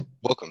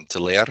Welcome to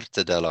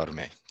L'Arte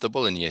dell'Arme, the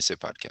Bolognese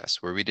podcast,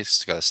 where we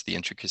discuss the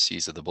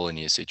intricacies of the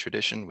Bolognese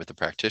tradition with the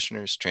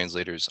practitioners,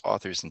 translators,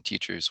 authors, and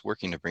teachers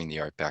working to bring the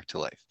art back to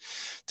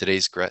life.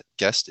 Today's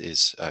guest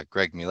is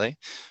Greg Mele.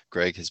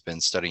 Greg has been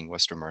studying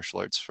Western martial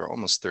arts for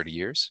almost 30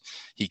 years.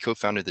 He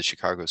co-founded the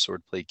Chicago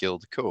Swordplay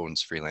Guild,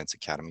 co-owns Freelance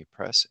Academy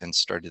Press, and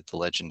started the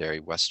legendary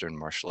Western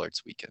Martial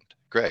Arts Weekend.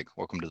 Greg,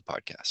 welcome to the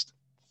podcast.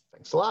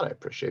 Thanks a lot. I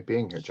appreciate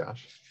being here,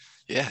 Josh.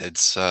 Yeah,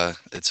 it's a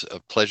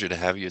pleasure to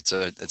have you. It's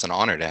an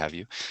honor to have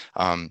you.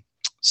 Um,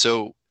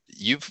 so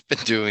you've been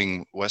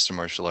doing Western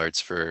martial arts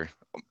for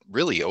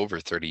really over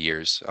 30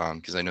 years,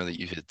 because I know that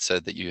you had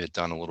said that you had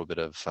done a little bit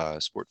of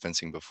sport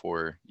fencing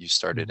before you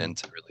started Mhm.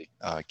 into really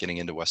getting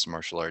into Western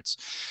martial arts.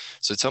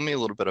 So tell me a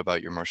little bit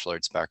about your martial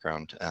arts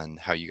background and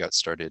how you got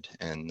started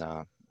in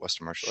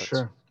Western martial arts.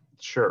 Sure,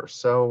 sure.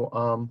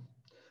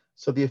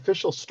 So the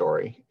official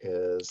story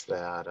is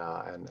that,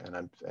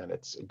 and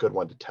it's a good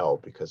one to tell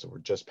because we're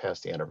just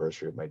past the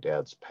anniversary of my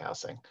dad's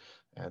passing,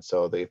 and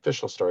so the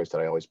official story is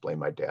that I always blame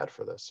my dad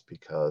for this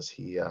because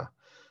he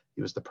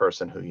was the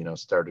person who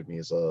started me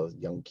as a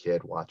young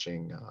kid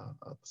watching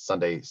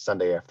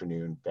Sunday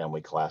afternoon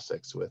family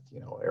classics with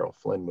Errol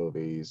Flynn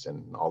movies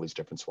and all these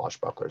different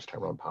swashbucklers,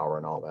 Tyrone Power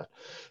and all that. Oh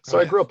So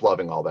I yeah. grew up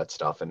loving all that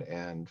stuff,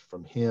 and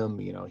from him,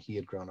 he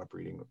had grown up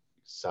reading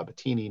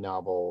Sabatini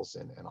novels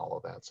and all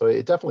of that. So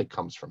it definitely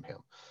comes from him.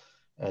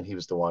 And he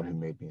was the one who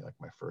made me like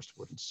my first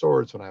wooden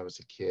swords when I was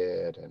a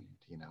kid, and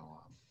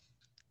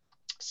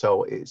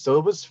so it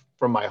was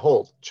from my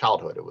whole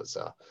childhood. It was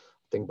a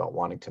thing about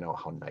wanting to know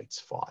how knights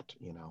fought,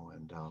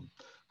 and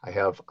I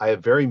have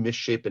very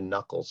misshapen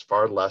knuckles,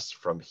 far less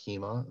from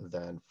HEMA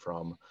than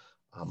from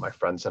my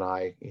friends and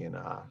I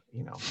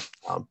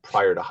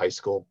prior to high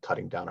school,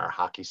 cutting down our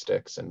hockey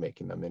sticks and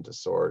making them into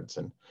swords,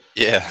 and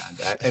Yeah.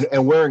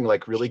 and wearing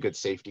like really good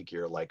safety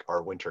gear, like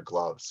our winter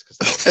gloves, because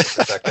that was to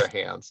protect our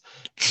hands,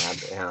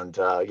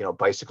 and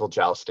bicycle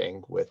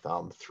jousting with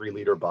 3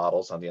 liter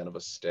bottles on the end of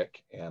a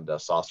stick and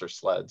saucer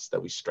sleds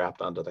that we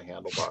strapped onto the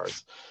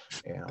handlebars,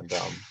 and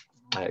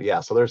yeah,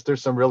 so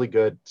there's some really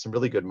good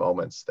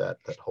moments that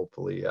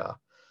hopefully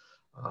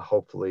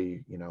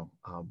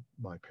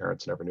my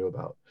parents never knew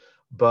about.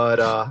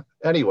 But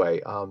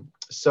anyway,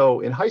 so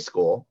in high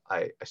school,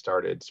 I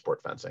started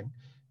sport fencing,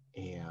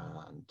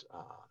 and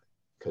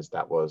because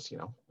that was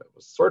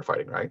sword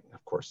fighting, right?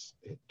 Of course,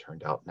 it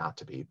turned out not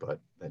to be, but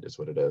that is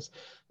what it is.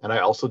 And I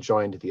also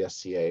joined the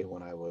SCA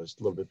when I was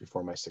a little bit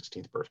before my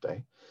 16th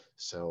birthday.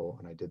 So,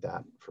 and I did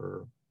that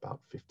for about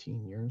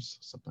 15 years,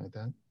 something like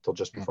that, till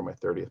just before my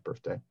 30th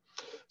birthday.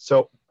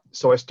 So,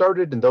 so I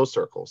started in those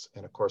circles,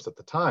 and of course, at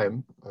the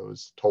time, I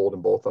was told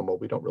in both of them, well,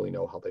 we don't really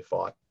know how they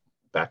fought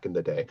back in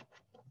the day.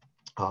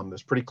 It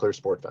was pretty clear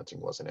sport fencing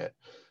wasn't it,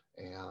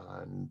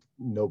 and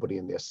nobody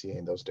in the SCA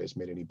in those days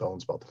made any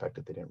bones about the fact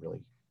that they didn't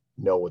really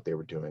know what they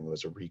were doing. It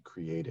was a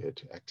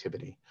recreated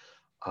activity.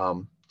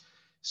 Um,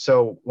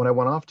 so when I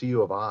went off to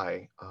U of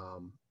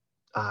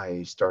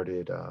I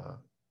started.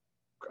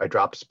 I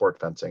dropped sport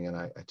fencing and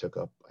I took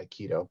up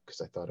Aikido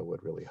because I thought it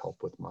would really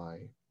help with my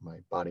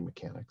body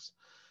mechanics.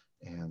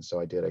 And so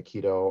I did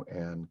Aikido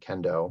and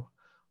Kendo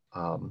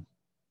um,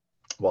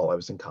 while I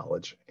was in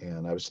college,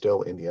 and I was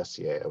still in the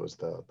SCA. I was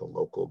the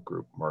local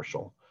group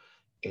marshal,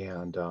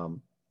 and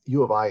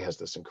U of I has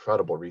this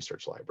incredible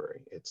research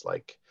library. It's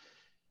like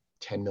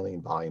 10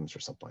 million volumes or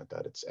something like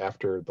that. It's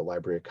after the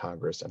Library of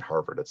Congress and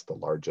Harvard. It's the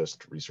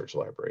largest research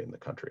library in the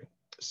country.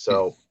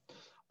 So,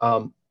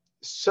 um,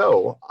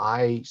 so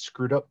I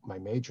screwed up my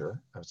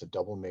major. I was a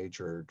double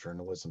major,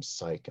 journalism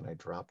psych, and I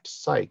dropped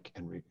psych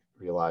and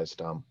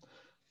realized I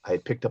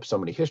had picked up so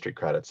many history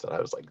credits that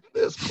I was like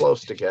this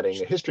close to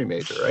getting a history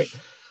major, right?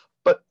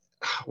 But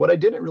what I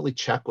didn't really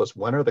check was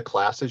when are the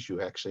classes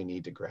you actually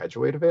need to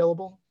graduate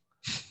available.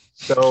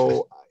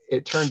 So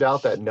it turned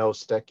out that no,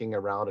 sticking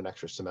around an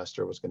extra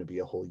semester was going to be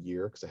a whole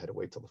year because I had to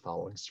wait till the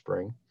following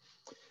spring.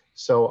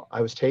 So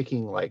I was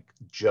taking like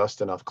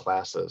just enough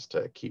classes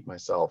to keep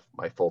myself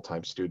my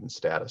full-time student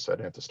status, so I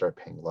didn't have to start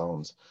paying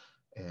loans.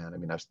 And I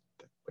mean, I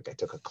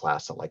took a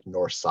class on like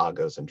Norse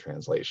sagas and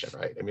translation,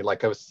 right? I mean,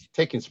 like I was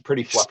taking some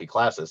pretty fluffy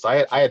classes. So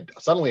I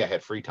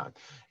had free time,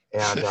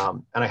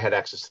 and I had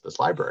access to this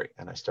library,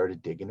 and I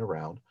started digging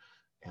around,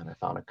 and I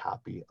found a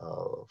copy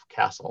of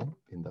Castle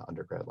in the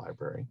undergrad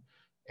library,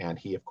 and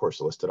he of course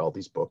listed all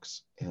these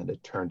books, and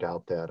it turned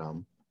out that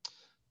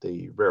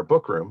the rare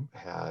book room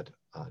had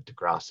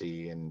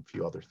Degrassi and a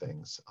few other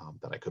things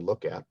that I could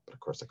look at, but of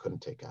course I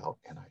couldn't take out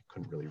and I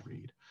couldn't really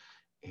read.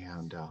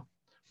 And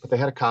but they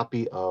had a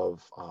copy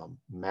of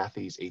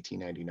Matthey's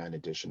 1899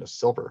 edition of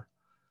Silver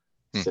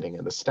sitting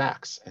in the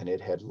stacks, and it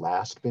had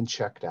last been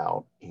checked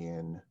out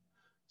in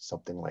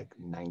something like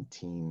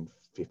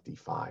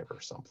 1955 or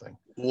something.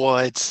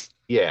 What?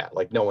 Yeah,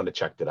 like no one had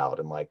checked it out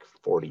in like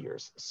 40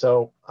 years.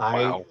 So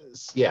Wow.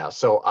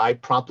 I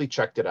promptly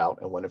checked it out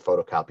and went and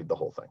photocopied the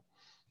whole thing.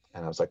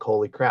 And I was like,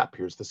 holy crap,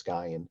 here's this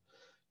guy in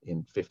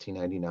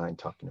 1599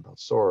 talking about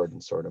sword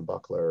and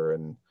buckler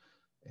and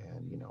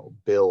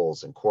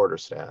bills and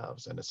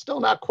quarterstaves, and it's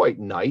still not quite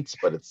knights,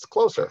 but it's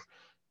closer.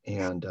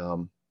 And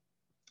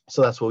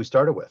So that's what we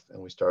started with.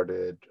 And we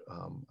started,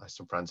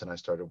 some friends and I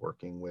started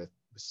working with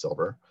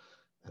silver.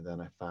 And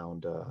then I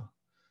found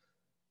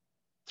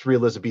three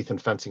Elizabethan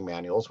fencing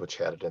manuals, which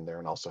had it in there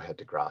and also had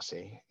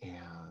Degrassi.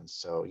 And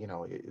so,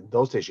 in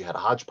those days you had a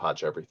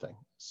hodgepodge of everything.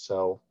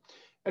 So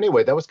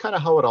anyway, that was kind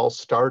of how it all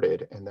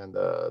started. And then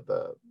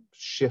the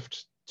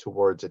shift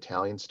towards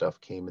Italian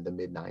stuff came in the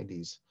mid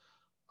 90s,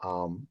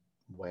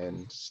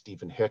 when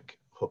Stephen Hick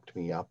hooked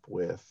me up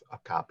with a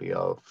copy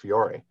of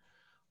Fiore,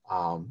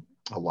 um,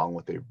 along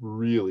with a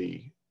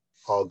really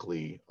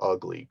ugly,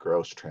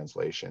 gross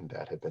translation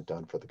that had been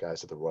done for the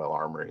guys at the Royal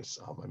Armories.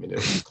 I mean, it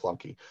was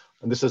clunky.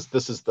 And this is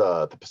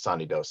the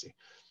Pisani Dosi,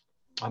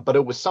 but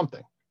it was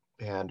something.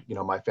 And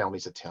my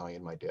family's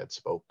Italian. My dad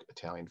spoke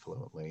Italian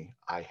fluently.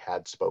 I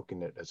had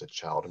spoken it as a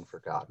child and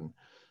forgotten,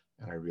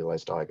 and I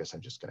realized, oh, I guess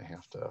I'm just going to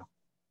have to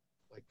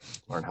like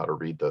learn how to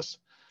read this.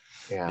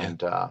 Yeah.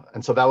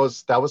 And so that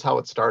was how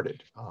it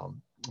started.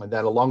 And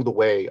then along the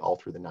way, all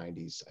through the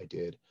 90s, I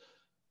did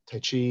Tai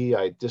Chi.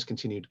 I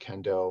discontinued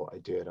Kendo. I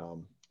did a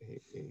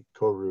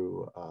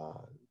Koru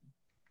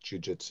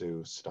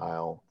Jiu-Jitsu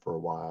style for a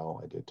while.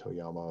 I did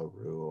Toyama,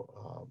 Ryu,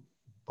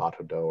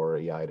 Batodo, or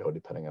Iaido,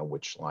 depending on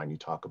which line you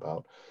talk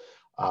about.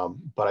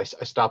 But I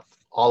stopped,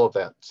 all of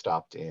that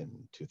stopped in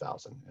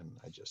 2000, and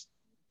I just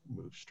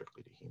moved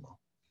strictly to Hemo.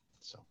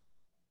 So,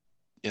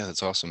 Yeah,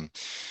 that's awesome.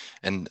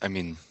 And I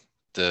mean,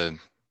 the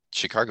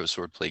Chicago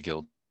Swordplay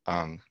Guild,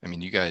 I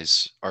mean, you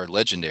guys are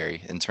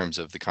legendary in terms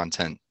of the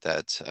content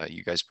that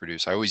you guys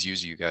produce. I always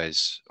use you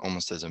guys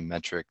almost as a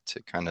metric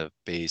to kind of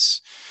base,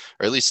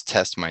 or at least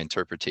test my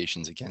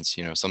interpretations against.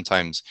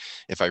 Sometimes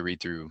if I read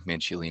through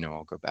Manciolino,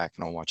 I'll go back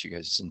and I'll watch you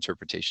guys'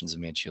 interpretations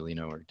of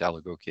Manciolino or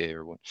Dall'Agocchie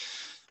or oh,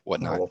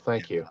 whatnot. well,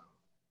 thank you.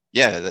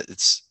 Yeah,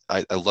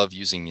 I love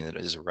using it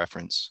as a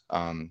reference,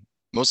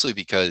 mostly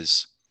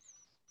because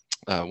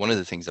one of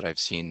the things that I've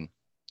seen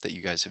that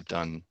you guys have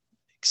done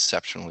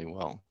exceptionally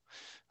well,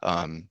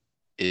 um,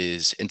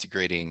 is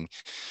integrating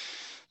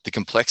the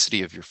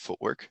complexity of your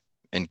footwork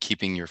and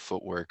keeping your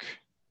footwork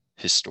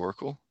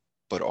historical,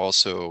 but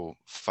also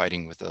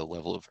fighting with a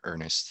level of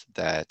earnest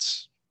that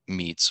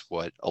meets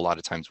what a lot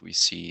of times we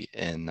see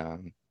in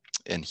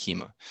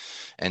HEMA.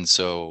 And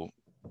so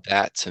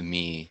that to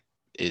me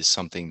is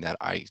something that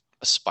I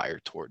aspire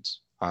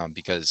towards,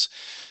 because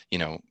you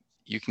know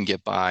you can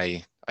get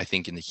by, I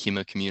think, in the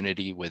HEMA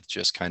community with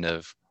just kind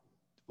of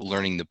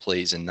learning the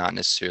plays and not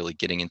necessarily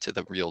getting into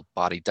the real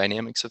body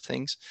dynamics of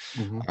things.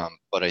 Hmm.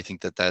 But I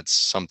think that that's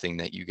something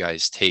that you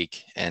guys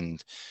take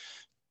and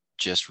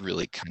just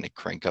really kind of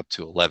crank up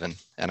to 11,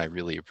 and I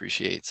really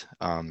appreciate.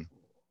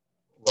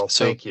 Well,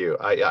 So thank you.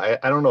 I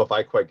don't know if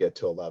I quite get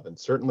to 11.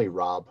 Certainly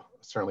Rob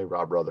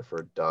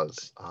Rutherford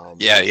does.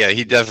 yeah, yeah, he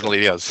He's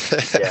definitely does.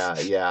 Yeah,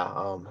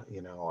 yeah.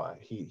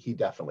 He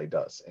definitely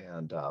does.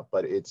 And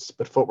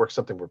but footwork's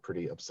something we're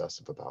pretty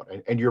obsessive about.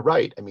 And you're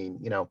right. I mean,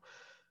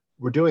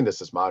 we're doing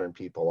this as modern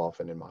people,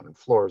 often in modern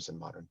floors and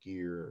modern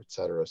gear, et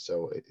cetera.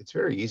 So it's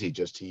very easy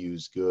just to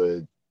use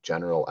good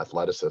general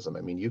athleticism.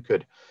 I mean, you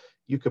could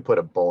put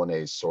a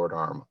Bolognese sword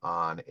arm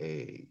on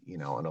an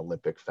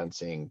Olympic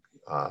fencing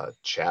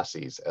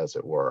chassis, as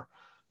it were,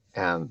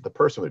 and the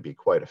person would be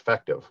quite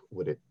effective.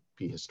 Would it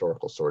be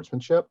historical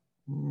swordsmanship?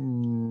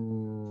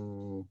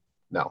 No.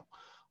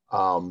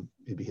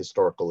 It'd be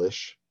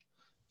historical-ish.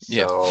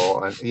 Yeah,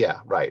 So, and yeah,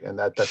 right. And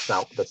that's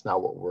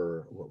not what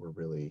we're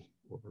really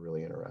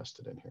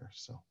interested in here.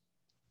 So,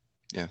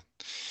 yeah.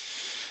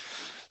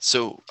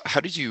 So how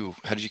did you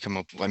come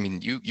up? I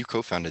mean, you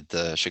co-founded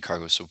the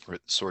Chicago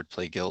Sword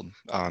Play Guild.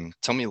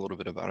 Tell me a little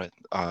bit about it.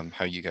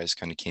 How you guys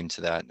kind of came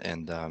to that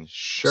and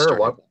sure.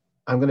 started. Well,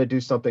 I'm going to do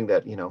something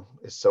that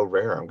is so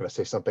rare. I'm going to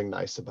say something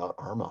nice about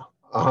Arma.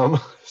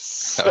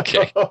 So,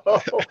 Okay,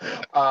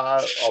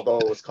 although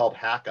it was called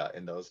Haka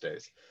in those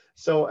days.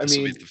 So, I this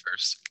will be mean, the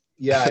first.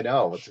 yeah, I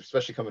know. It's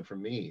especially coming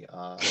from me.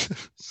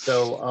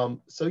 So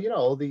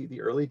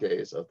the early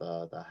days of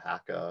the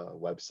Haka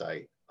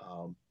website,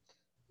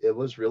 it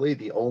was really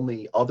the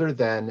only, other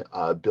than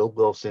Bill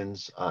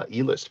Wilson's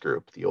E-List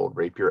group, the old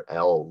Rapier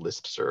L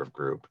listserv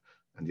group,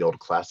 and the old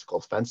classical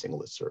fencing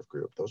listserv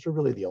group. Those were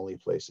really the only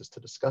places to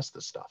discuss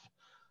this stuff.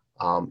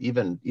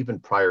 Even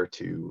prior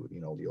to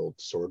the old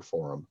sword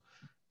forum.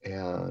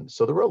 And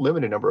so there were a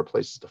limited number of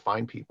places to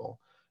find people.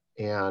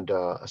 And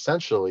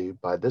essentially,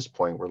 by this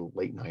point, we're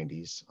late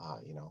 90s.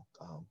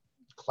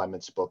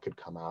 Clement's book had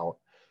come out.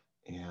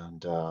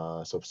 And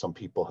so some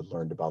people had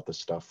learned about this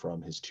stuff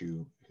from his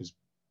two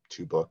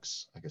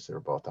books. I guess they were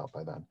both out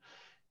by then.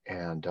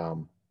 And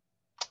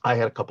I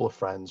had a couple of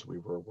friends we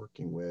were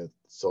working with: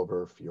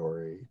 Silver,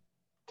 Fiore,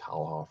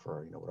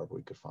 Talhofer, whatever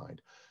we could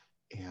find.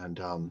 And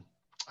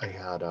I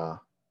had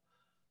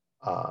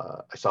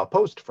I saw a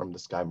post from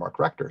this guy, Mark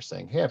Rector,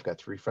 saying, "Hey, I've got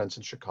three friends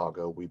in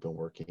Chicago. We've been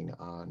working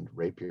on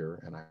Rapier,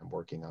 and I'm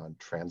working on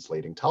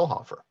translating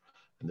Talhofer.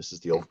 And this is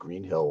the old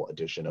Green Hill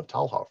edition of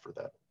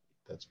Talhofer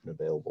that's been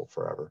available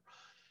forever."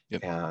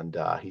 Yep. And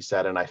he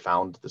said, and I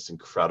found this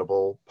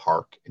incredible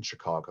park in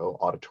Chicago,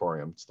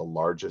 auditorium. It's the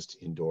largest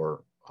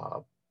indoor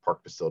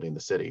park facility in the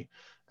city.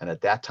 And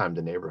at that time,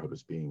 the neighborhood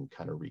was being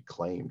kind of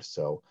reclaimed.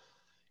 So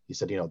he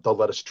said, they'll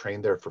let us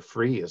train there for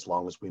free as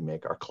long as we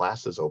make our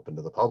classes open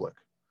to the public.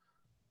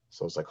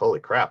 So it's like, holy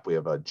crap, we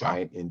have a Wow.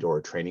 giant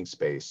indoor training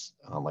space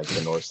on like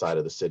the north side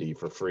of the city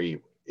for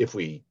free if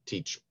we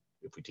teach.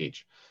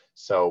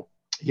 So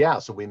yeah,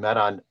 so we met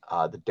on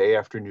the day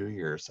after New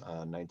Year's,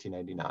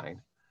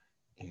 1999,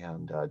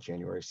 and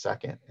January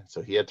 2nd. And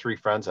so he had three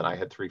friends and I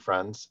had three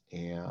friends,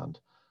 and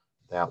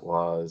that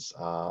was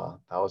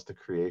the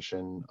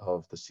creation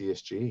of the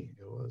CSG.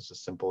 It was as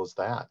simple as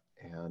that,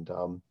 and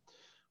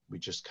we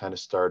just kind of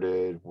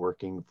started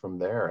working from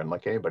there. And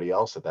like anybody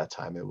else at that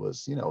time, it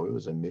was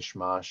a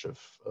mishmash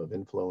of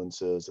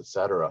influences,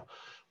 etc.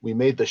 We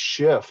made the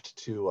shift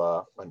to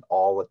an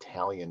all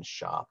Italian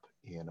shop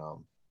in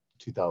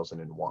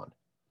 2001.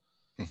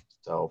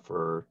 So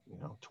for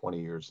 20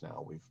 years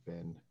now, we've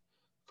been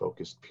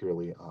focused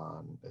purely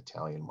on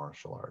Italian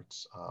martial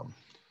arts.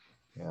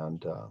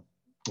 And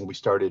when we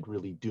started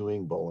really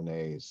doing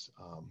Bolognese,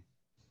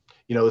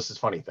 this is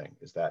funny thing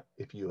is that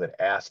if you had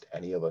asked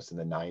any of us in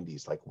the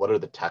 90s, like, what are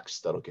the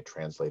texts that'll get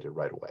translated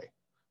right away,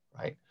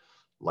 right?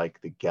 Like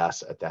the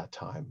guess at that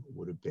time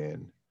would have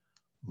been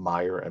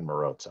Meyer and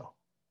Marozzo.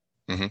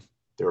 Mm-hmm.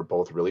 They were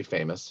both really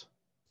famous.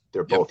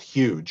 They're Yep. both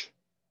huge,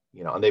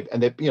 and they,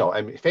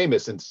 I mean,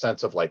 famous in the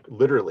sense of like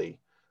literally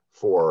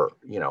for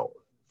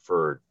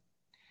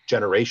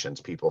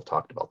generations, people have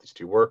talked about these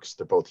two works.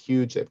 They're both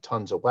huge. They have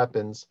tons of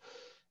weapons.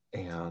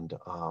 And,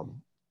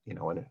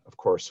 and of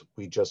course,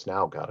 we just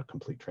now got a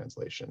complete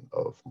translation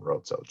of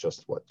Marozzo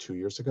just 2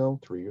 years ago,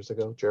 3 years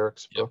ago,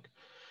 Jarek's Yep. book,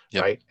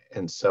 Yep. right?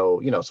 And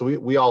so, so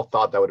we all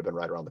thought that would have been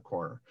right around the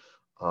corner.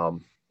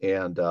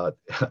 And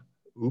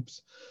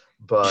oops.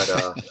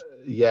 But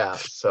yeah,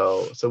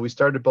 so we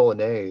started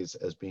Bolognese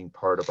as being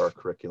part of our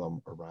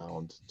curriculum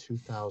around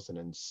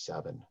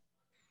 2007.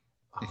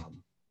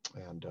 Um,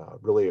 and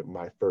really,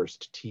 my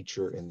first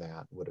teacher in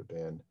that would have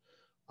been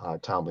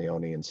Tom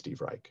Leone and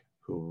Steve Reich,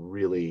 who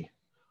really,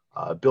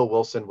 Bill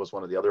Wilson was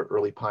one of the other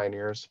early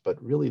pioneers,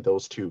 but really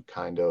those two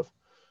kind of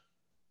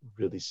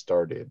really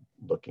started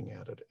looking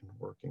at it and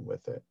working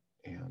with it.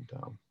 And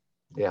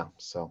yeah,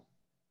 so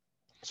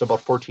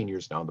about 14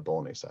 years now on the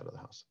Bolognese side of the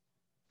house.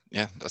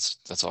 Yeah,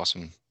 that's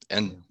awesome.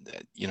 And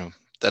Yeah.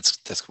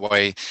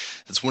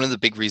 that's one of the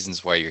big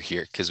reasons why you're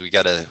here, because we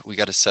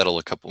gotta settle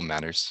a couple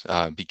matters,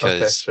 Okay,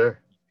 because sure.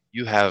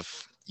 you have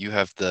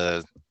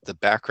the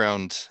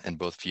background in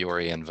both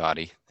Fiore and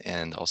Vadi,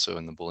 and also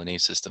in the Bolognese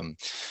system,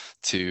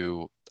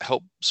 to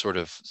help sort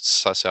of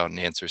suss out and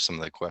answer some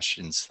of the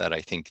questions that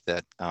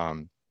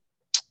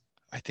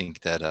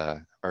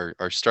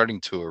are starting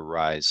to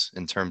arise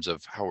in terms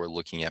of how we're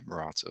looking at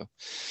Marazzo.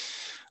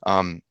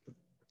 Um,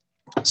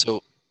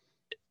 so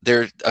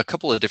there are a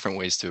couple of different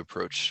ways to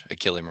approach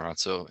Achille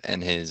Marazzo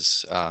and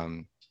his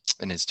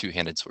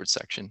two-handed sword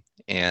section.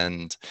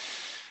 And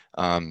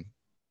um,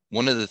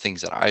 one of the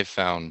things that I've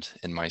found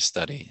in my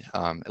study,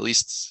 at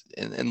least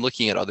in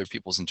looking at other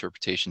people's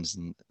interpretations,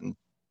 and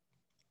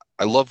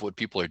I love what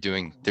people are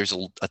doing. There's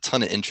a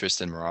ton of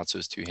interest in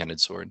Marazzo's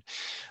two-handed sword,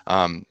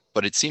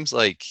 but it seems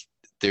like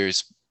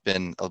there's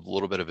been a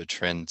little bit of a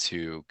trend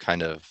to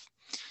kind of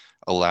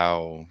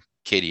allow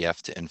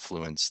KDF to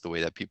influence the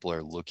way that people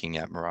are looking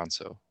at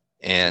Marazzo.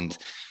 And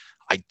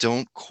I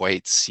don't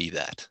quite see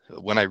that.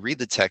 When I read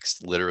the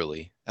text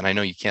literally, and I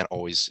know you can't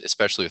always,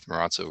 especially with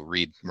Marazzo,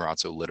 read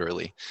Marazzo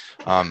literally.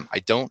 I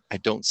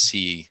don't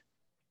see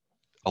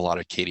a lot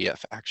of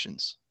KDF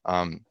actions.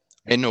 I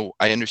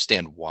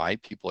understand why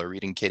people are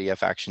reading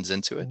KDF actions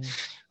into it,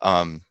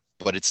 Mhm.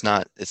 but it's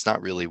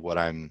not really what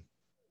I'm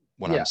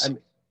Yeah, seeing.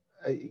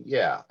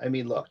 yeah. I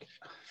mean, look,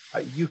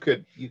 you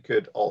could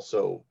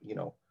also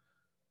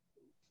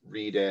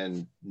read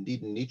in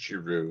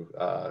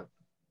Nichiru,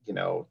 you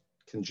know,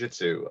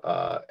 Kenjutsu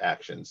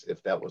actions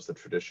if that was the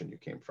tradition you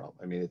came from.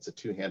 I mean, it's a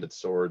two-handed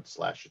sword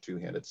slash a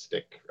two-handed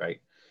stick, right?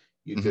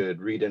 You Mhm. could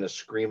read in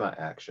Eskrima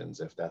actions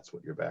if that's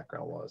what your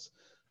background was.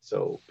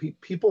 So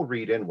people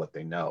read in what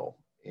they know,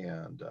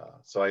 and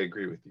so I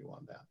agree with you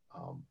on that.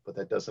 But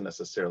that doesn't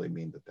necessarily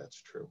mean that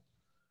that's true.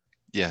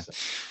 Yeah. So,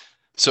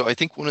 So I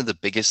think one of the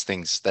biggest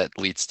things that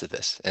leads to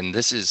this, and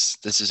this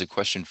is a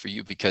question for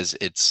you because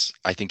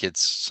I think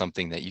it's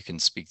something that you can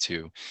speak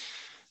to,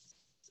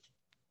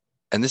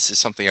 and this is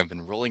something I've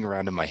been rolling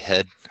around in my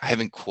head. I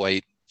haven't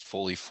quite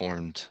fully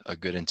formed a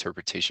good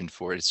interpretation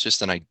for it. It's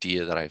just an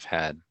idea that I've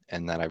had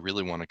and that I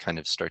really want to kind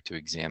of start to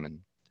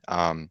examine.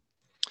 Um,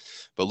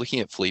 but looking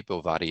at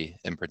Filippo Vadi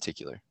in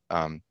particular,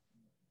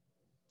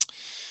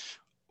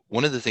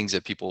 one of the things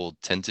that people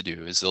tend to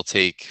do is they'll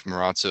take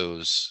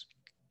Marazzo's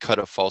cut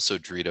a falso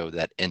dritto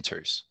that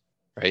enters,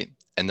 right?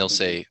 And they'll mhm,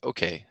 say,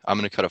 okay, I'm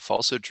going to cut a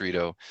falso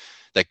dritto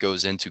that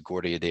goes into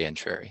Guardia de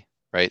Entreri,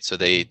 right? So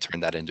they mhm,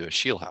 turn that into a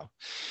Shielhau.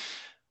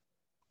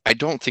 I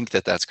don't think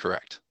that that's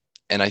correct.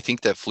 And I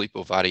think that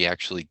Filippo Vadi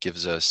actually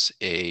gives us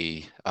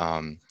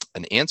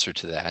an answer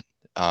to that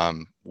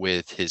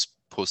with his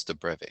Posta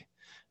Breve,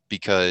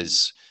 mhm,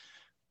 because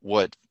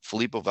what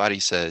Filippo Vadi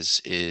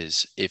says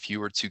is if you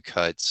were to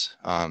cut,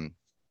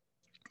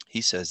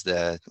 he says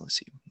that, let's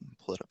see,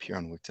 pull pull it up here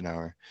on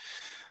Wiktenauer.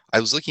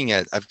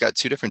 I've got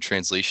two different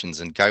translations,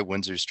 and Guy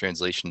Windsor's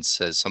translation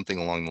says something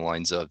along the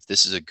lines of,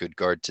 "This is a good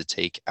guard to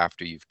take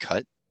after you've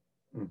cut."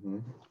 Mm-hmm.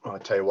 I'll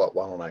tell you what,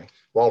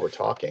 while we're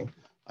talking,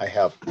 I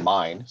have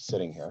mine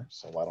sitting here.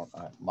 So why don't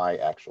I, my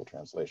actual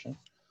translation.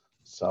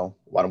 So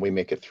why don't we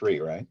make it 3,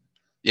 right?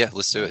 Yeah,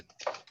 let's do it.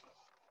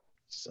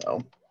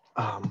 So,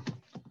 um,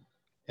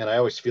 and I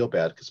always feel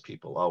bad because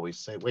people always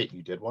say, wait,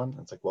 you did one? And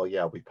it's like, well,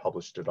 yeah, we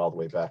published it all the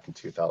way back in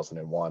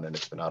 2001 and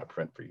it's been out of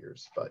print for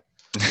years. But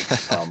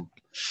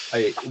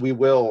I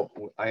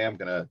am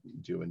going to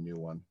do a new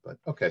one. But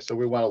okay, so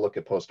we want to look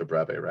at Posta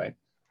Breve, right?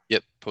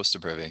 Yep, Posta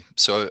Breve.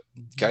 So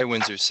Guy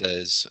Windsor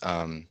says,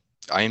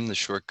 I am the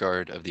short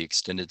guard of the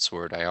extended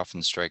sword. I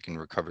often strike and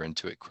recover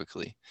into it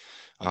quickly.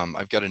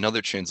 I've got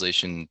another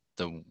translation,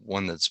 the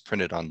one that's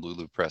printed on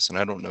Lulu Press, and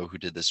I don't know who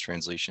did this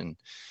translation.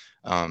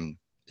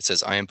 It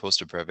says, I am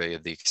Posta Breve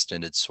of the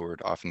extended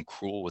sword, often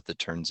cruel with the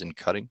turns and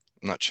cutting.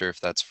 I'm not sure if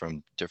that's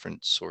from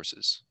different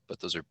sources, but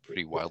those are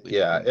pretty wildly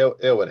Yeah,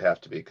 different. it would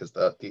have to be because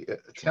the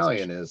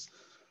Italian is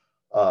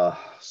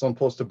son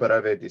posto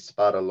breve di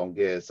spada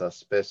longhezza,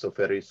 spesso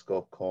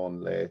ferisco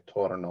con le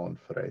torno in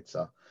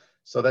frezza.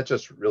 So that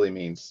just really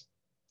means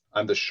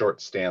I'm the short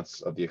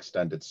stance of the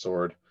extended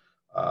sword.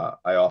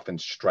 I often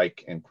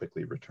strike and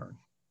quickly return.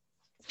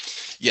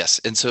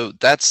 Yes, and so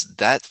that's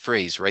that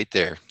phrase right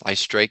there. I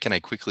strike and I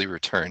quickly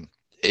return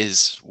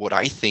is what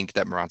I think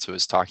that Marazzo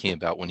is talking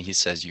about when he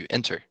says you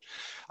enter.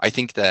 I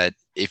think that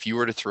if you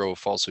were to throw a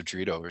falso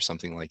dritto or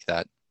something like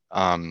that,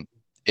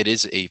 it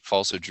is a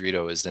falso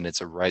dritto, as then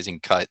it's a rising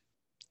cut,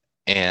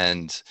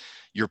 and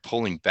you're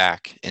pulling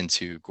back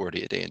into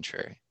Guardia de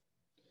Entrare.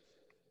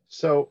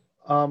 So,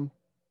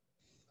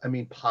 I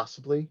mean,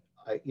 possibly.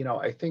 I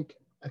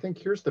think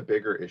here's the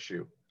bigger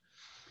issue.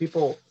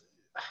 People,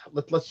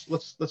 let's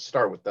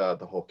start with the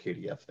whole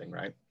KDF thing,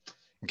 right?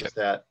 Okay. Is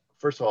that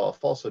first of all, a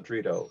falso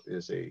dritto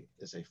is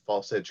a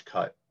false edge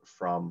cut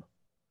from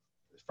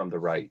the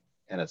right,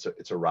 and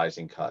it's a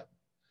rising cut.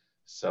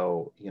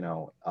 So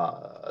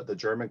the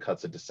German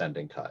cut's a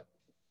descending cut,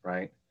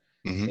 right?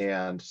 Mm-hmm.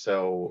 And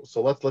so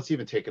let's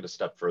even take it a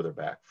step further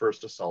back.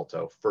 First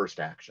assalto, first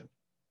action,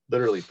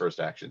 literally first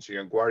action. So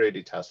you're in Guardia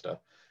di Testa,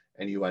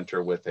 and you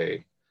enter with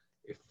if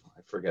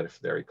I forget if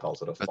there he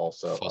calls it a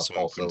Falso falso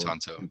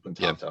impuntanto. Yeah.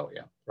 impuntanto,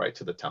 yeah, right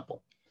to the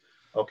temple.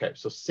 Okay,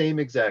 so same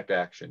exact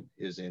action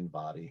is in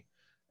body,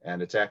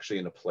 and it's actually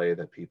in a play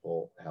that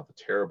people have a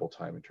terrible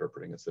time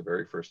interpreting. It's the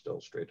very first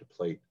illustrated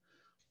plate.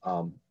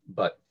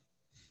 But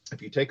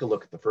if you take a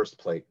look at the first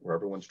plate where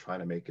everyone's trying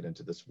to make it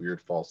into this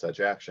weird false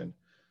edge action,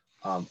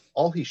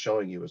 all he's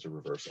showing you is a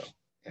reverso.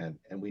 And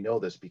we know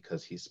this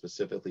because he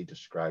specifically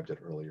described it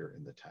earlier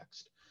in the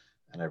text.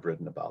 And I've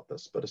written about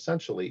this. But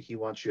essentially, he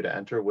wants you to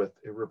enter with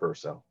a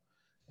reverso.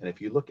 And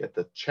if you look at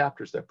the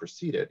chapters that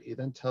precede it, he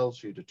then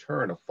tells you to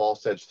turn a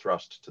false edge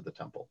thrust to the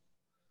temple.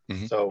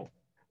 Mm-hmm. So,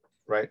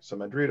 right, so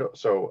Mandrito,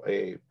 so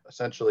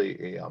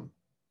essentially a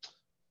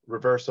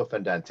reverso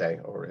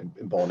fendente, or in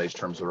Bolognese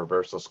terms, a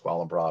reverso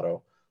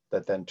squalembrato,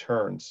 that then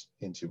turns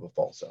into a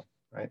falso,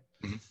 right?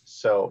 Mm-hmm.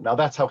 So now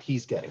that's how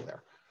he's getting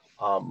there.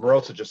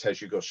 Marotta just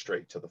has you go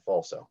straight to the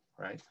falso,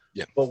 right?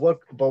 Yeah. But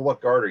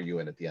what guard are you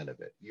in at the end of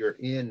it? You're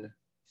in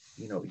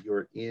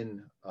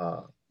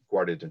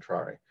Guardia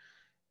d'Entrare.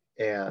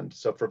 And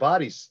so for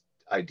body's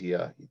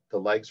idea, the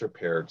legs are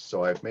paired.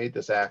 So I've made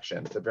this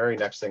action. The very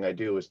next thing I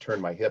do is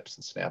turn my hips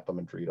and snap them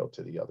and Drito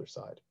to the other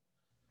side.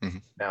 Mm-hmm.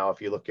 Now,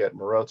 if you look at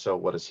Marozzo,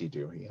 what does he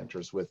do? He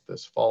enters with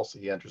this falso.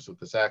 He enters with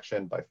this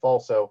action by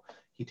falso.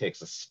 He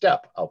takes a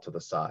step out to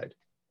the side,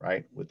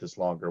 right, with this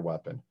longer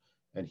weapon,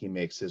 and he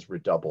makes his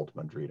redoubled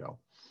mandrito.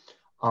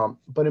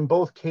 But in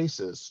both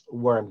cases,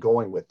 where I'm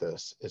going with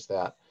this is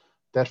that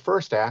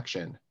first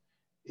action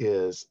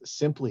is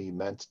simply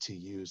meant to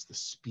use the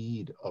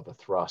speed of a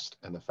thrust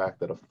and the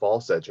fact that a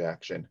false edge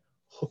action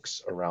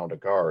hooks around a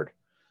guard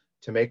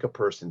to make a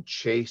person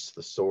chase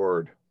the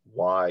sword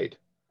wide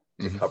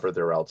to Mm-hmm. cover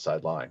their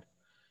outside line.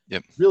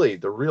 Yep. Really,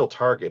 the real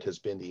target has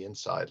been the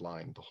inside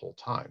line the whole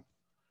time.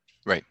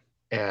 Right.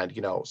 And,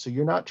 so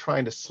you're not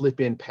trying to slip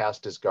in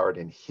past his guard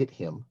and hit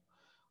him.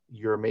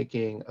 You're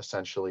making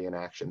essentially an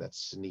action that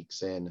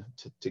sneaks in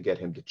to get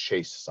him to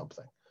chase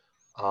something.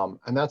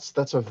 And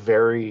it's a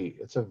very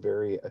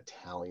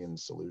Italian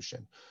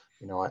solution.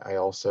 I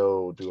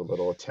also do a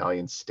little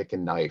Italian stick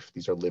and knife.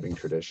 These are living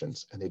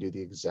traditions, and they do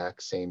the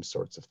exact same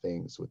sorts of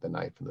things with the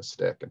knife and the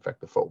stick. In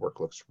fact, the footwork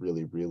looks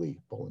really, really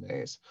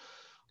Bolognese.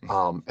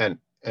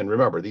 And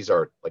remember, these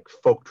are like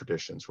folk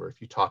traditions where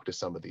if you talk to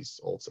some of these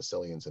old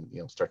Sicilians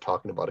and start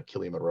talking about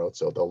Achille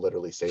Marozzo, they'll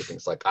literally say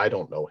things like, "I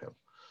don't know him."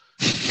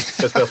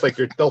 Because they'll think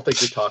you're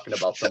talking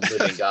about some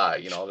living guy.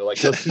 They're like,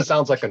 he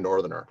sounds like a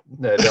northerner.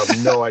 They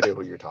have no idea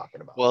who you're talking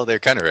about. Well, they're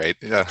kind of right.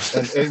 Yeah.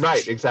 And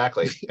right,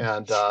 exactly.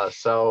 And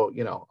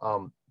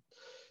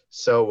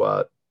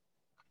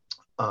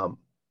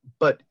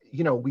but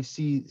we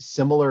see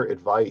similar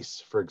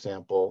advice, for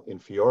example, in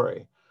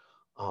Fiore,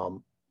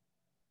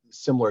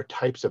 similar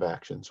types of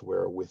actions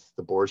where with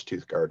the boar's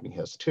tooth guard, and he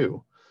has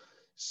two.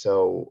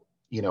 So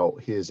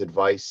his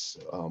advice,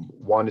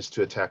 one is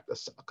to attack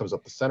comes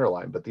up the center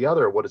line, but the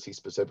other, what does he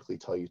specifically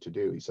tell you to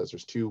do? He says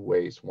there's two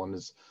ways. One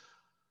is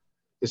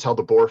how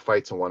the boar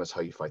fights, and one is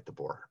how you fight the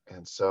boar.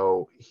 And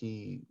so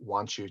he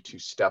wants you to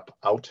step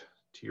out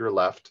to your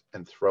left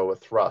and throw a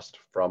thrust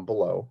from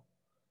below,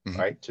 Hmm.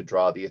 right, to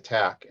draw the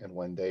attack. And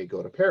when they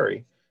go to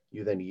parry,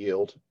 you then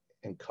yield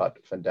and cut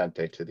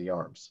fendente to the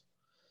arms.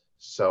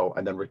 So,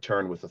 and then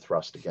return with a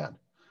thrust again.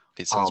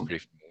 It sounds Um,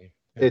 pretty familiar.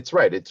 Yeah. it's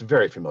right. It's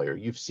very familiar.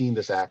 You've seen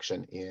this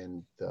action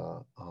in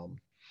the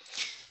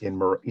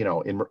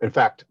in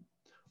fact,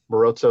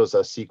 Morozzo's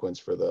a sequence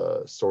for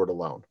the sword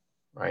alone,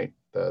 right?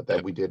 That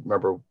Yep. we did.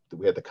 Remember,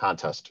 we had the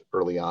contest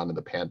early on in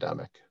the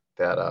pandemic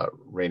that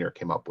Rainer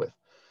came up with.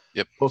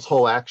 Yep. Those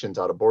whole actions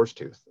out of Boar's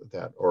Tooth,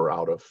 that, or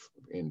out of,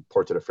 in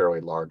Porta de Ferro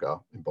Larga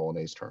in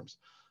Bolognese terms,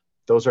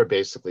 those are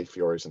basically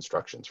Fiore's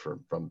instructions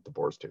from the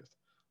Boar's Tooth.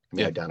 I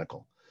mean, Yeah.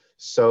 identical.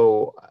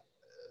 So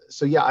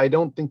yeah, I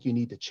don't think you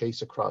need to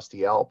chase across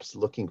the Alps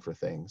looking for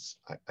things.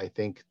 I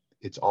think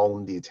it's all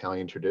in the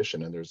Italian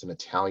tradition, and there's an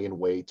Italian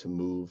way to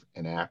move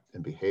and act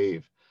and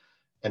behave.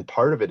 And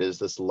part of it is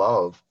this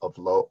love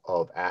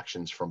of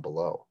actions from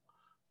below,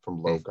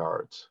 from low Mm.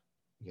 guards.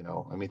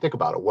 I mean, think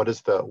about it. What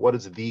is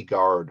the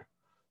guard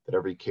that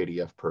every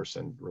KDF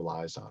person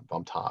relies on?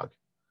 Vom Tag,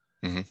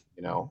 Hmm.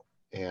 you know,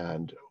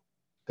 and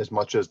as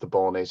much as the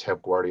Bolognese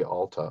have Guardia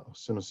Alta, as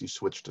soon as you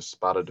switch to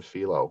Spada de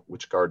Filo,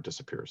 which guard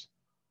disappears?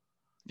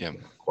 Yeah.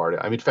 Guardia.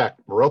 I mean, in fact,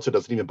 Morozzo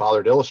doesn't even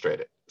bother to illustrate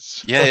it.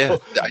 Yeah. Yeah.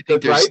 So, I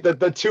think there's. right,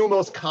 the two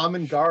most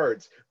common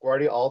guards,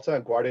 Guardia Alta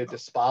and Guardia di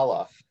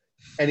Spalla,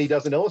 and he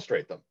doesn't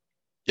illustrate them.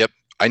 Yep.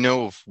 I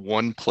know of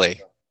one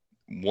play,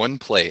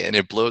 and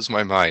it blows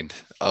my mind,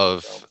 So,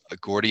 of a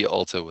Gordy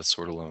Alta with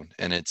Sword Alone,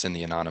 and it's in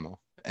the Anonimo.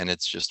 And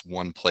it's just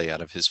one play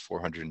out of his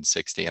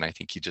 460. And I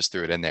think he just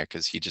threw it in there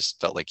because he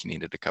just felt like he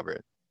needed to cover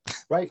it.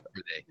 right,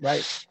 For day.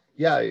 right.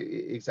 Yeah, I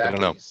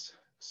don't know. exactly.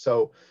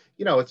 So,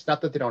 it's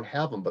not that they don't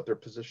have them, but they're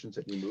positions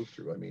that you move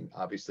through. I mean,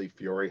 obviously,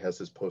 Fiore has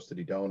his Posta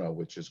di Donna,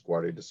 which is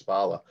Guardia di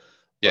Spalla.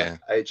 But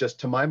Yeah.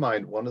 to my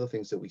mind, one of the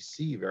things that we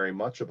see very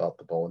much about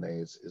the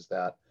Bolognese is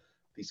that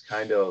these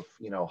kind of,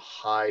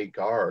 high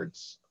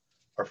guards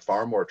are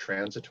far more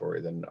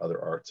transitory than in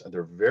other arts, and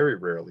they're very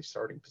rarely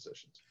starting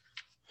positions.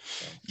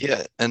 So,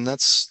 Yeah. And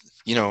that's,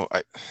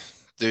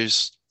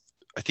 there's,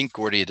 I think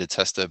Guardia di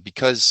Testa,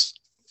 because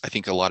I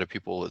think a lot of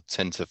people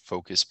tend to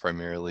focus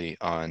primarily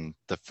on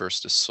the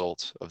first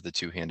assault of the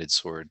two-handed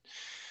sword.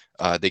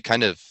 They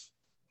kind of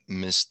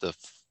miss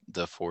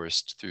the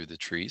forest through the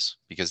trees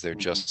because they're mhm,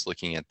 just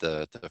looking at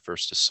the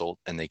first assault,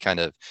 and they kind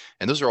of,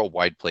 and those are all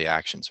wide play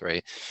actions,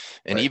 right?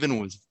 And right.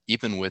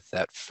 even with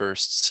that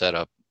first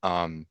setup,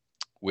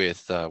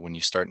 with when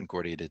you start in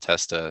Guardia di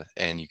Testa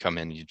and you come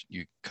in,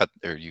 you cut,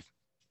 or you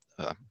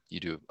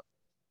do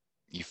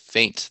you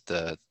feint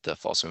the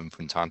falso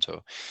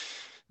impuntanto.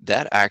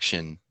 That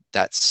action,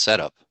 that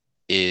setup,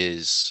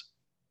 is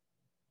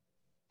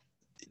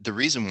the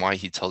reason why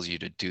he tells you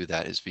to do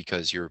that is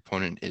because your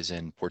opponent is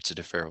in Porta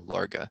de Ferro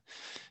Larga.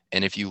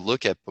 And if you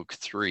look at book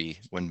 3,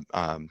 when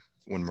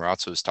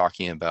Marazzo is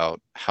talking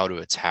about how to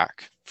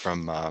attack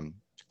from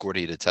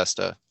Guardia di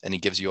Testa, and he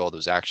gives you all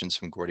those actions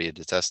from Guardia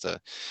di Testa,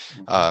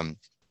 Mhm. um,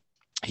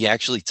 he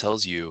actually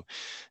tells you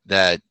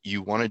that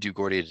you want to do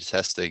Guardia di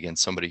Testa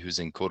against somebody who's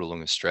in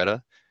Codalunga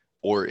Stretta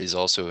or is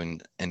also in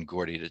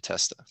Guardia di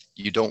Testa.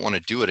 You don't want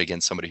to do it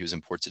against somebody who's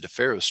in Porta de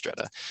Ferro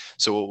Stretta.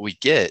 So what we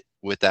get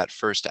with that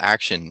first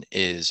action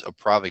is a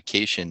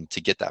provocation to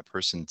get that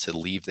person to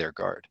leave their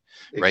guard,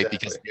 right? Exactly.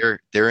 Because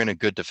they're in a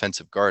good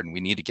defensive guard and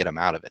we need to get them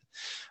out of it.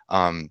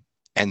 Um,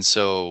 and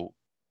so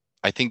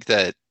I think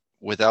that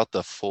without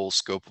the full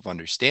scope of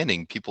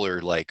understanding, people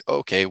are like,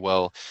 okay,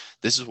 well,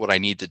 this is what I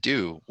need to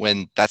do,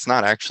 when that's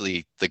not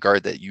actually the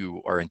guard that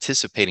you are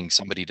anticipating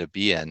somebody to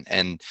be in.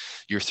 And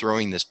you're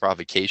throwing this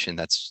provocation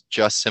that's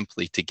just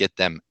simply to get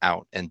them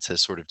out and to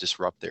sort of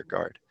disrupt their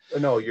guard.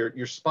 No,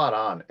 you're spot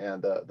on.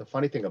 And the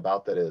funny thing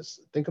about that is,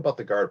 think about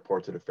the guard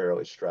Porta de Ferro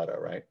Stretta,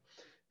 right?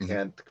 Mhm.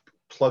 And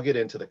plug it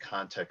into the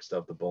context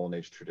of the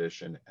Bolognese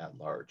tradition at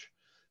large.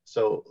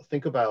 So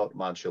think about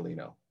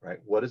Manciolino, right?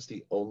 What is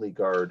the only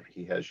guard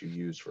he has you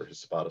use for his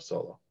Spada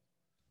Solo?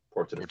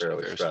 Porta de Porta de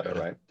Ferro Ferro Stretta, Strata.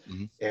 right?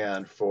 Mhm.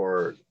 And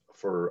for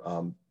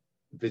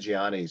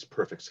Vigiani's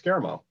Perfect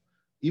Schermo,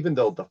 even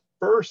though the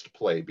first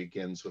play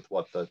begins with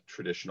what the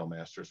traditional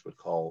masters would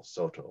call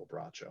sotto il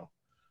braccio,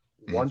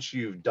 Mhm. once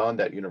you've done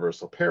that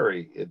universal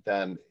parry,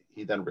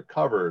 he then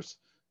recovers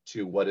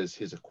to what is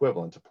his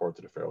equivalent to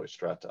Porta de Ferro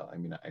Stretta. I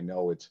mean, I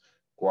know it's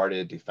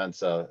Guardia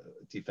Difensiva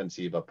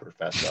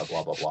Professa,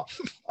 blah blah blah,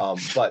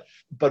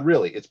 but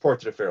really, it's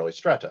Porta de Ferro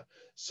Stretta.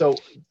 So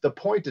the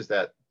point is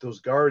that those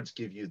guards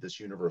give you this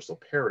universal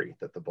parry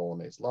that the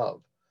Bolognese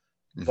love.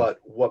 Mhm. But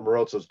what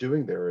Morozzo's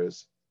doing there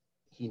is,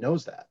 he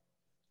knows that.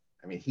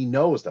 I mean, he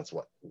knows that's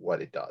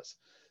what it does.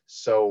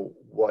 So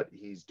what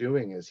he's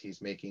doing is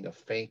he's making a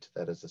feint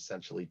that is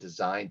essentially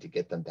designed to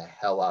get them the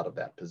hell out of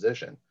that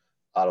position,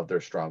 out of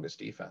their strongest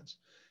defense.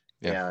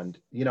 Yeah.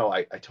 And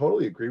I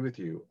totally agree with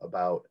you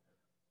about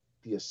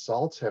the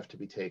assaults have to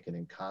be taken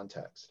in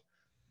context.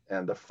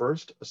 And the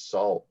first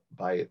assault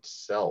by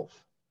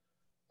itself,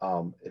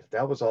 if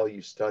that was all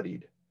you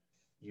studied,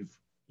 you've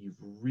you've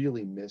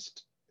really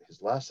missed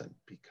his lesson,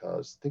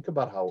 because think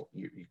about how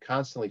you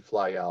constantly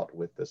fly out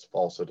with this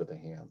falso to the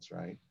hands,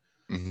 right?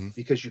 Hmm.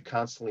 Because you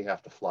constantly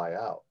have to fly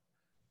out.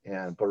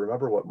 And but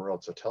remember what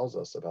Marozzo tells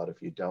us about, if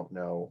you don't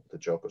know the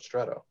gioco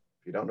stretto.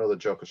 If you don't know the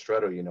gioco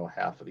stretto, you know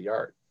half of the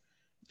art.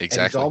 And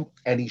Exactly.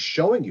 he's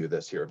showing you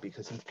this here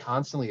because he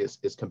constantly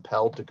is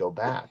compelled to go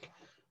back.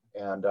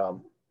 And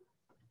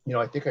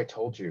I think I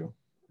told you,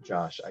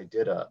 Josh, I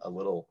did a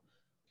little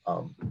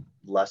um,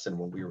 lesson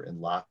when we were in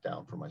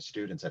lockdown for my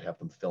students. I'd have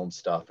them film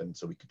stuff, and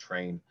so we could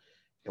train.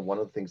 And one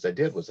of the things I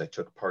did was I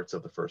took parts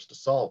of the first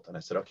assault and I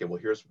said, okay, well,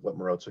 here's what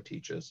Marozzo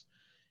teaches.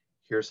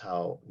 Here's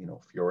how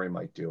Fiore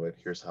might do it.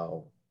 Here's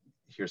how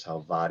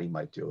Vadi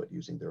might do it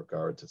using their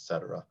guards,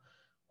 etc.,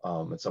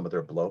 and some of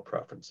their blow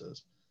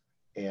preferences.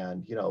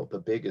 And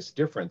the biggest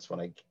difference when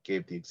I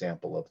gave the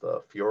example of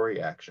the Fiore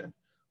action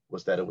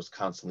was that it was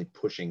constantly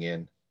pushing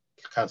in,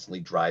 constantly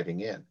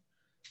driving in,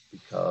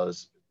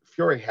 because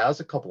Fiore has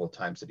a couple of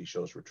times that he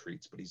shows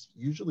retreats, but he's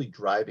usually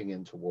driving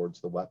in towards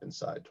the weapon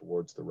side,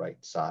 towards the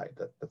right side.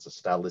 That's a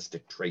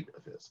stylistic trait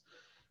of his.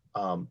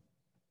 Um,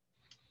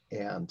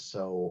 and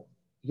so,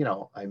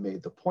 I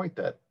made the point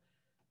that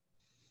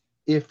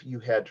if you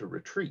had to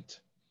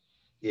retreat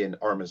in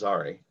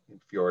Armazzari, in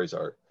Fiore's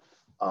art,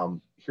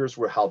 here's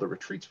how the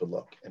retreats would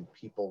look. And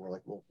people were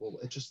like, well,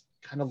 it just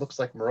kind of looks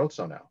like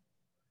Marozzo now.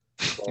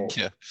 Well,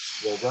 Yeah.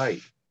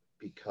 right,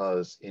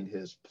 because in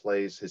his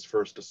plays, his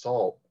first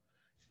assault,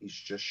 he's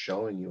just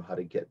showing you how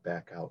to get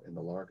back out in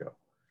the Largo.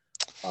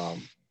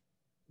 Um,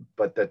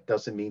 but that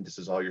doesn't mean this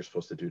is all you're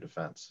supposed to do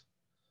defense.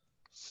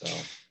 So,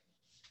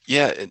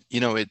 Yeah,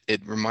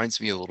 it reminds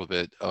me a little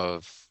bit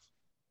of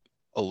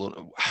a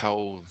little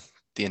how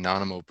the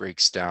Anonymous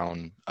breaks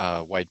down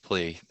wide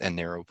play and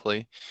narrow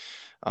play,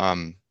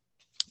 um,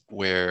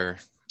 where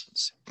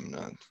I'm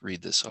gonna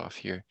read this off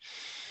here.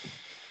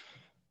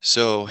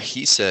 So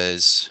he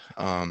says,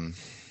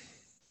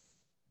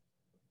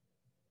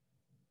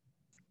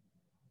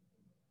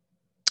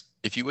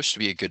 if you wish to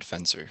be a good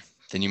fencer,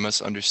 then you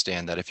must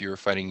understand that if you are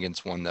fighting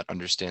against one that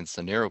understands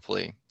the narrow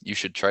play, you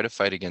should try to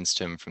fight against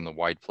him from the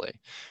wide play.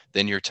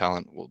 Then your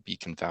talent will be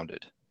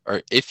confounded.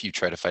 Or if you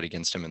try to fight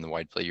against him in the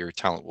wide play, your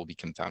talent will be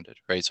confounded,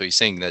 right? So he's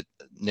saying that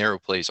narrow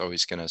play is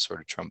always going to sort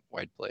of trump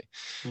wide play.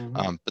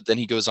 mm-hmm, But then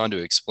he goes on to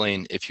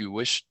explain, if you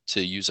wish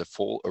to use a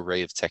full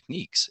array of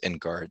techniques and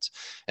guards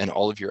and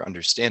all of your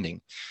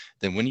understanding,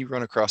 then when you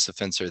run across a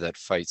fencer that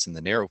fights in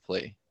the narrow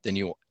play, then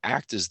you will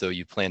act as though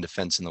you plan to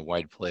fence in the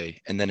wide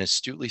play and then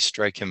astutely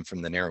strike him from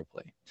the narrow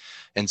play.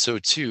 And so,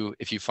 too,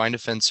 if you find a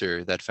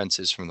fencer that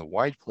fences from the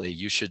wide play,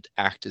 you should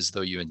act as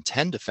though you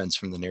intend to fence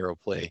from the narrow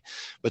play,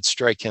 but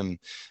strike him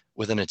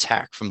with an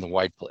attack from the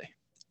wide play.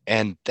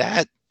 And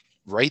that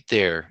right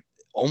there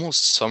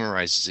almost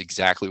summarizes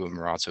exactly what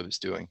Marazzo is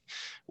doing,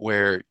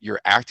 where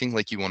you're acting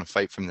like you want to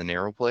fight from the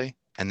narrow play,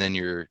 and then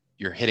you're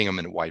hitting them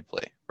in a wide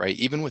play, right?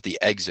 Even with the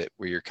exit,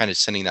 where you're kind of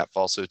sending that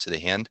falso to the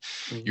hand,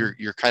 mm-hmm.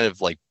 you're kind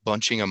of like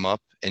bunching them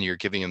up, and you're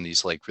giving them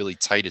these like really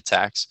tight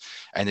attacks,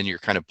 and then you're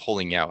kind of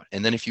pulling out.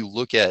 And then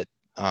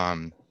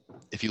um,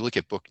 if you look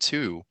at book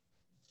two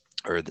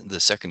or the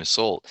second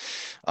assault,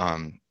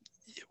 um,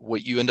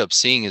 what you end up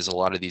seeing is a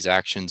lot of these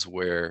actions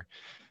where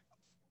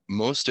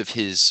most of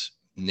his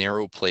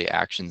narrow play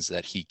actions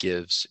that he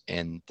gives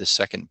in the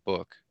second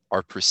book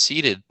are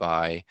preceded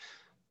by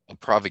a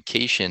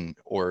provocation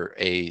or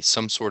a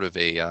some sort of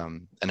a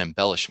an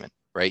embellishment,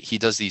 right? He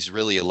does these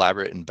really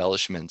elaborate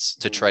embellishments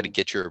to try to Mm-hmm.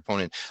 get your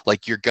opponent,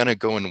 like you're gonna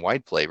go in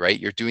wide play, right?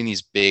 You're doing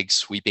these big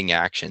sweeping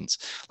actions,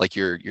 like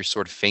you're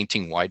sort of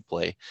feinting wide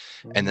play,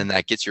 and Mm-hmm. then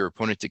that gets your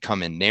opponent to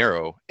come in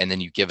narrow, and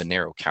then you give a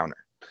narrow counter.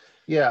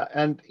 Yeah,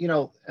 and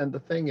and the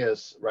thing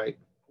is, right,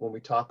 when we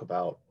talk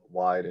about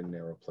wide and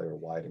narrow play, or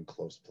wide and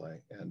close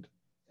play, and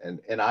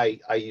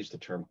I use the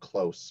term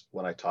close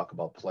when I talk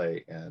about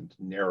play, and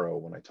narrow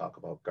when I talk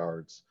about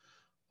guards,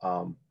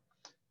 um,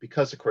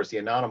 because of course the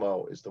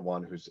anonymous is the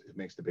one who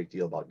makes the big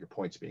deal about your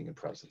points being in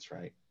presence,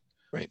 right?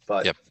 Right.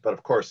 But Yep.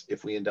 of course,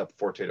 if we end up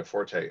forte to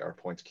forte, our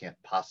points can't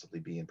possibly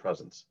be in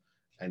presence,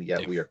 and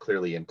yet Yep. we are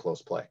clearly in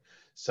close play.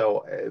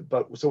 So,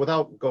 so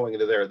without going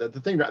into there,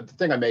 the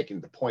thing I'm making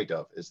the point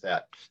of is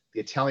that the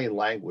Italian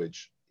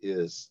language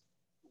is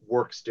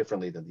works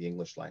differently than the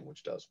English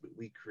language does.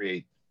 We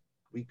create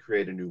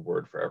a new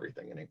word for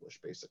everything in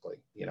English, basically,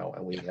 Yeah.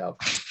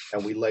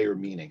 and we layer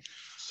meaning.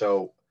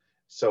 So,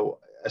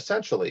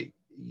 essentially,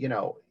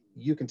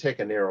 you can take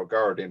a narrow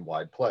guard in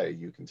wide play.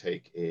 You can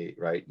take a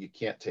right. You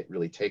can't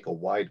really take a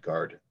wide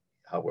guard,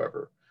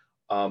 however.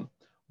 Um,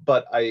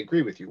 but I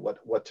agree with you.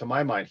 What to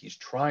my mind he's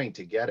trying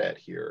to get at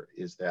here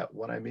is that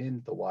when I'm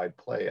in the wide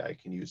play, I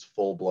can use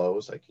full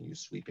blows. I can use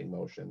sweeping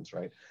motions.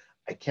 Right.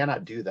 I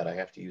cannot do that. I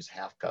have to use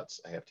half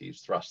cuts. I have to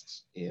use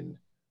thrusts in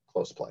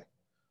close play,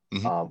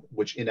 Hmm.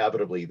 which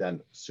inevitably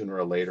then sooner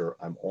or later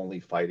I'm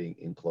only fighting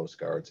in close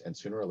guards, and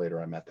sooner or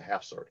later I'm at the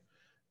half sword.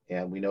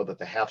 And we know that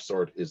the half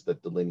sword is the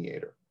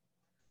delineator.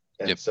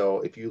 And Yep. so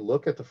if you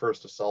look at the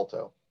first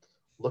assalto,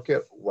 look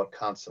at what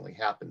constantly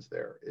happens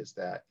there is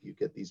that you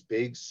get these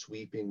big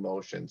sweeping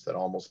motions that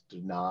almost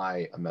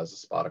deny a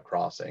mesospada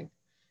crossing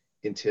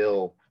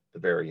until the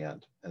very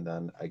end. And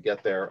then I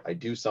get there, I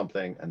do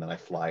something, and then I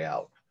fly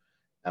out.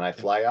 And I Yep.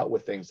 fly out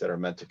with things that are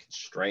meant to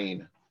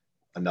constrain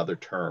another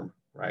term,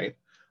 right?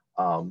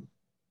 Um,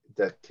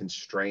 that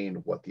constrain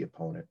what the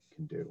opponent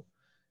can do.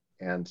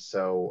 And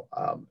so,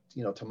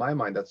 to my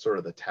mind, that's sort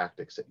of the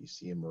tactics that you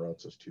see in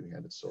Morozzo's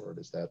two-handed sword,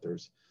 is that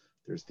there's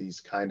these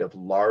kind of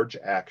large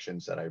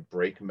actions that I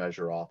break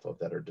measure off of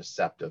that are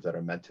deceptive, that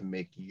are meant to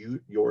make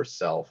you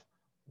yourself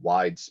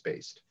wide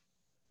spaced,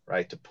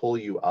 right? To pull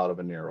you out of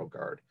a narrow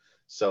guard.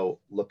 So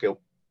look at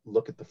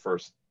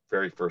the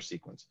very first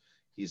sequence.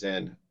 He's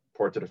in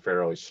Porta de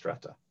Ferro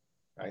Stretta,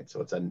 right?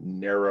 So it's a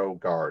narrow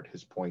guard.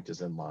 His point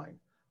is in line.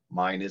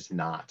 Mine is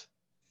not.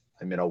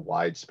 I'm in a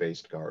wide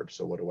spaced guard.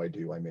 So what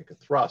do? I make a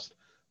thrust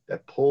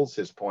that pulls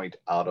his point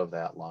out of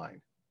that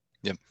line.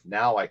 Yep.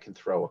 Now I can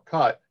throw a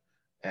cut,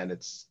 and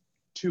it's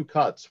two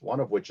cuts, one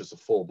of which is a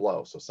full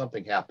blow. So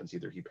something happens.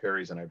 Either he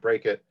parries and I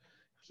break it,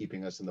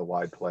 keeping us in the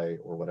wide play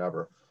or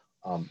whatever.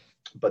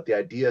 But the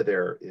idea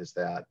there is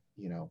that,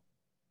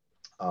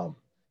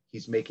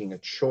 he's making a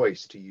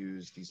choice to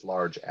use these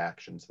large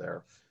actions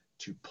there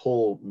to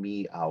pull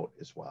me out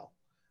as well.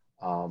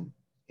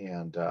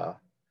 And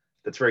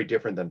that's very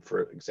different than,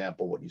 for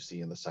example, what you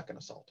see in the second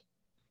assault.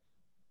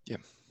 Yeah.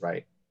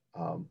 Right.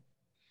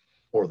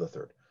 Or the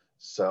third.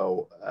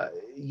 So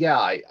yeah,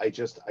 I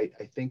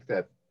think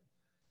that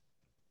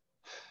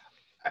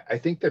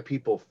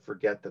people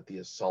forget that the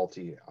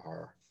assaulti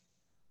are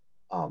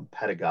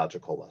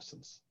pedagogical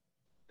lessons.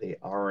 They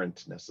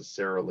aren't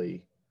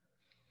necessarily,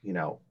 you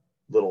know,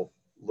 little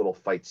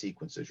fight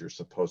sequences you're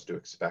supposed to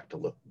expect to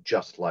look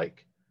just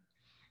like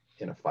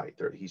in a fight.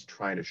 He's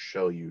trying to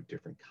show you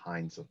different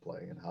kinds of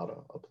play and how to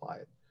apply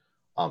it.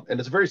 And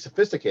it's a very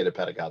sophisticated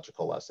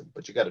pedagogical lesson,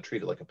 but you got to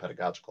treat it like a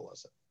pedagogical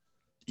lesson.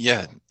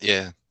 Yeah.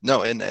 Yeah.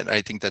 No, and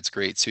I think that's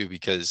great too,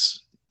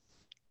 because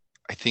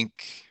I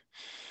think,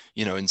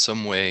 in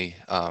some way,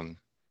 I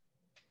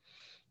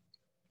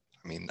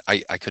mean,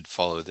 I could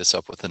follow this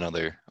up with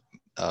another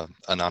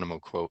Anonymous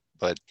quote,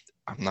 but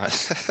I'm not.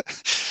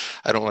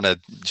 I don't want to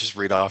just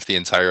read off the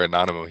entire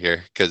Anonymous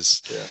here,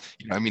 because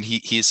Yeah. I mean,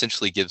 he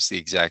essentially gives the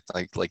exact,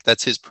 like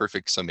that's his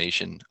perfect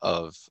summation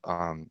of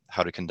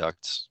how to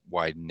conduct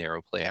wide and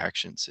narrow play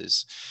actions.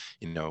 Is,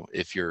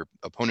 if your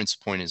opponent's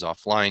point is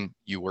offline,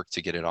 you work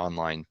to get it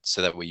online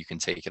so that way you can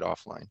take it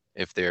offline.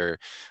 If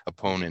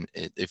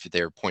if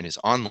their point is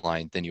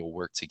online, then you'll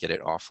work to get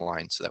it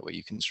offline so that way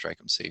you can strike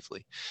them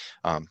safely.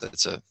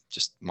 That's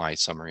just my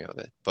summary of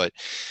it. But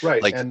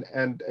Right. like,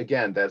 And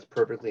again, that's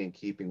perfectly in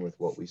keeping with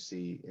what we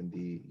see in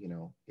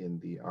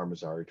the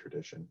Armazari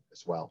tradition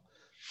as well.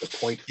 The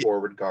point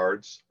forward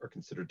guards are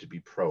considered to be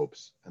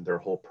probes, and their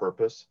whole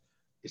purpose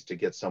is to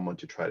get someone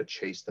to try to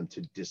chase them,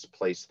 to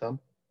displace them.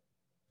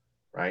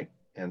 Right.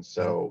 And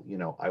so,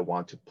 I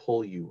want to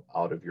pull you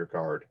out of your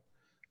guard.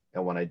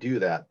 And when I do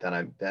that,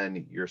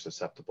 then you're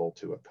susceptible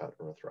to a cut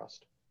or a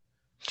thrust.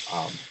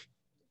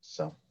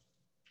 So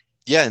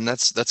yeah, and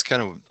that's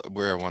kind of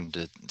where I wanted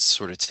to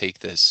sort of take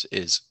this,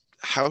 is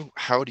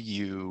how do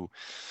you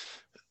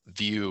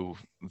view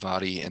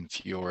Vadi and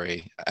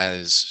Fiore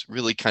as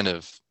really kind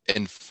of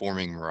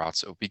informing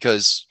Marazzo?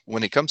 Because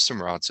when it comes to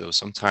Marazzo,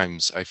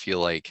 sometimes I feel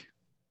like,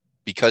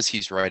 because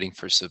he's writing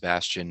for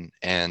Sebastian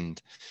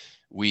and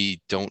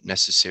we don't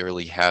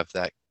necessarily have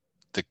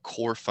the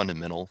core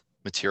fundamental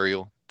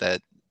material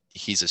that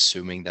he's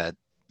assuming that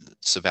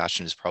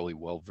Sebastian is probably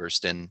well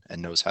versed in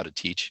and knows how to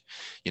teach,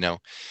 you know.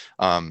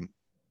 Um,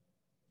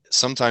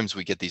 Sometimes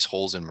we get these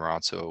holes in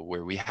Marazzo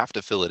where we have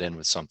to fill it in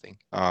with something.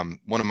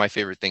 One of my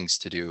favorite things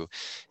to do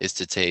is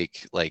to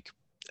take like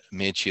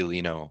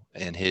Manciolino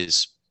and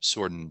his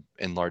sword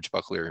and large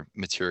buckler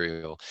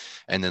material,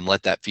 and then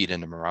let that feed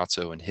into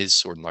Marazzo and his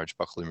sword and large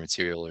buckler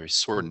material, or his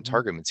sword and mhm.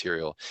 target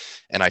material,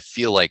 and I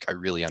feel like I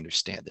really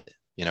understand it.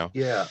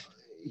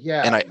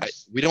 Yeah, And yeah.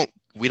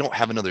 we don't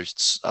have another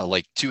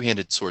like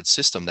two-handed sword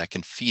system that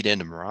can feed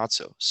into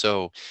Marazzo.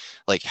 So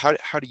like how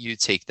do you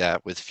take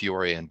that with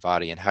Fiore and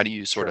Vadi, and how do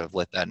you sort Sure, of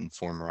let that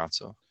inform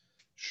Marazzo?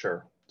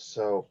 sure.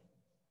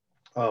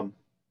 Um,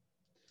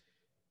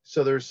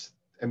 so there's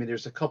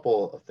a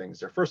couple of things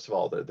there. First of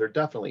all, they're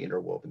definitely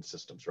interwoven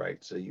systems,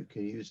 right? So you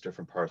can use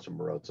different parts of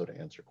Marozzo to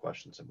answer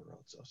questions in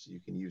Marozzo. So you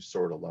can use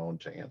sword alone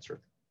to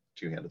answer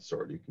two-handed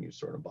sword. You can use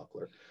sword and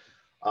buckler.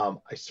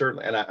 I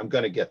certainly, and I'm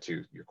going to get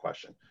to your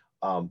question,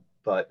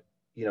 but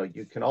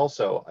you can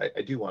also.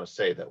 I do want to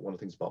say that one of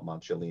the things about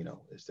Manciolino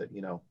is that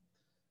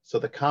so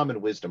the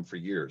common wisdom for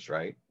years,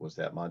 right, was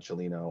that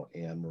Manciolino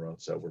and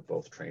Marozzo were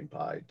both trained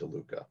by De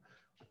Luca,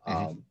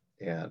 Hmm.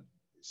 and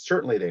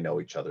certainly they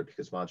know each other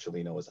because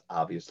Manciolino is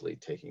obviously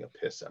taking a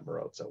piss at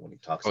Marozzo when he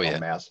talks Oh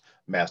about yeah.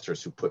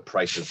 masters who put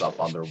prices up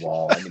on their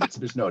wall. I mean,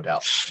 there's no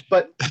doubt.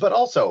 But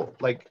also,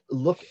 like,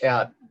 look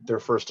at their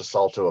first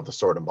assalto of the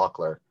sword and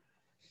buckler,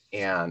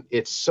 and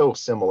it's so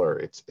similar.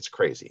 It's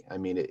crazy. I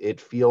mean, it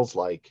feels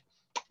like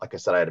I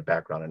said, I had a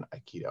background in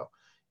Aikido.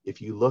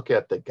 if you look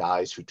at the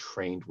guys who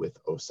trained with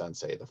O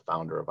Sensei, the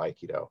founder of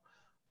Aikido,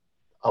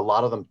 a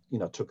lot of them,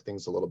 took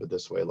things a little bit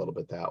this way, a little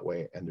bit that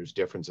way, and there's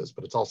differences,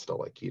 but it's all still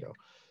Aikido.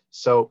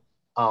 So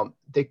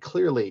they're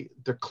clearly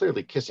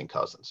kissing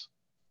cousins,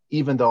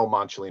 even though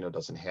Moncellino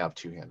doesn't have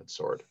two-handed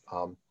sword.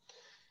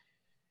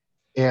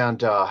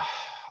 And I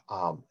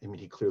mean,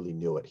 he clearly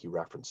knew it. He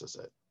references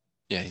it.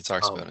 Yeah, he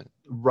talks about it.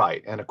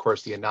 Right, and of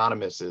course, the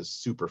anonymous is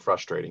super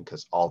frustrating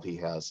because all he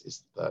has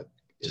is the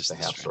Just the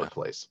half straight sword up.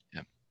 place,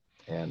 Yeah.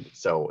 and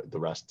so the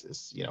rest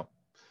is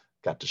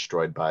got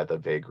destroyed by the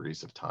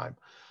vagaries of time.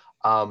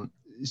 Um,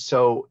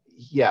 so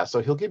yeah,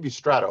 so he'll give you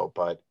Strato,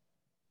 but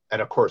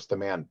and of course the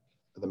man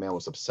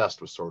was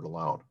obsessed with Sword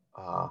Alone.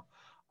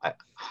 I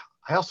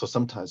I also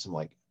sometimes am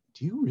like,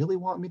 do you really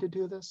want me to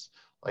do this?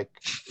 Like,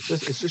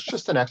 is this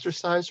just an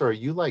exercise, or are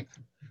you like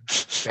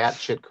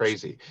batshit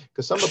crazy?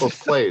 Because some of those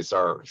plays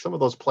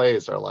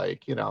are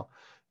like, Yeah.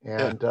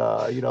 and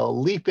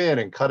leap in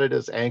and cut at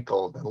his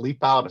ankle, then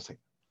leap out, and it's like,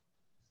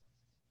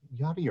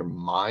 you out of your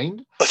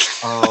mind?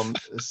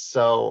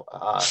 So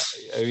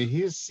I mean,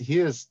 he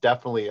is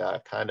definitely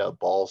a kind of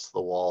balls to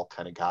the wall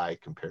kind of guy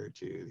compared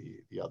to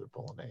the other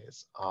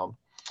Bolognese.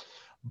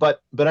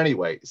 But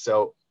anyway,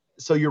 so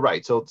you're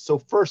right. So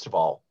first of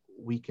all,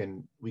 we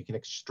can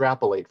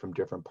extrapolate from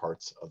different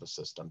parts of the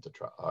system to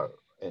try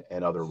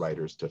and other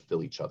writers to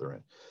fill each other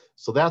in.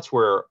 So that's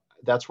where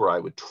I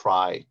would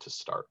try to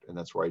start, and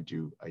that's where I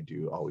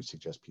do always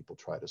suggest people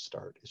try to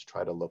start, is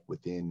try to look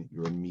within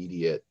your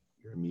immediate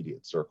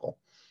circle.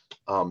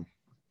 Um,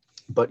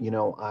 but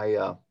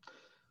I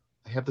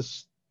have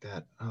this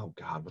that oh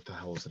God, what the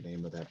hell is the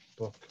name of that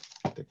book?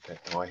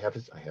 Oh, I have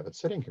it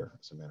sitting here,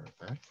 as a matter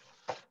of fact.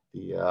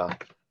 The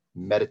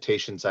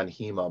Meditations on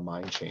Hema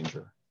Mind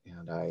Changer,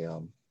 and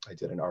I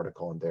did an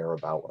article in there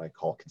about what I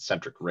call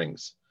concentric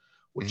rings,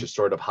 which Mhm. is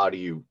sort of how do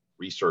you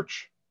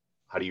research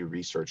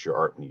your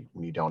art when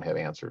you don't have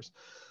answers.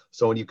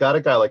 So when you've got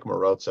a guy like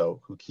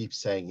Morozzo who keeps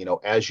saying,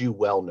 as you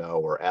well know,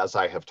 or as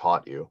I have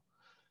taught you,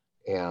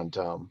 and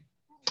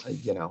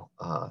you know,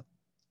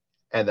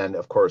 and then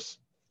of course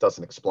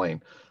doesn't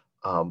explain,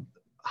 um,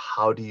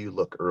 how do you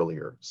look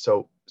earlier.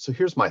 So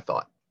here's my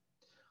thought.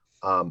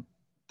 um,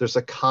 there's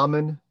a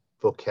common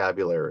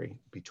vocabulary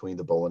between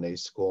the Bolognese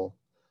school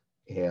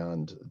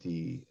and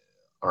the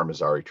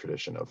Armazzari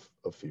tradition of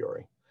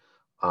Fiore.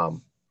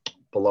 um,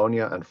 Bologna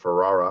and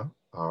Ferrara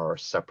are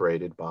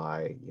separated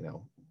by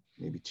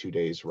maybe 2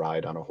 days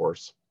ride on a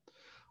horse.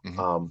 Mhm.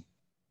 um,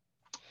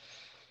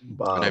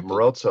 And I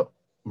bel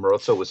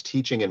Morozzo was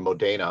teaching in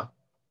Modena,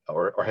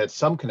 or had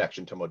some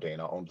connection to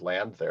Modena, owned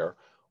land there,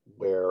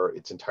 where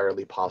it's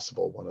entirely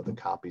possible one of the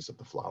copies of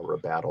The Flower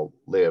of Battle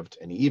lived.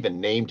 And he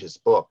even named his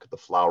book The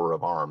Flower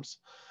of Arms.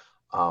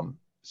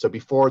 So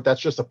before,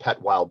 that's just a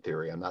pet wild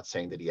theory. I'm not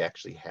saying that he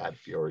actually had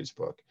Fiore's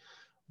book.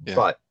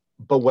 yeah.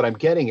 But what I'm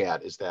getting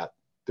at is that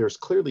there's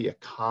clearly a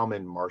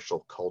common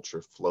martial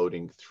culture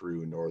floating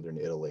through northern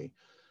Italy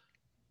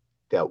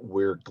that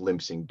we're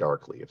glimpsing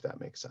darkly, if that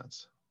makes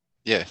sense.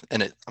 Yeah,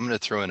 and I'm going to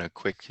throw in a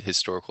quick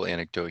historical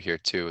anecdote here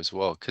too as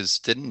well, because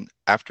didn't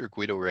after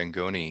Guido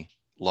Rangoni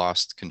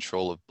lost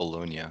control of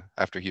Bologna,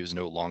 after he was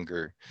no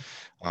longer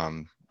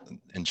um,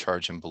 in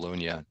charge in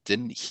Bologna,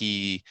 didn't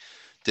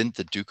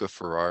the Duke of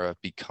Ferrara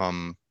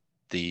become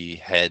the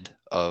head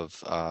of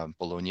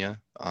Bologna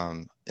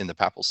in the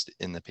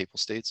Papal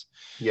States?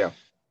 Yeah,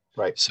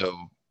 right. So,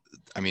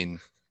 I mean,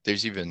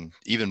 there's even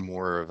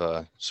more of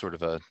a a sort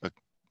of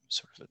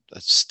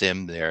a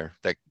stem there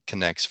that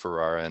connects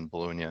Ferrara and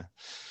Bologna.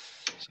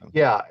 So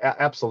Yeah,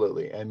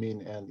 absolutely. I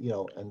mean, and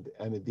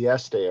I mean, the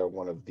Este are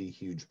one of the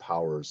huge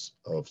powers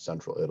of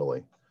Central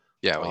Italy.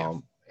 yeah,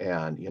 oh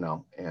yeah,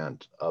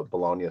 And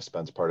Bologna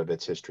spends part of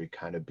its history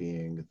kind of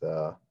being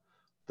the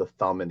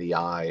thumb in the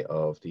eye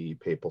of the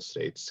Papal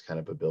States' kind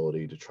of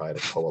ability to try to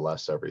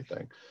coalesce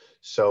everything.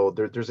 So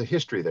there's a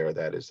history there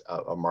that is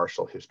a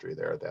martial history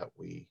there that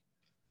we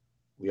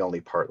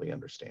only partly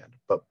understand.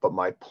 But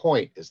my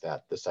point is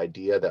that this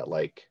idea that,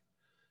 like,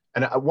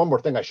 and one more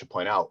thing I should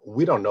point out,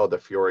 we don't know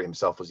that Fiore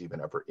himself was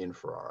even ever in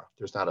Ferrara.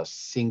 There's not a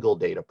single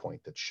data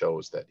point that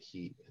shows that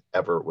he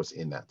ever was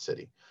in that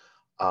city.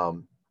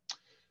 Um,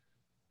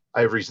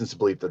 I have reasons to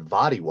believe that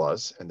Vadi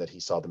was, and that he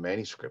saw the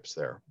manuscripts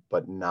there,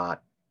 but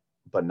not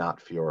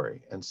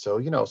Fiore. And so,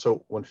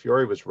 so when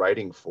Fiore was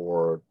writing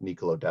for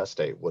Niccolo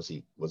d'Este, was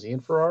he in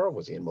Ferrara?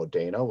 Was he in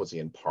Modena? Was he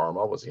in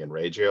Parma? Was he in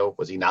Reggio?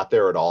 Was he not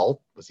there at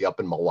all? Was he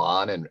up in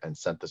Milan and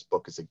sent this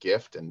book as a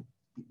gift? And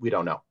we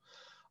don't know.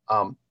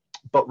 Um,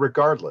 but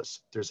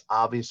regardless,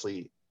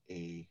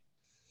 a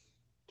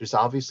there's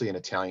obviously an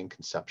Italian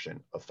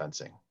conception of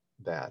fencing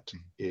that mhm,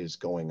 is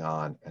going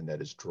on, and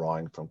that is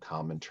drawing from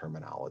common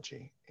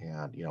terminology.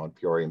 And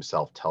Fiore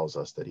himself tells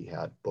us that he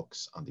had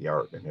books on the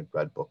art and had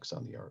read books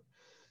on the art.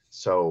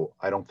 So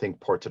I don't think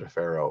Porta de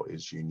Ferro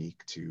is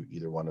unique to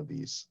either one of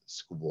these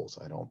schools.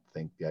 I don't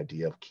think the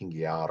idea of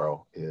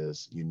Cinghiaro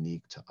is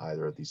unique to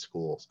either of these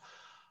schools.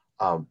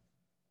 Um,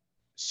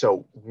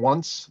 so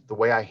once the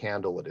way I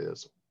handle it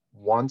is,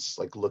 once,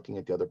 like, looking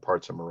at the other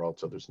parts of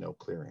Morozzo, there's no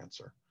clear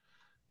answer.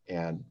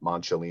 and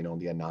Moncellino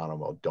and the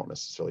Anonimo don't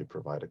necessarily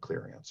provide a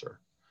clear answer,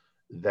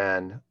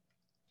 then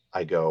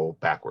I go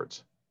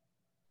backwards,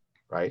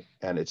 right?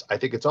 And I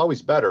think it's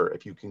always better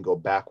if you can go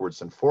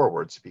backwards and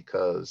forwards,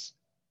 because,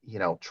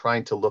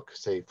 trying to look,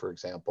 say, for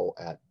example,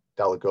 at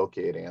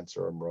Delagoche to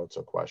answer a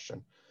Marozzo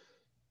question,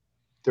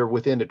 they're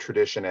within a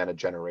tradition and a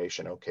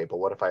generation. Okay, but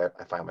what if I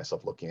find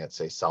myself looking at,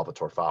 say,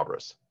 Salvatore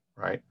Fabris,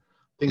 right?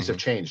 Things have Hmm.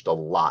 changed a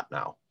lot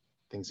now.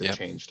 Things have Yep.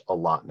 changed a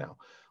lot now.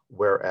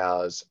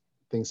 Whereas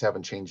things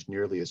haven't changed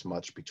nearly as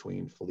much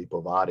between Filippo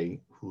Vadi,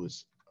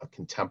 who's a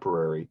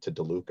contemporary to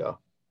De Luca,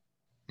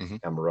 Hmm.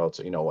 and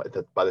Marozzo.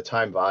 By the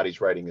time Vadi's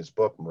writing his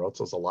book,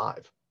 Marozzo's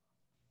alive.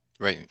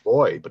 Right.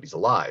 Boy, but he's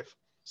alive.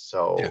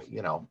 Yeah.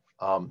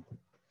 So,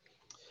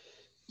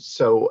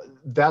 so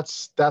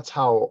that's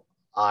how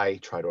I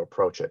try to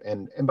approach it.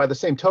 And by the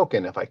same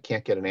token, if I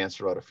can't get an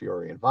answer out of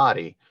Fiore and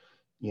Vadi,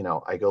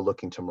 I go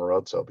looking to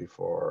Marozzo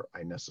before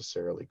I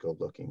necessarily go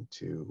looking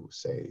to,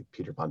 say,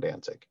 Peter von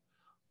Danzig.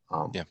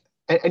 Um, Yeah.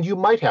 and you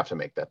might have to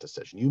make that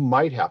decision. You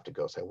might have to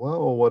go say,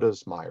 well, what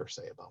does Meyer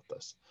say about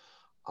this?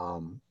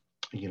 Um,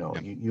 Yeah.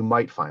 you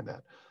might find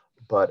that,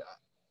 but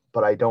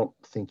I don't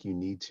think you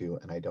need to,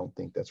 and I don't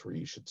think that's where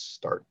you should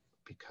start,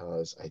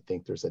 because I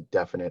think there's a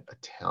definite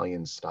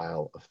Italian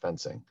style of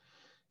fencing,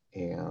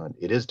 and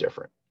it is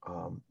different.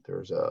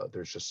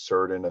 There's just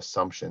certain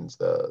assumptions.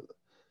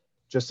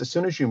 Just as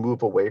soon as you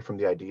move away from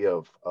the idea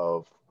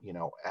of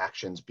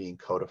actions being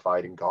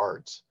codified in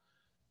guards,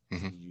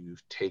 Hmm.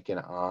 you've taken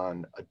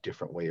on a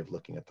different way of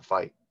looking at the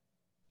fight,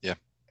 Yeah.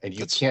 and you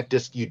That's can't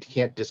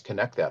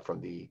disconnect that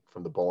from the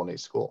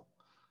Bolognese school.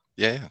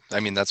 Yeah, yeah. I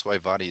mean, that's why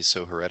Vadi is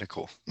so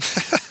heretical.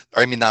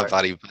 Or, I mean, not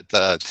Right. Vadi,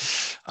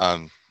 but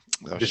um,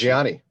 oh shoot,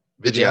 Vigiani,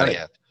 Vigiani. Vigiani.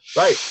 Yeah,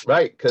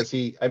 Right, because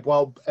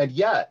and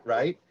yet,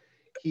 right,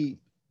 he,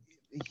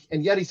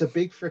 and yet he's a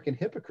big freaking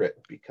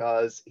hypocrite,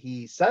 because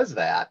he says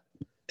that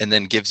and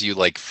then gives you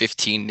like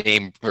 15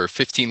 name or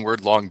 15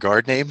 word long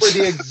guard for names.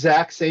 the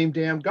exact same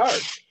damn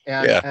guards,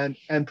 and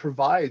Yeah.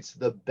 provides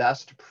the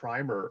best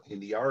primer in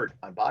the art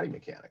on body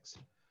mechanics.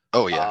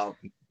 Oh yeah. Uh,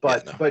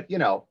 Yeah. but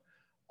No.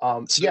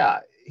 So yeah,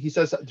 he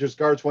says there's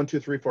guards 1, 2,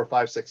 3, 4,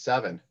 5, 6,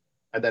 7,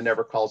 and then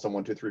never calls them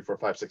 1, 2, 3, 4,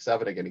 5, 6,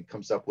 7 again. He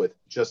comes up with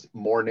just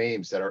more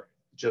names that are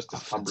just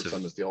as cumbersome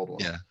offensive. as the old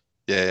ones. Yeah.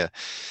 Yeah. Yeah.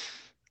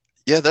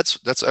 Yeah.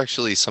 That's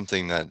actually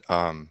something that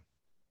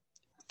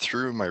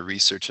through my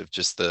research of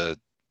just the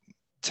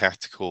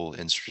tactical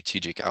and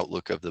strategic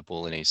outlook of the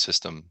Bolognese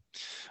system,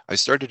 I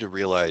started to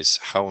realize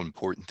how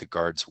important the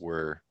guards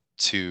were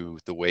to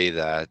the way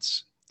that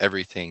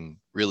everything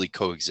really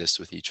coexists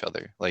with each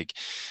other. Like,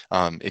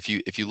 if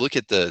you look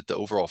at the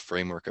overall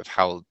framework of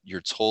how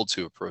you're told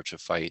to approach a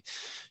fight,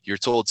 you're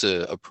told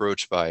to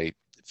approach by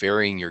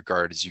varying your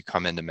guard as you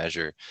come into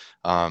measure,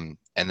 and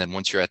then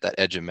once you're at that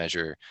edge of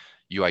measure,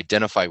 you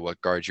identify what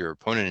guard your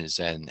opponent is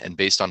in, and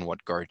based on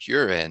what guard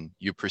you're in,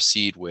 you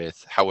proceed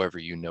with however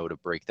you know to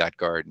break that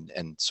guard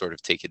and sort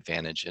of take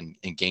advantage and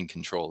gain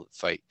control of the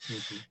fight.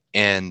 Mm-hmm.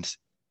 And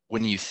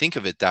when you think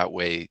of it that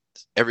way,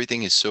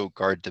 everything is so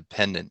guard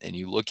dependent. And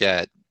you look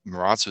at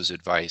Marazzo's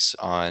advice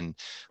on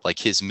like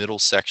his middle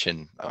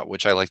section,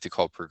 which I like to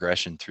call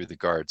progression through the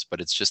guards, but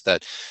it's just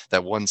that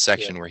one Yeah.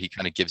 section where he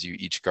kind of gives you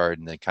each guard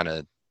and then kind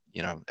of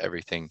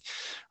everything.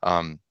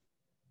 Um,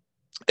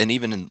 and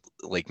even in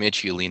like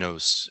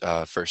Michilino's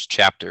first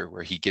chapter,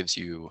 where he gives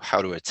you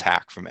how to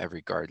attack from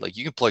every guard, like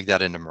you can plug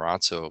that into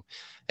Marazzo,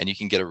 and you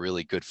can get a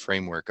really good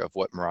framework of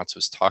what Marazzo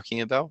is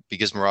talking about.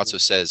 Because Marazzo Mm-hmm.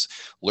 says,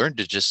 learn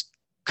to just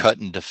cut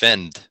and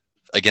defend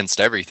against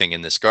everything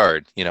in this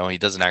guard. He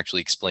doesn't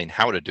actually explain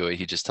how to do it;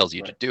 he just tells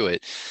you to Right. do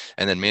it.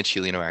 And then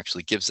Mancilino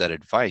actually gives that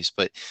advice.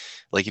 But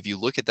like if you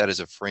look at that as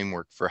a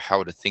framework for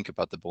how to think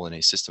about the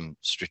Bolognese system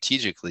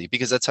strategically,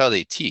 because that's how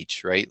they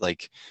teach, right?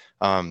 Like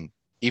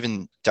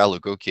even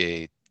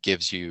Dalagoke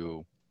gives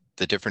you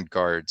the different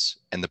guards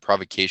and the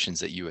provocations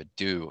that you would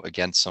do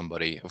against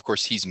somebody. Of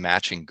course, he's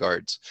matching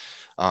guards,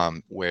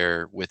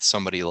 where with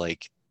somebody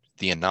like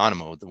the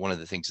Anonimo, one of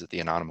the things that the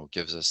Anonimo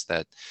gives us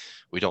that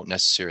we don't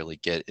necessarily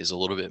get is a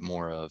little bit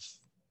more of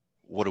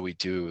what do we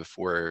do if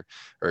we're,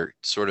 or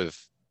sort of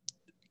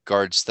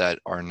guards that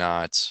are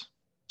not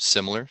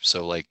similar.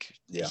 So like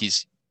Yeah.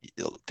 he's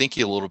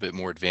thinking a little bit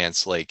more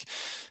advanced, like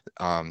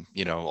a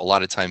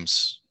lot of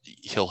times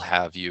he'll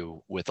have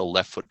you with a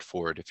left foot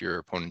forward if your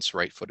opponent's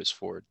right foot is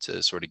forward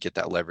to sort of get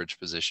that leverage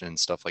position and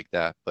stuff like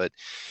that. But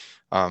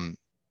um,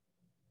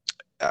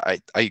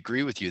 I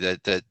agree with you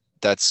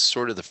that's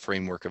sort of the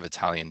framework of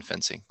Italian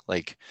fencing,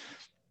 like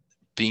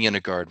being in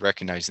a guard,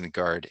 recognizing the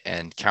guard,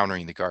 and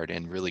countering the guard,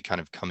 and really kind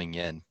of coming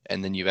in.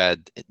 And then you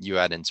add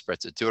in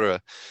sprezzatura,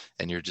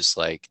 and you're just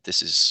like,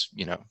 this is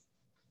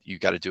you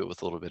got to do it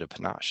with a little bit of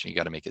panache, and you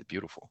got to make it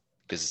beautiful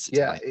because it's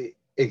Yeah, Italian.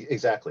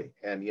 exactly.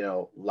 And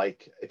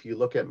like if you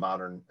look at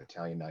modern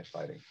Italian knife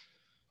fighting,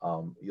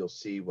 you'll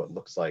see what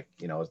looks like,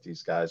 as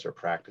these guys are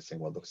practicing,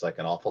 what looks like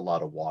an awful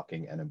lot of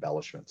walking and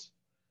embellishments,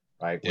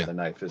 right? Where Yeah.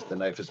 the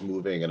knife is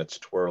moving and it's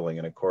twirling,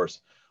 and of course,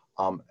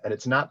 And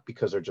it's not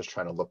because they're just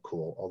trying to look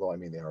cool, although I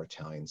mean they are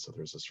Italian, so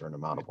there's a certain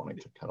amount of wanting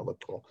to kind of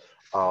look cool,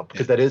 Yeah.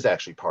 because that is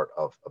actually part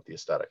of the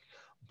aesthetic.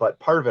 But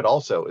part of it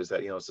also is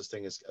that, it's this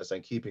thing is, as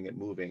I'm keeping it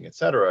moving, et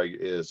cetera,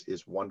 is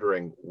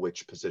wondering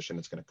which position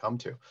it's going to come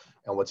to.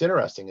 And what's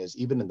interesting is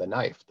even in the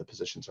knife, the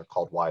positions are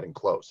called wide and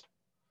closed.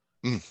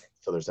 Mm.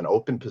 So there's an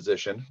open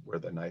position where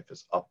the knife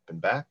is up and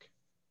back,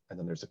 and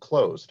then there's a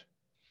closed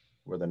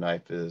where the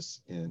knife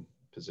is in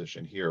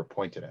position here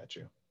pointed at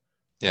you,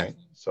 Yeah. right?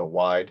 So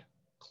wide,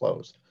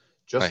 closed,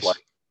 just like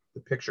Nice.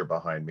 the picture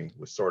behind me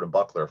with sword and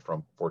buckler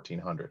from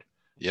 1400.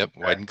 Yep.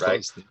 Okay, Wide and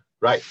right, closed.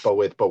 right, but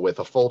with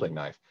a folding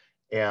knife,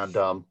 and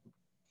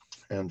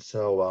and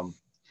so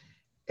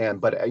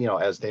but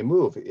as they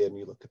move and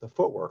you look at the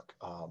footwork,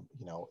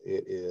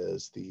 it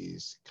is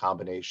these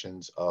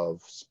combinations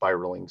of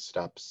spiraling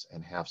steps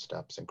and half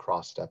steps and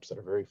cross steps that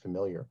are very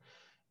familiar.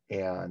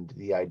 And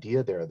the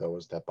idea there, though,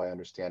 is that by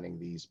understanding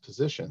these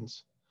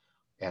positions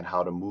and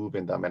how to move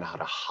in them and how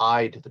to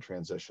hide the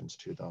transitions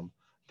to them,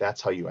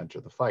 that's how you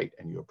enter the fight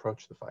and you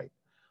approach the fight.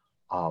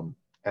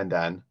 And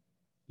then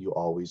you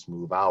always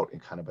move out in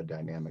kind of a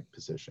dynamic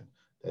position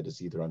that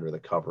is either under the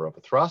cover of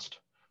a thrust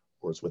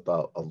or is with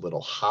a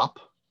little hop,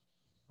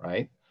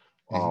 right?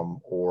 Hmm.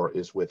 Or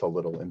is with a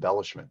little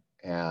embellishment.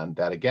 And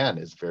that, again,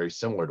 is very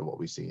similar to what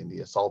we see in the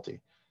Assaulti,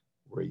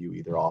 where you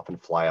either often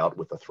fly out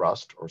with a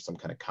thrust or some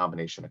kind of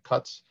combination of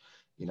cuts.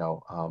 You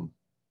know,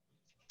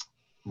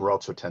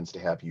 Morozzo tends to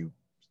have you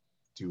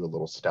do a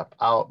little step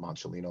out.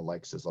 Manciolino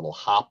likes his little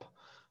hop,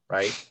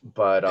 right? Yep.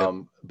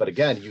 But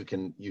again, you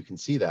can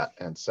see that,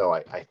 and so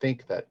I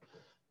think that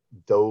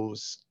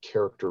those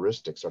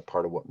characteristics are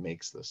part of what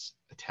makes this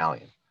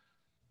Italian.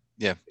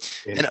 Yeah.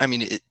 In And I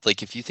mean,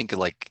 like if you think of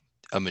like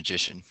a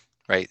magician,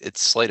 right?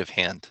 It's sleight of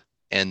hand.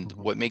 And Mhm,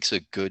 what makes a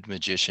good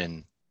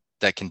magician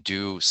that can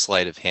do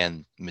sleight of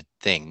hand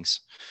things,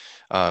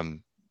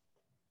 um,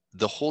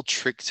 the whole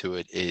trick to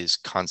it is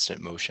constant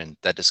motion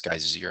that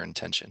disguises your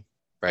intention,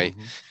 right?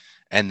 mhm,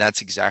 And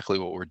that's exactly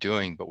what we're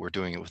doing, but we're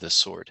doing it with a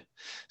sword.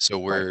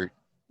 So right,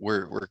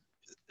 we're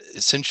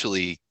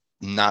essentially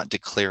not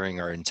declaring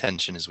our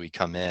intention as we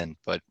come in,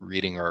 but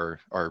reading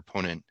our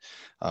opponent,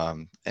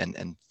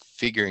 and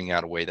figuring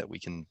out a way that we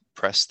can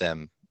press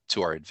them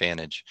to our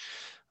advantage.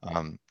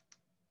 Um,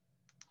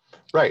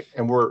 right,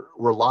 and we're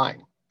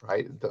lying,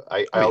 right?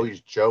 I oh yeah, always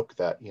joke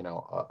that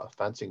a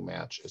fencing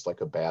match is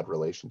like a bad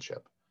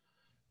relationship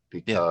yeah,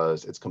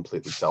 because it's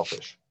completely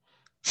selfish.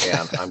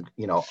 And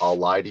I'll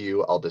lie to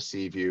you, I'll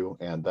deceive you,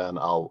 and then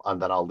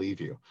I'll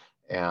leave you.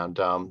 And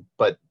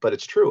but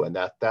it's true, and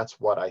that's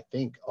what I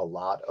think a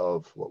lot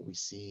of what we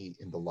see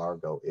in the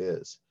Largo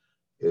is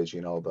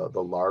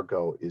the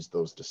Largo is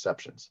those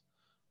deceptions.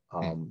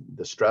 mm,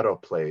 The Stretto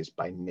plays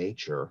by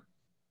nature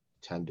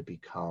tend to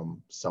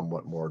become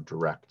somewhat more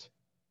direct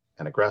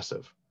and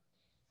aggressive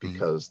mhm.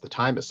 because the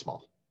time is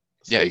small.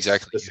 The Yeah, space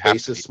exactly. the You have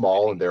space to is be small,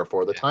 and winning.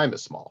 therefore the Yeah. time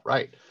is small,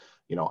 right?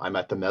 I'm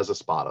at the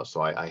Mezzospada,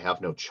 so I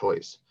have no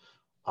choice.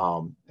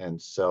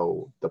 And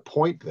so the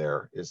point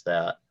there is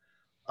that,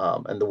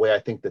 and the way I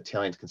think the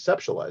Italians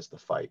conceptualize the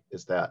fight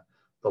is that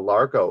the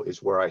Largo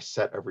is where I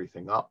set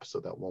everything up so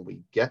that when we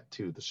get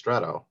to the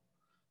Stretto,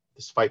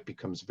 this fight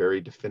becomes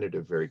very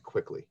definitive very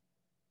quickly.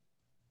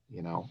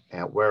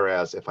 And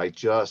whereas if I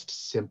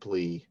just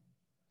simply,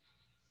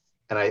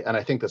 and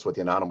I think that's what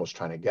the Anonymous was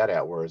trying to get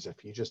at, whereas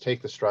if you just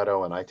take the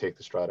Stretto and I take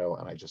the Stretto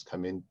and I just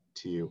come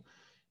into you,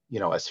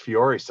 as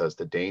Fiore says,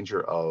 the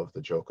danger of the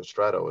Gioco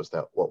Stretto is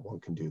that what one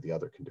can do, the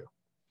other can do.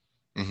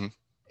 Hmm.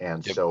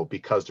 And Yep. so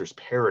because there's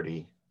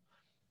parity,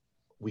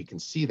 we can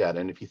see that.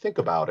 And if you think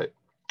about it,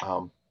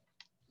 um,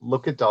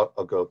 look at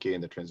Dalagoke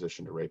in the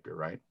transition to rapier,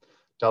 right?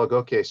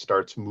 Dalagoke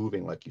starts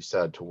moving, like you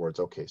said, towards,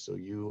 okay, so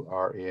you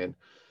are in,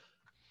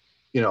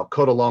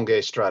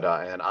 Codalonga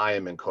Strata, and I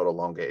am in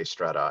Codalonga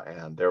Strata,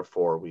 and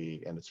therefore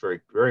and it's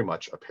very, very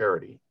much a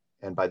parity.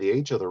 And by the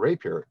age of the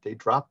rapier, they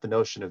dropped the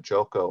notion of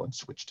Joko and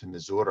switched to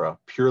Misura,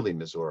 purely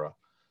Misura,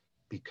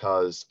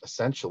 because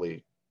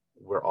essentially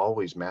we're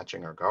always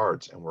matching our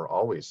guards, and we're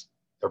always,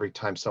 every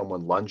time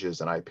someone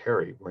lunges and I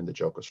parry, we're in the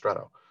Joko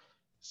Stretto.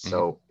 Hmm.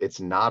 So it's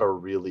not a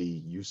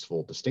really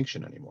useful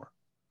distinction anymore.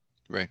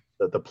 Right.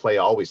 The play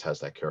always has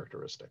that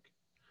characteristic.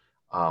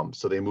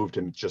 So they moved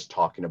him just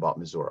talking about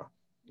Missouri.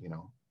 You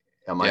know,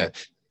 am Yeah.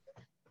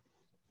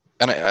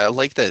 I? And I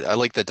like that. I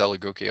like that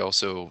Dalagoke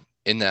also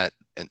in that,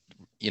 and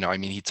I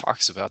mean, he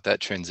talks about that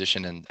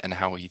transition and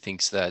how he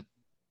thinks that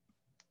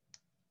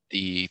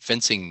the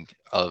fencing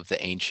of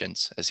the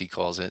ancients, as he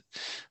calls it,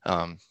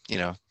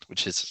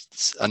 which is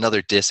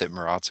another diss at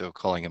Marazzo,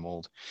 calling him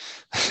old.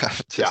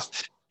 Yeah.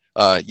 Just,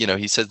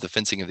 he says the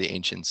fencing of the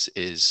ancients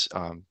is,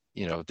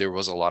 there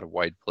was a lot of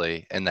wide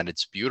play and that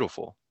it's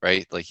beautiful,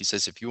 right? Like he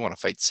says, if you want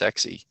to fight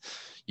sexy,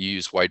 you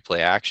use wide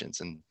play actions,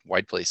 and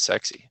wide play is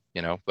sexy,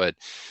 but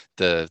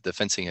the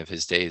fencing of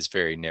his day is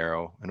very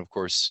narrow. And of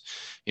course,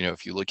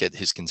 if you look at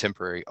his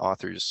contemporary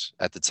authors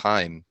at the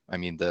time, I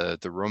mean, the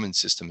Roman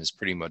system is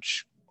pretty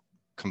much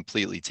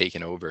completely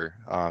taken over,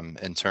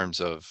 in terms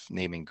of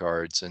naming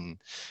guards and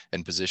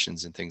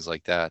positions and things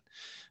like that.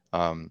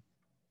 Um,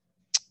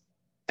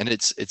 And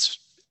it's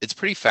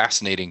pretty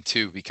fascinating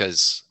too,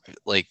 because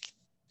like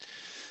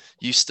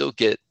you still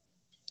get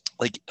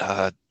like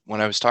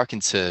when I was talking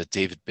to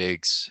David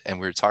Biggs and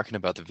we were talking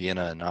about the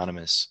Vienna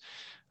Anonymous,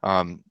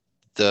 um,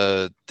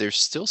 there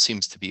still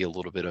seems to be a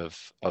little bit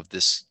of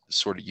this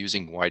sort of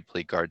using wide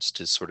play guards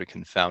to sort of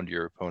confound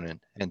your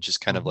opponent and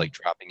just kind of Hmm. like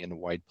dropping into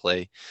wide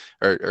play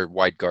or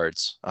wide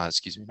guards,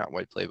 excuse me, not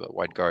wide play, but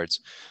wide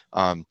guards,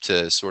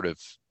 to sort of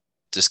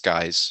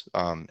disguise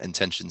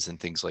intentions and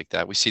things like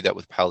that. We see that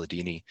with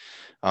Palladini,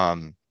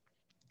 um,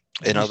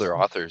 and You other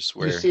authors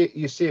where,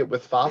 you see it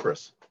with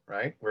Fabris,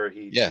 right? Where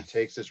he yeah,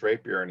 takes his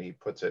rapier and he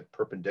puts it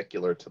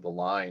perpendicular to the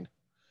line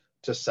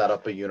to set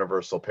up a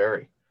universal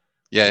parry,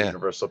 yeah, a yeah,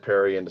 universal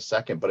parry into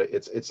second. But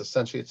it's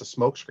essentially it's a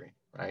smokescreen,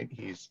 right?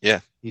 yeah,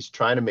 He's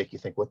trying to make you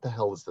think, what the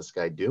hell is this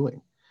guy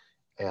doing?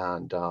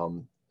 And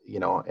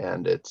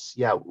and it's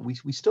yeah, we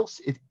still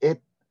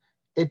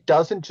it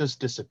doesn't just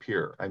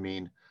disappear. I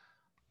mean,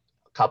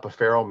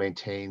 Capoferro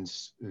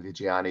maintains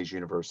Vigiani's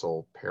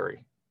universal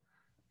parry,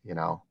 you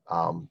know,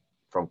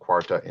 from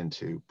quarta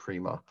into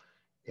prima,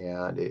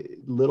 and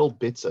little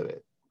bits of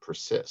it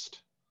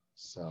persist.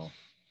 So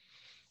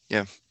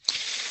yeah,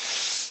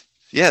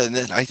 yeah. And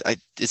then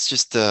it's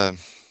just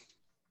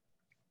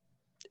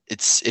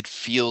it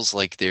feels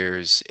like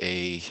there's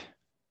a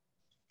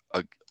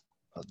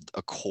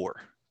a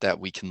core that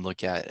we can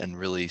look at and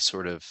really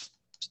sort of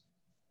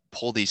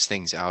pull these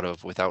things out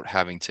of without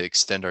having to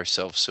extend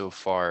ourselves so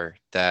far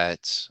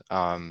that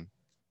I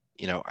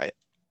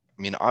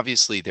mean,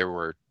 obviously there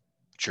were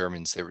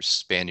Germans, there were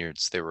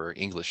Spaniards, there were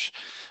English,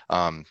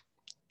 um,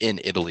 in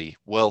Italy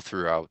well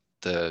throughout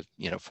the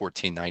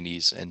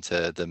 1490s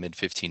into the mid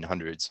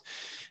 1500s.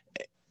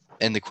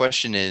 And the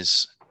question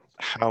is,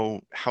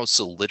 how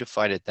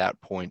solidified at that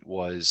point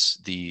was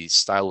the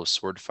style of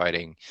sword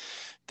fighting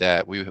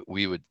that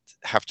we would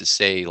have to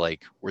say,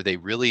 like, were they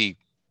really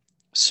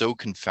so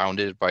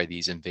confounded by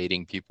these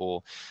invading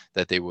people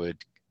that they would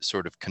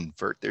sort of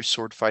convert their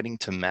sword fighting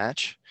to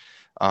match?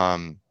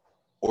 Um,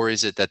 or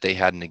is it that they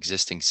had an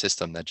existing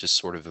system that just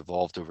sort of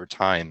evolved over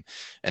time?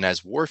 And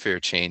as warfare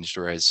changed,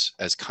 or as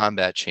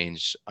combat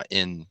changed,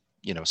 in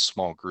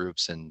small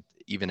groups and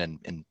even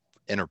in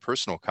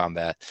interpersonal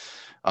combat,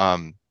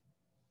 um,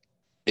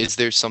 is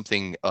there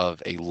something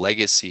of a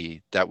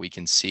legacy that we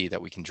can see,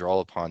 that we can draw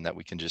upon, that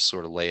we can just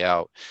sort of lay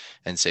out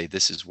and say,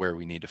 this is where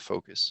we need to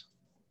focus?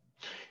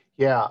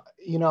 yeah,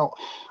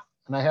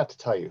 and I have to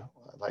tell you,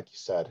 like you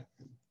said,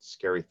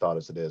 scary thought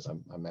as it is,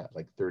 I'm at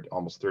like 30,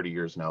 almost 30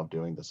 years now of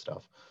doing this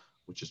stuff,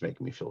 which is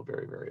making me feel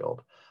very, very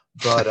old.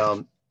 But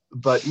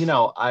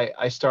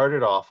I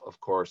started off, of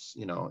course,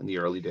 in the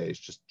early days,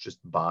 just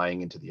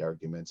buying into the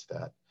arguments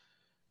that,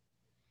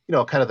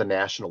 kind of the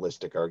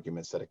nationalistic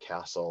arguments that a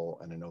Castle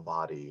and a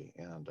Novati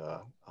and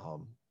a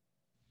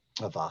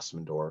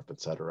Vossmendorf,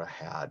 et cetera,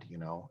 had,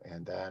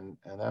 and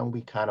then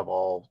we kind of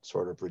all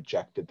sort of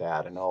rejected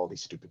that, and all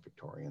these stupid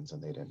Victorians,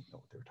 and they didn't know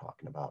what they were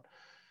talking about.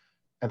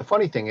 And the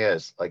funny thing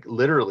is, like,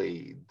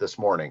 literally this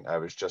morning, I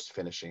was just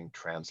finishing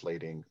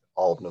translating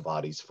all of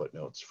Novati's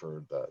footnotes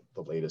for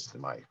the latest in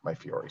my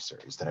Fiore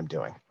series that I'm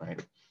doing, right?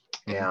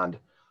 Mhm. And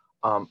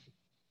um,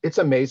 it's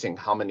amazing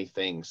how many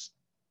things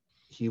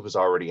he was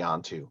already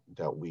onto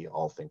that we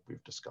all think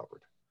we've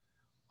discovered.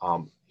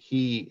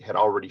 He had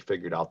already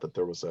figured out that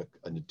there was a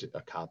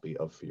copy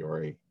of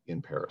Fiore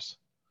in Paris.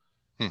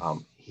 Hmm.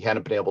 He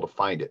hadn't been able to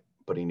find it,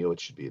 but he knew it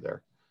should be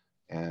there.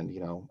 And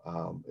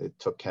it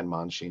took Ken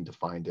Manchin to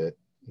find it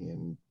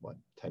in what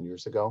 10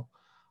 years ago,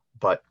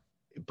 but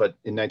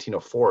in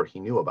 1904 he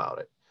knew about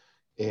it.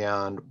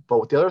 And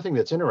but the other thing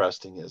that's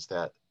interesting is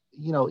that,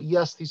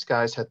 yes, these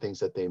guys had things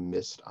that they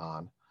missed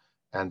on,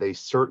 and they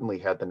certainly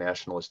had the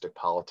nationalistic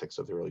politics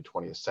of the early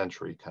 20th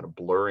century kind of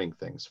blurring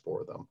things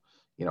for them.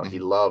 He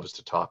Mhm. loves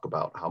to talk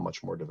about how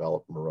much more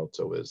developed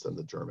Morozzo is than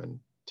the German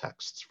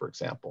texts, for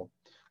example.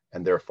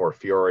 And therefore,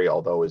 Fiore,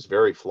 although is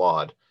very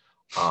flawed,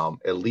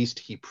 at least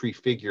he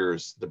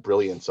prefigures the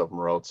brilliance of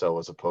Morozzo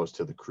as opposed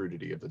to the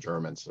crudity of the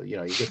Germans. So you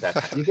get that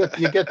kind,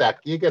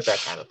 you get that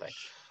kind of thing.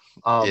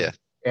 Yeah.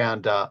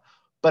 And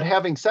But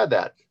having said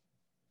that,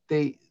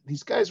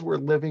 these guys were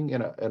living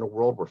in a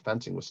world where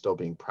fencing was still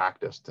being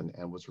practiced,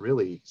 and was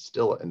really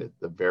still at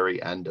the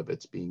very end of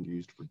its being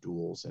used for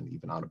duels and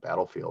even on a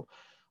battlefield.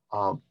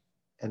 Um,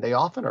 and they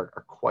often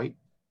are quite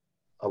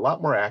a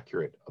lot more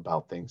accurate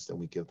about things than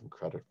we give them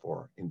credit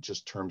for, in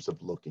just terms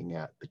of looking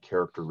at the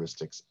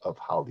characteristics of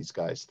how these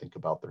guys think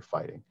about their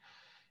fighting.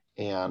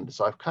 And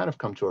so I've kind of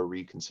come to a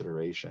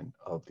reconsideration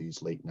of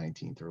these late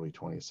 19th, early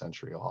 20th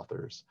century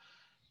authors.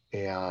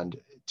 And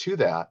to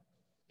that,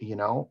 you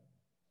know,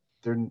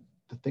 they're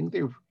the thing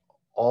they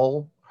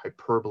all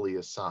hyperbole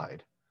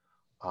aside,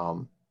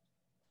 um,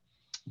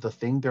 the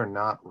thing they're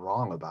not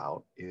wrong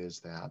about is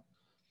that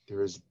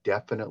there is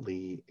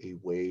definitely a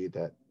way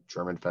that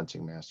German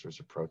fencing masters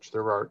approach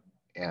their art,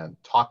 and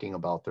talking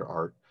about their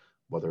art,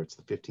 whether it's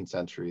the 15th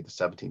century, the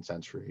 17th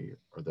century,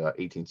 or the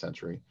 18th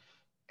century.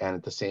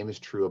 And the same is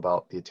true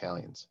about the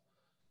Italians.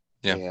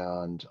 Yeah.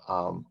 And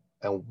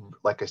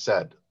like I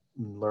said,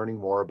 learning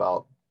more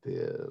about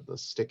the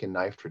stick and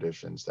knife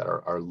traditions that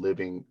are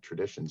living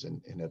traditions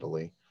in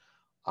Italy,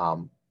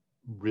 um,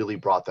 really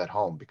brought that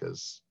home,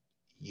 because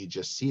you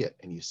just see it,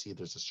 and you see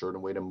there's a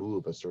certain way to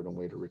move, a certain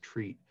way to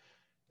retreat,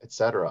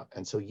 etc.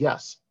 And so,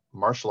 yes,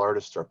 martial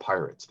artists are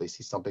pirates. They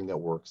see something that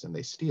works and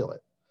they steal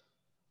it,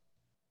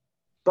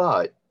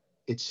 but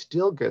it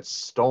still gets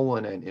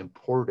stolen and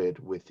imported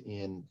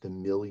within the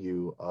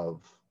milieu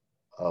of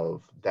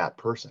that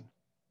person.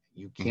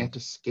 You Hmm. can't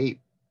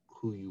escape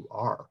who you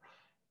are.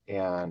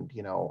 And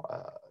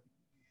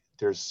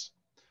there's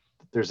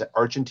an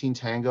Argentine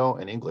tango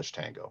and English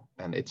tango,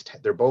 and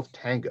they're both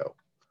tango.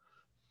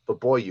 But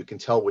boy, you can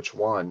tell which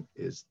one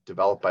is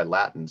developed by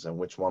Latins and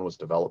which one was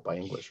developed by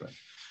Englishmen.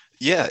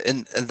 Yeah,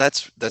 and You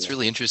that's know,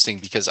 really interesting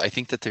because I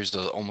think that there's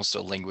almost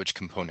a language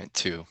component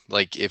too.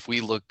 Like if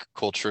we look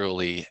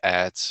culturally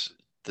at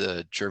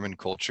the German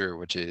culture,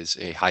 which is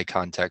a high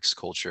context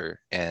culture,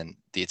 and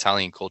the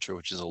Italian culture,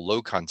 which is a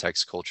low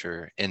context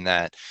culture, in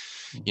that,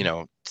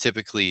 mm-hmm.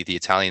 typically the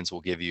Italians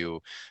will give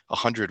you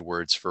 100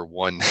 words for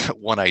one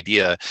one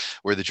idea,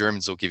 where the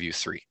Germans will give you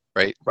three,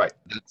 right? Right,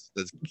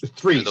 That's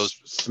three for those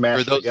for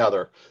smashed those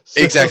together.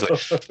 exactly.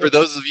 So, For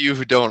those of you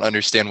who don't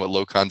understand what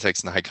low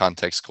context and high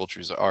context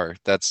cultures are,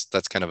 that's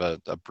kind of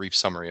a brief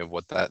summary of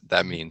what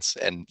that means.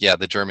 And yeah,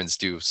 the Germans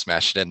do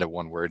smash it into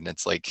one word, and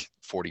it's like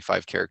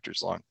 45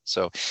 characters long.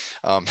 So,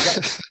 um,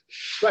 right,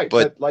 right,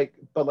 but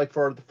but like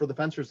for the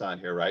fencers on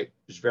here, right?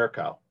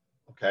 Zwerkow.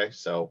 Okay,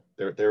 so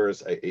there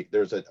is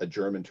there's a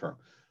German term.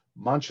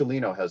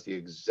 Moncellino has the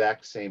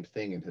exact same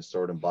thing in his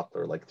sword and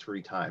buckler like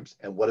 3 times.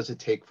 And what does it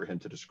take for him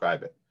to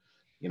describe it?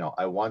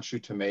 I want you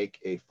to make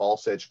a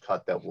false edge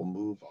cut that will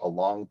move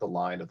along the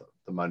line of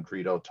the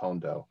mandrito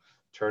tondo,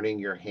 turning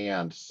your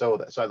hand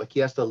so like he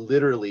has to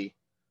literally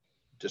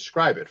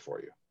describe it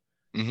for you,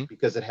 mhm,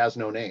 because it has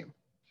no name.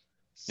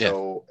 yeah,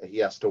 So he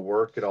has to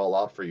work it all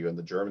out for you. And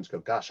the Germans go,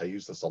 gosh, I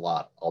use this a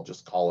lot. I'll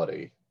just call it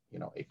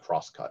a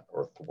cross cut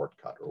or a thwart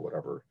cut or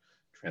whatever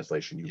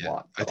translation you yeah.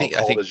 want, I but I'll think I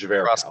call it think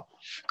a cross Zwerkow.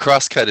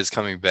 crosscut is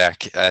coming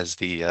back as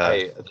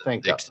I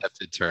thank the God,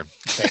 accepted term.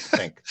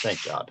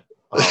 thank God.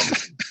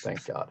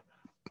 Thank God.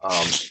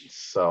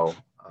 So,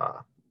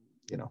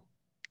 you know,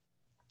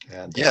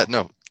 and Yeah,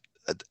 no,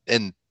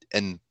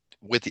 and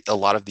with a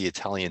lot of the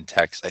Italian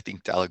text, I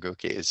think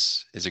Dall'Agocche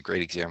is a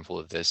great example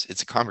of this.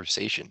 It's a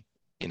conversation.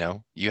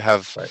 You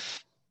have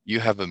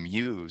right. a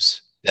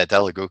muse that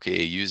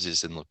Dall'Agocche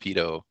uses in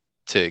Lepido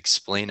to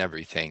explain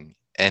everything,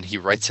 and he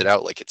writes Mm-hmm. it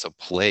out like it's a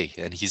play,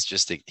 and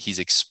he's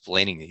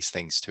explaining these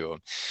things to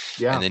him.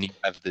 And Yeah. then you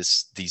have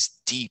these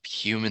deep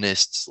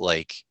humanist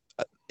like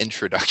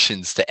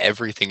introductions to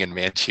everything in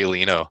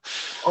Manciolino.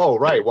 Oh,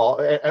 That, right. Well,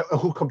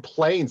 who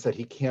complains that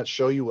he can't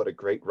show you what a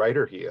great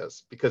writer he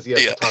is because he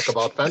has yeah, to talk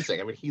about fencing?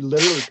 I mean, he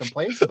literally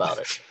complains about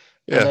it.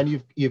 And yeah.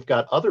 then you've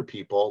got other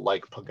people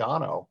like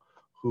Pagano,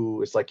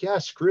 who is like, yeah,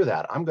 screw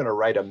that. I'm going to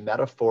write a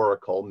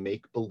metaphorical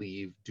make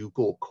believe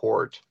ducal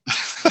court,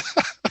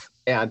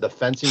 and the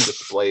fencing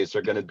displays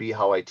are going to be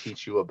how I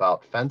teach you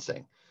about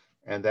fencing.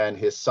 And then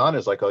his son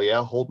is like, oh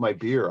yeah, hold my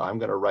beer. I'm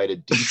going to write a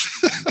deep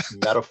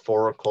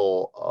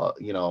metaphorical,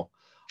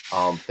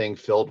 thing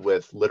filled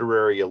with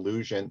literary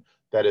illusion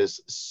that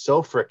is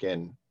so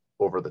frickin'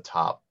 over the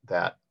top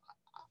that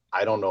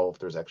I don't know if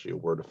there's actually a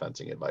word of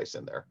fencing advice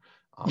in there.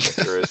 If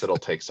there is, it'll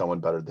take someone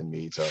better than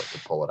me to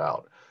pull it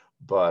out.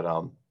 But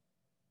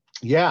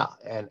yeah,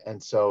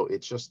 and so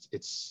it's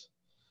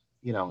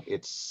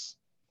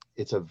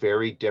it's a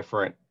very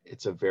different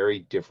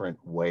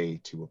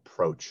way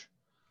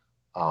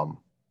um,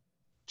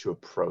 to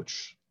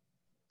approach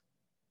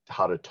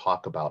how to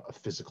talk about a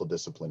physical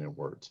discipline in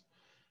words.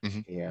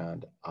 Mhm.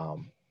 And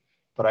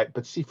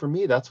but see, for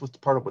me, that's what's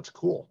part of what's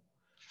cool.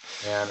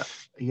 And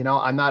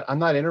I'm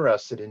not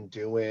interested in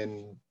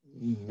doing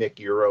Mick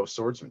Euro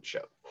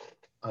swordsmanship.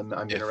 I'm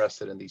Yeah.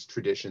 interested in these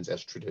traditions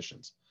as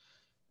traditions.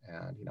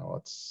 And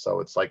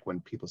it's like when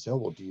people say, oh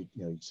well,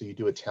 so you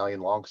do Italian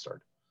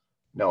longsword?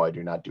 No, I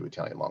do not do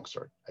Italian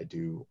longsword. I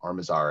do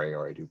armazzare,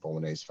 or I do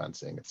Bolognese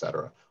fencing,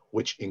 etc.,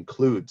 which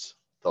includes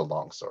the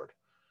longsword.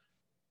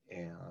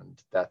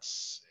 And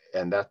that's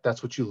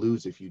what you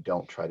lose if you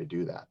don't try to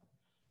do that.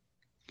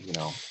 You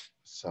know,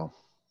 so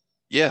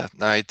Yeah,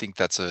 no, I think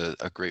that's a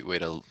great way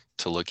to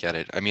look at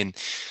it. I mean,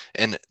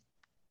 and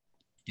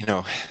you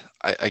know,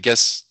 I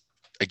guess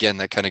again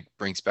that kind of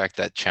brings back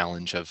that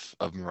challenge of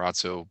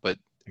Marazzo, but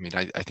I mean,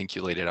 I think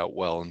you laid it out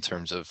well in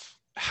terms of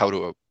how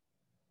to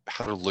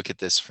look at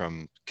this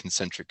from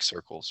concentric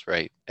circles,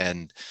 right?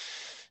 And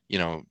you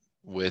know,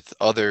 with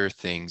other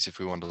things, if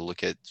we wanted to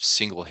look at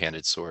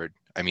single-handed sword,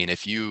 I mean,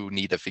 if you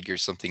need to figure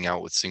something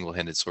out with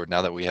single-handed sword,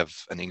 now that we have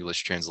an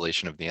English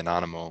translation of the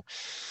Anonimo,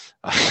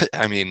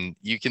 I mean,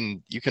 you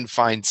can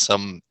find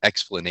some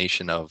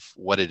explanation of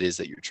what it is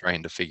that you're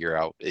trying to figure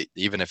out,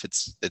 even if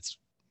it's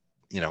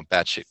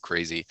batshit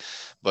crazy,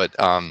 but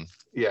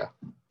yeah.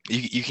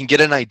 you can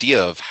get an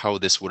idea of how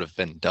this would have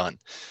been done,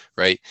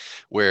 right?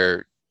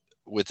 Where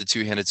with the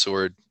two-handed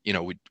sword,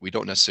 we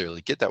don't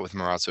necessarily get that with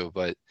Marazzo,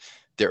 but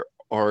there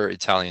are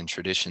Italian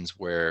traditions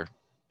where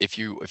if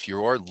you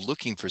are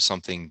looking for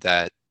something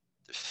that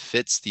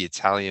fits the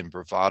Italian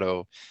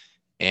bravado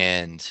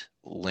and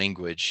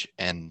language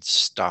and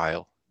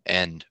style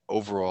and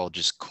overall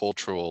just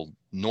cultural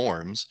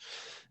norms,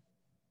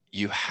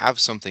 you have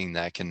something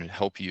that can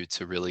help you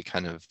to really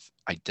kind of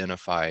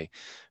identify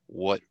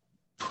what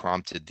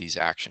prompted these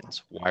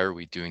actions. Why are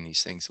we doing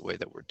these things the way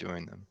that we're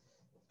doing them?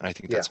 And I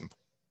think Yeah. that's important.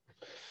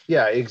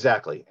 Yeah,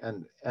 exactly.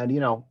 And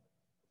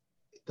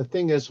the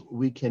thing is,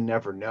 we can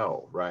never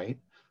know, right?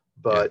 Yeah.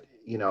 But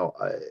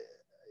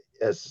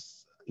as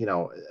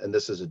and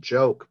this is a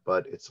joke,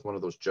 but it's one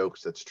of those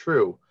jokes that's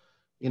true.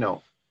 You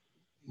know,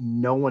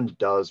 no one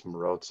does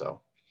Marozzo.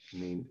 I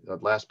mean, the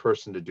last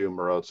person to do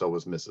Marozzo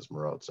was Mrs.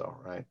 Marozzo,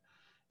 right?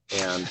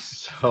 And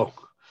so,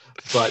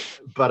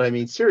 but I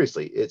mean,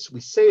 seriously,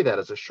 we say that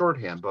as a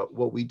shorthand, but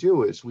what we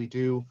do is we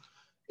do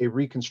a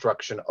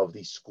reconstruction of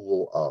the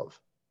school of,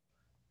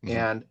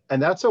 Hmm.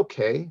 and that's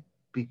okay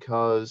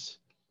because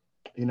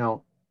you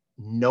know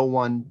no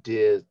one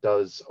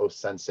does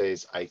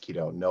Osensei's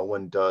Aikido, no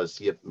one does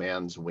Yip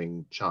Man's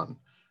Wing Chun,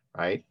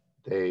 right?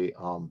 They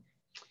I'm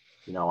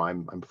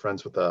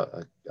friends with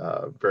a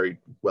very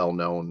well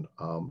known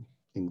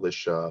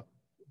English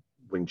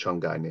Wing Chun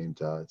guy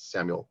named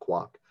Samuel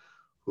Kwok,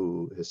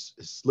 who has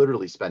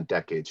literally spent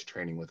decades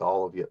training with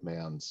all of Yip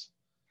Man's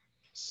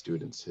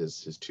students,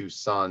 his two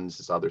sons,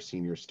 his other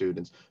senior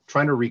students,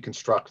 trying to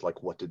reconstruct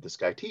like what did this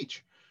guy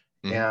teach.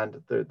 Hmm.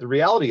 And the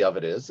reality of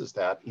it is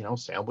that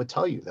Sam would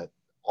tell you that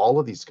all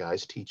of these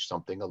guys teach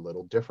something a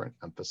little different,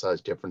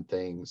 emphasize different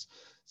things.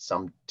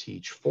 Some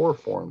teach 4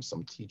 forms,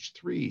 some teach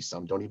 3,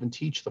 some don't even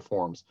teach the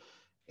forms.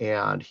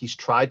 And he's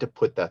tried to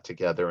put that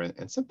together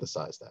and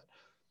synthesize that.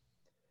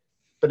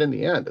 But in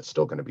the end, it's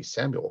still going to be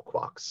Samuel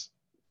Kwok's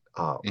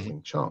Hmm.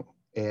 Wing Chun,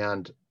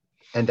 and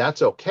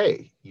that's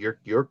okay.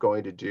 You're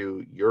going to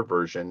do your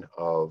version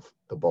of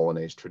the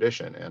Bolognese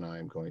tradition, and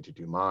I'm going to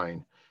do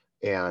mine,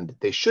 and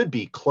they should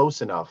be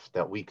close enough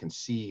that we can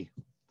see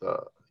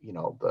the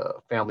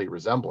family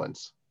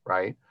resemblance,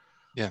 right?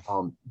 Yeah.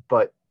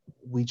 But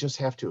we just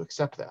have to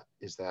accept that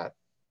is that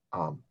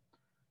um,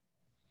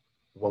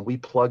 when we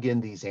plug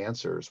in these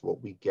answers,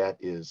 what we get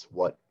is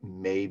what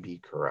may be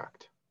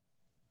correct,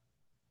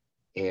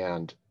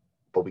 and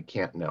but we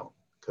can't know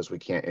because we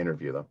can't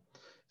interview them.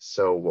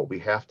 So what we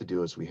have to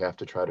do is we have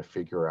to try to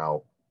figure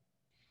out,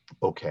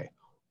 okay,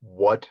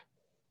 what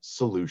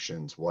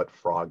solutions, what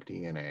frog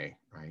DNA,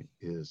 right,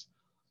 is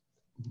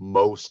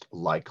most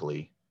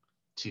likely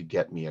to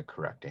get me a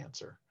correct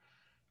answer.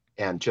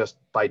 And just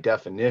by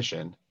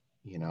definition,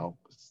 you know,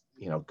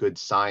 good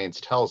science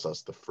tells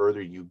us the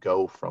further you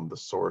go from the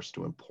source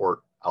to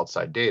import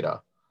outside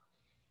data,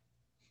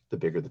 the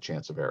bigger the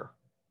chance of error.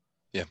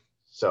 Yeah.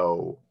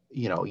 So,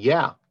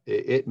 yeah,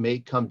 it may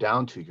come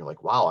down to you're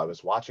like, wow, I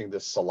was watching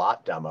this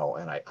Salat demo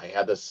and I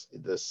had this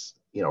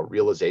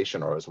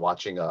realization, or I was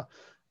watching a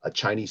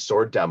Chinese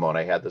sword demo and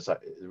I had this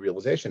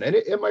realization, and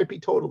it might be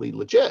totally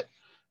legit.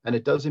 And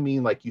it doesn't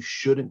mean like you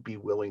shouldn't be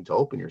willing to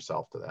open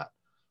yourself to that,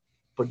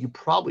 but you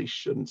probably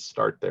shouldn't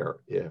start there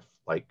if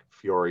like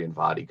Fiore and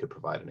Vadi could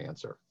provide an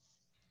answer,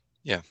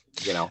 Yeah.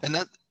 you know? And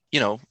that,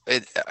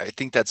 I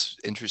think that's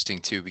interesting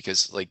too,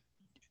 because like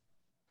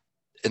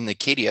in the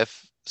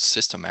KDF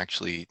system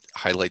actually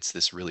highlights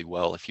this really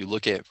well. If you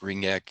look at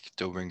Ringek,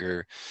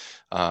 Dobringer,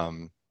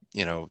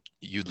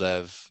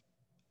 Yudlev,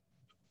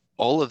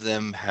 all of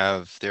them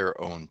have their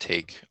own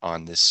take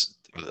on this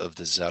of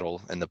the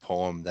Zettel and the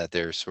poem that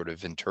they're sort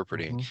of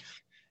interpreting. Mm-hmm.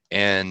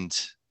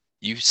 And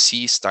you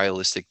see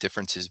stylistic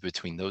differences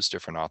between those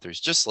different authors,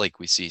 just like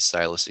we see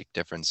stylistic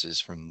differences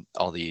from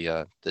all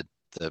the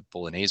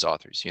Bolognese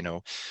authors.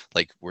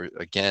 Like we're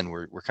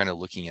kind of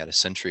looking at a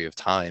century of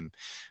time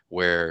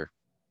where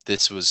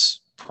this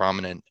was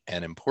prominent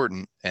and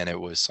important, and it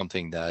was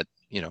something that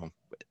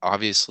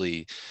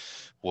obviously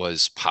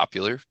was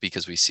popular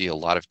because we see a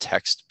lot of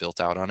text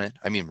built out on it.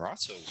 I mean,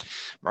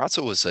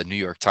 Marazzo was a New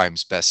York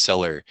Times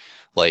bestseller,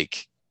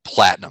 like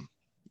platinum.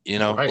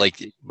 Right.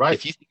 Like Right.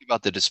 if you think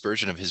about the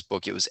dispersion of his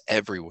book, it was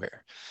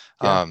everywhere.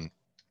 Yeah. Um,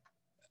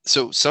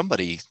 so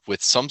somebody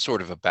with some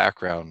sort of a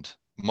background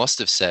must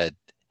have said,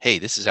 "Hey,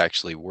 this is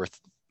actually worth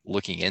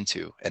looking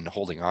into and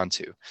holding on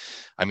to."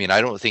 I mean,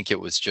 I don't think it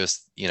was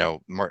just,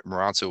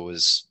 Marazzo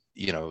was,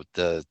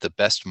 the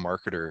best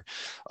marketer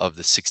of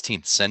the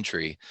 16th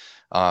century.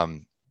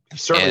 Um, He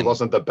certainly and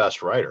wasn't the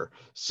best writer.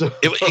 So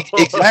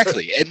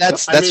exactly, and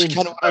that's I that's mean,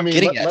 kind of what I I'm mean,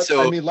 getting at.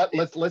 So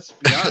let's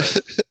be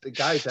honest. The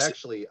guy's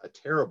actually a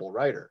terrible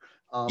writer.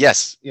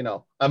 yes,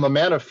 I'm a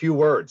man of few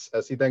words,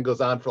 as he then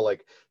goes on for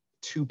like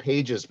 2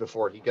 pages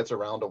before he gets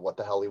around to what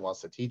the hell he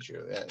wants to teach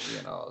you.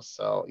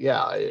 So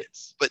yeah,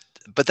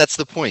 but that's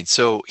the point.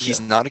 So he's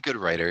yeah, not a good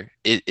writer.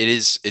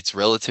 It's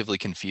relatively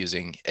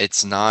confusing.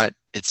 It's not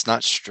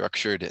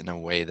structured in a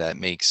way that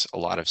makes a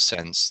lot of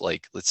sense,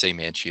 like let's say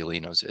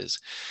Manciolino's is,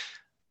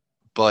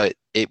 but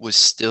it was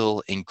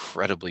still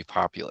incredibly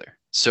popular.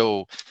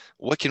 So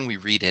what can we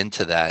read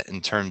into that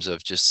in terms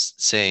of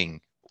just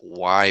saying,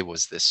 why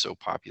was this so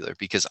popular?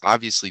 Because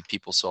obviously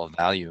people saw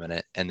value in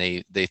it and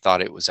they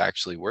thought it was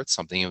actually worth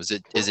something. Is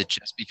it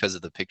just because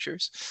of the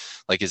pictures?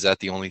 Like, is that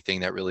the only thing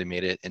that really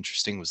made it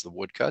interesting was the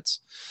woodcuts?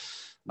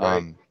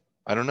 Right.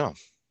 I don't know.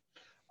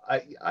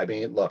 I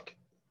mean, look,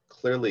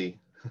 clearly,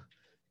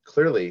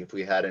 clearly, if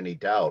we had any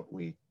doubt,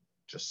 we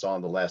just saw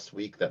in the last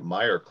week that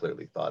Meyer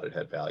clearly thought it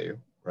had value,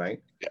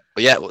 right? Yeah.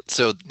 Yeah,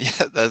 so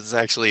yeah, that's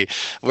actually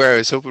where I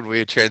was hoping we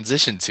would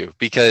transition to,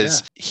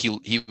 because Yeah.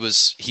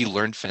 he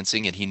learned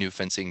fencing and he knew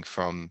fencing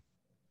from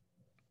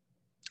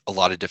a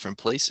lot of different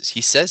places.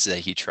 He says that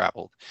he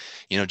traveled,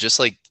 just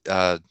like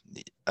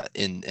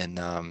in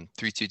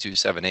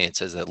 3227A, it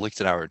says that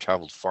Lichtenauer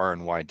traveled far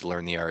and wide to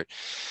learn the art.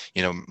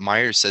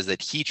 Myers says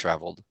that he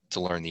traveled to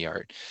learn the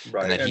art and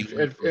Right. that he And,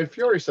 learned and, from. and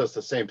Fury says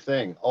the same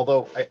thing.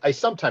 Although I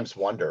sometimes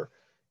wonder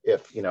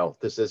if,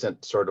 this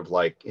isn't sort of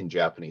like in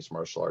Japanese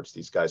martial arts,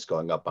 these guys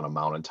going up on a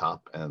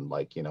mountaintop and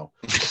like,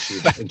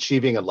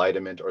 achieving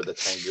enlightenment, or the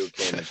Tengu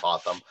came and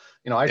taught them.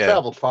 I Yeah,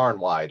 traveled far and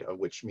wide,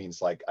 which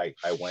means like I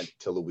went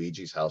to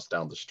Luigi's house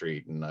down the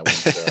street, and I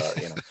went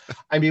to,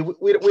 I mean,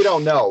 we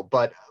don't know,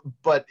 but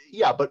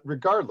yeah, but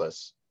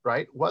regardless,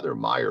 right? Whether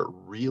Meyer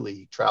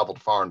really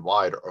traveled far and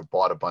wide or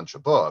bought a bunch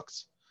of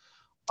books,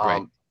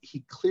 right.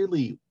 he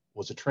clearly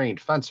was a trained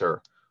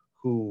fencer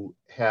who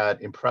had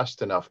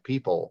impressed enough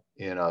people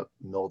in a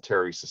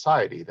military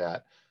society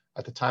that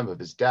at the time of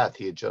his death,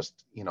 he had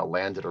just,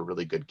 landed a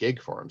really good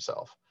gig for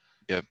himself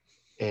Yep.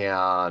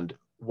 and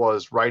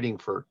was writing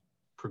for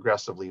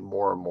progressively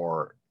more and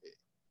more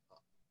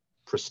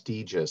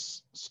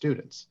prestigious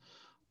students.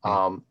 Mm,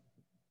 Um,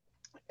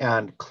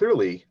 and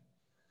clearly,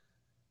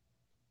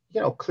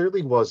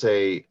 clearly was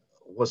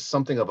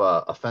something of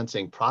a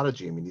fencing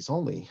prodigy. I mean, he's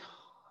only,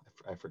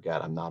 I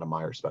forget, I'm not a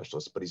Meyer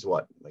specialist, but he's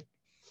what, like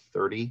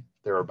 30 yeah,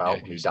 thereabout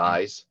when he he was young.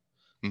 dies.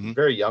 Hmm. He's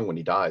very young when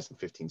he dies in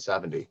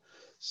 1570.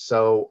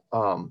 So,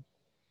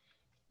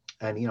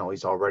 and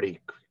he's already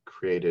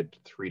created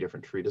three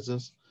different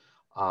treatises.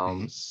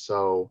 Hmm.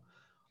 So,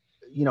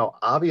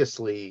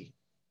 obviously,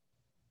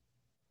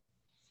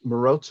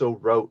 Morozzo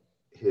wrote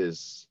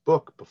his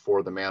book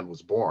before the man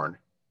was born.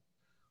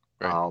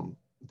 Right. And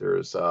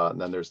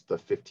then there's the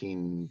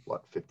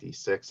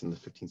 56 and the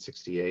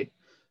 1568.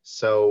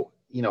 So,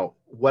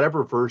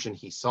 whatever version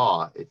he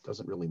saw, it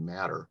doesn't really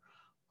matter.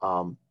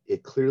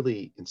 It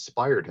clearly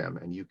inspired him,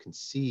 and you can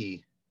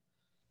see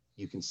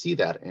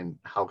that in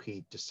how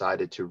he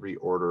decided to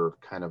reorder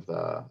kind of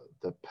the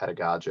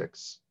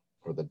pedagogics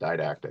or the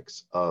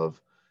didactics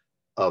of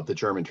the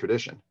German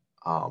tradition.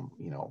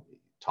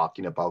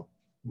 Talking about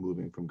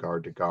moving from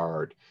guard to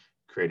guard,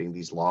 creating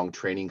these long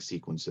training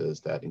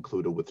sequences that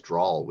include a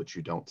withdrawal, which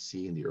you don't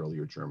see in the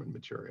earlier German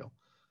material.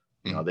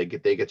 Mm,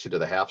 They get you to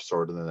the half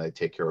sword, and then they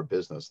take care of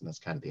business, and that's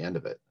kind of the end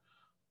of it.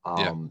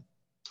 yeah. Um,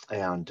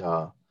 and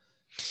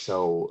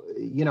so,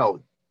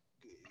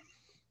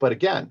 but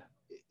again,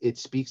 it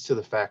speaks to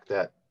the fact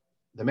that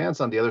the man's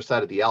on the other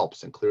side of the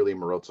Alps, and clearly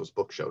Morozzo's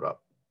book showed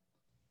up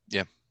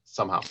Yeah.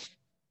 somehow.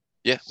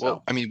 Yeah. Well,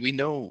 So I mean, we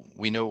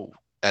know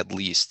at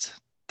least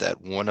that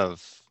one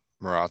of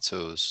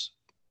Marazzo's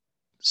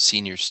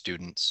senior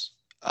students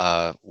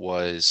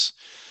was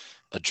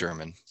a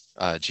German,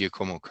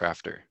 Giacomo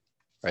Crafter,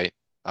 right?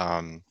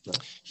 Um,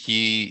 right.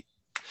 he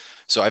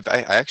So I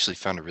actually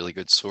found a really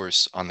good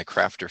source on the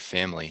Crafter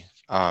family,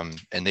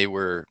 and they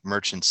were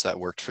merchants that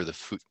worked for the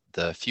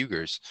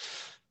Fugers.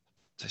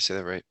 Did I say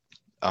that right?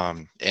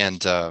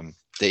 And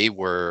they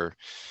were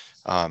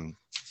um,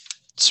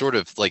 sort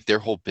of like their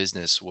whole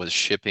business was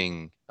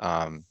shipping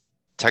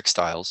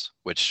textiles,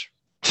 which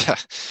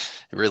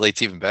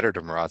relates even better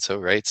to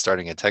Marazzo, right?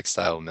 Starting a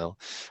textile mill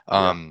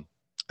Yeah. um,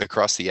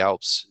 across the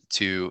Alps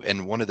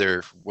and one of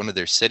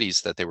their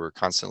cities that they were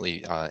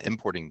constantly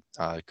importing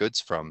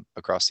goods from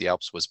across the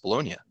Alps was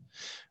Bologna.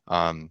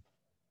 Um,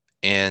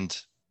 and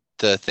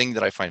the thing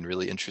that I find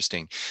really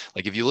interesting,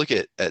 like if you look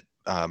at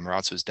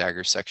Marazzo's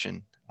dagger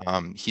section,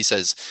 he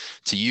says,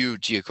 "To you,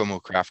 Giacomo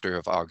Crafter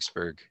of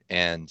Augsburg,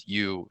 and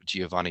you,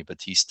 Giovanni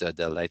Battista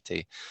del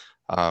Lete,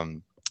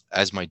 um,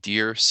 as my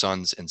dear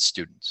sons and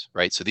students."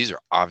 Right. So these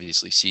are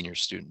obviously senior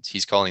students.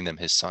 He's calling them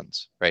his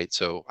sons. Right.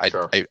 So I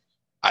Sure.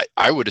 I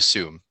I would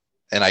assume,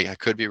 and I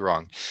could be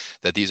wrong,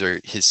 that these are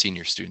his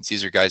senior students.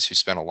 These are guys who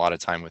spent a lot of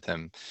time with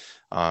him,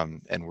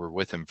 and were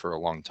with him for a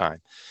long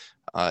time,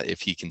 if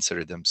he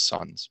considered them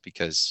sons,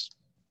 because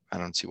I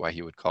don't see why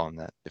he would call them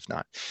that if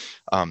not.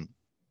 Um,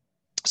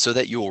 so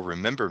that you will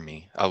remember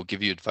me, I will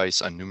give you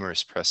advice on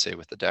numerous presse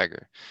with the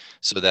dagger,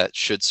 so that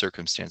should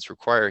circumstance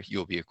require, you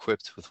will be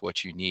equipped with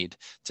what you need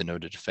to know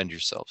to defend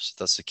yourselves.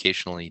 Thus,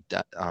 occasionally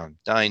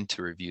deign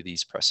to review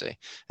these presse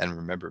and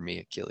remember me,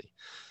 Achille.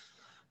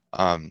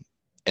 Um,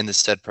 in the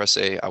said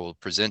presse, I will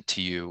present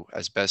to you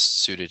as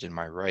best suited in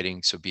my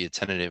writing, so be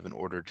attentive in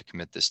order to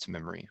commit this to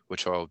memory,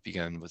 which I will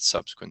begin with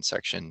subsequent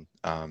section,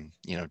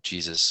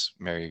 Jesus,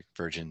 Mary,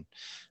 Virgin.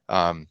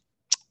 Um,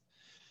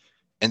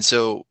 and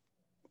so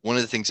one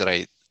of the things that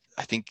I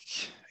think,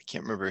 I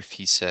can't remember if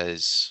he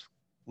says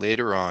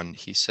later on,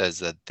 he says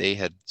that they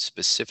had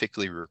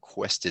specifically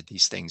requested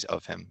these things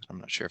of him. I'm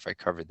not sure if I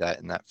covered that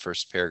in that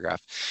first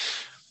paragraph,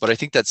 but I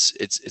think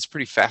it's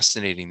pretty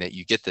fascinating that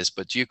you get this.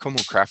 But Giacomo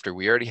Crafter,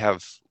 we already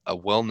have a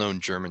well-known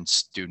German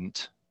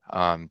student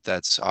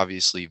that's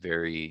obviously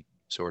very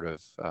sort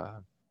of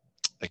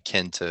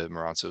akin to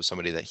Marozzo,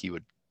 somebody that he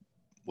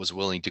was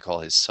willing to call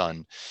his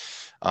son.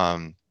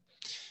 Um,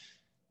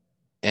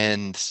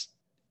 and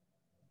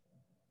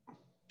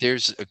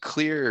there's a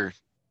clear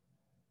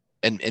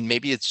and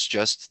maybe it's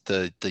just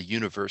the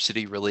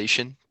university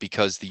relation,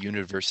 because the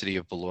University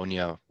of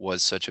Bologna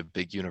was such a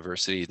big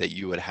university that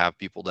you would have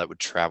people that would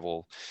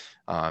travel,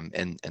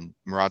 and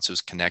Marazzo's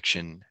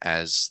connection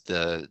as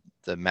the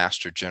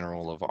Master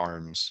General of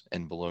Arms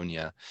in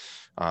Bologna,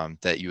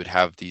 that you would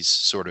have these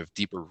sort of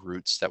deeper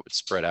roots that would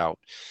spread out.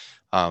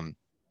 Um,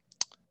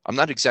 I'm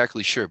not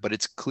exactly sure, but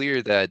it's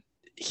clear that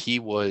he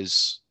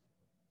was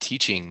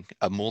teaching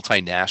a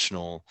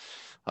multinational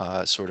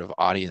sort of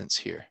audience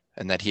here,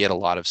 and that he had a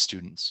lot of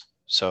students.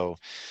 So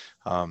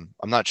I'm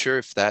not sure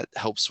if that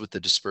helps with the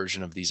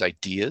dispersion of these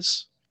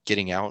ideas,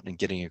 getting out and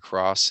getting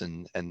across,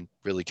 and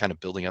really kind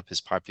of building up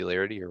his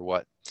popularity or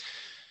what.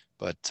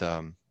 But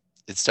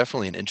it's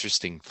definitely an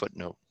interesting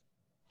footnote.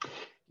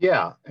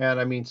 Yeah, and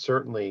I mean,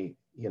 certainly,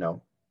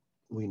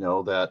 we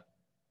know that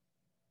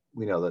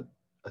we know that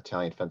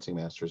Italian fencing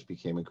masters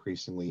became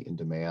increasingly in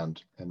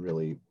demand, and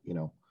really,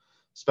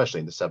 especially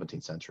in the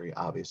 17th century.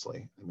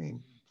 Obviously, I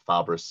mean,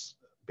 Fabris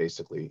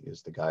basically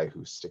is the guy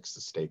who sticks the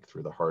stake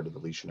through the heart of the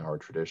Leichenauer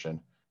tradition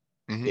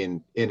Hmm.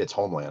 in its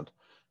homeland.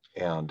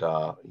 And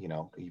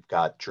you've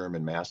got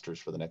German masters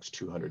for the next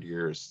 200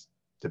 years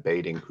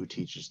debating who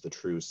teaches the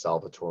true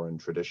Salvatoran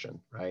tradition,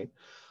 right?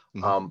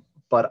 Hmm.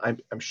 But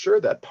I'm sure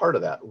that part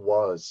of that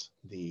was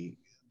the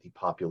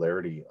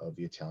popularity of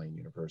the Italian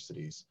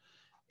universities,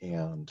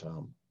 and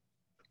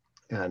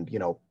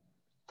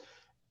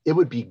it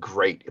would be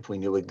great if we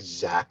knew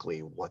exactly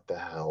what the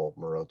hell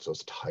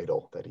Morozzo's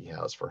title that he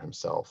has for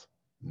himself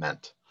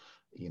meant.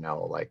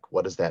 Like,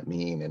 what does that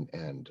mean?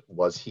 And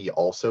was he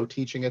also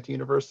teaching at the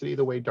university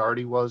the way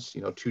Darty was,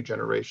 two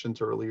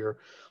generations earlier?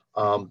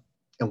 Hmm. Um,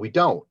 and we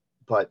don't.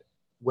 But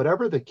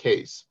whatever the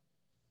case,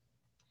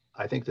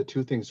 I think the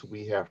two things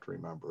we have to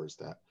remember is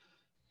that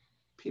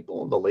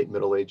people in the late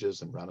Middle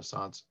Ages and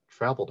Renaissance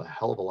traveled a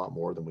hell of a lot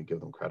more than we give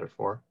them credit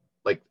for.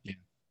 Like, Yeah.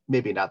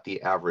 maybe not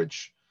the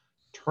average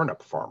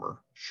turnip farmer,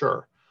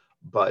 sure,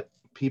 but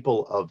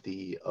people of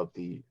the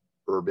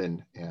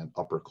urban and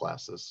upper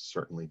classes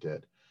certainly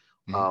did.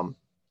 Hmm. Um,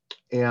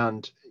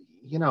 and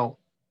you know,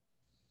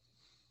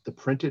 the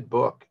printed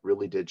book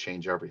really did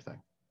change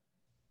everything.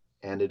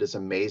 And it is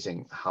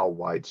amazing how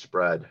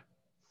widespread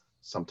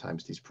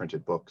sometimes these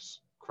printed books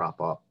crop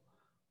up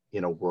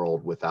in a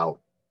world without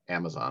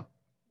Amazon.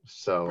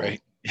 So,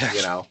 Right. Yeah.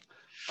 you know,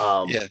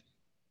 um, Yeah.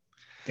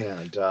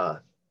 and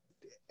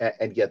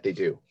and yet they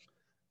do.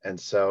 And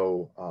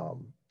so,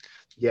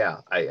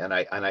 yeah,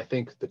 I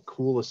think the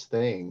coolest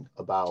thing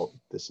about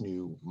this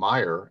new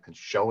Meyer and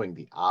showing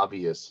the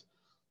obvious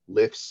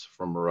lifts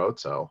from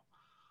Morozzo,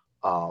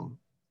 um,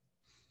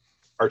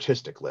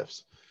 artistic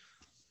lifts,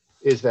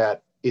 is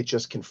that it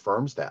just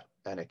confirms that.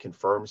 And it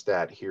confirms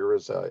that here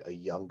is a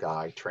young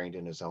guy trained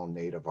in his own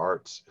native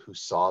arts who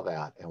saw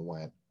that and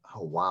went,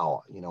 oh,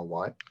 wow, you know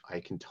what? I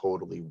can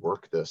totally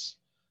work this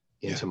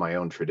Yeah. into my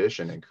own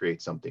tradition and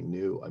create something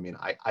new. I mean,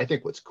 I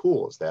think what's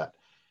cool is that,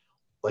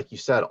 like you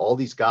said, all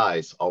these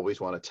guys always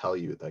want to tell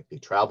you like they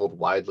traveled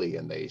widely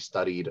and they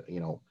studied,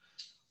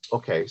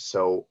 okay,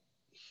 so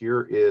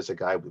here is a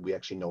guy we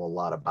actually know a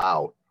lot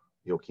about,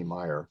 Joachim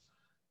Meyer,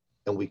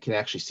 and we can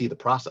actually see the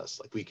process.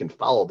 Like, we can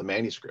follow the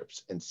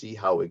manuscripts and see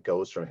how it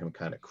goes from him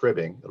kind of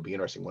cribbing. It'll be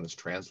interesting when it's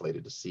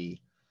translated to see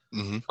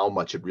Hmm. how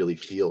much it really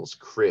feels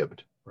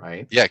cribbed,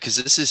 right? Yeah, because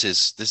this is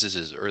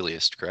his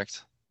earliest,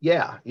 correct?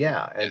 Yeah,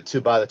 yeah. Yeah. And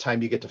to by the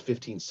time you get to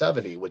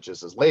 1570, which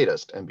is his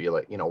latest, and be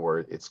like, where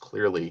it's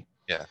clearly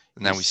Yeah.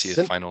 And now these we see a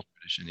syn- final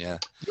tradition. Yeah.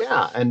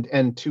 yeah,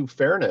 and to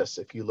fairness,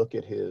 if you look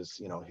at his,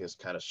 his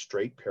kind of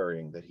straight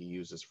parrying that he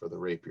uses for the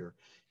rapier,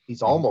 he's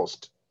Hmm.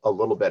 almost a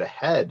little bit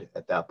ahead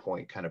at that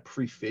point, kind of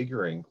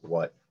prefiguring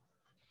what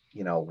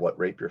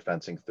rapier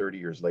fencing 30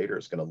 years later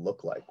is going to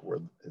look like, where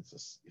it's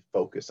a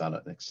focus on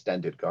an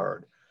extended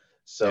guard. Yeah.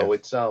 So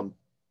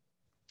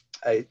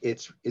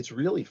it's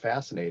really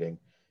fascinating,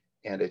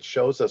 and it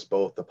shows us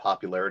both the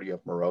popularity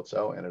of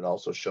Morozzo, and it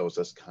also shows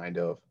us kind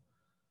of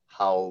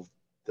how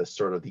the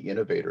sort of the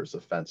innovators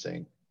of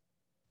fencing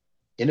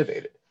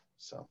innovated.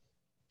 So.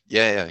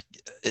 Yeah,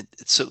 yeah.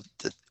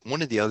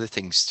 One of the other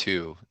things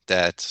too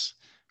that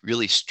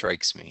really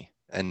strikes me,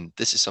 and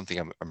this is something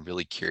I'm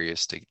really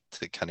curious to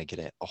kind of get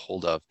a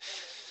hold of,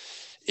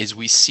 is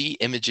we see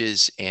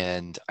images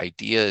and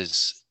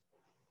ideas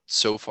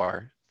so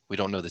far. We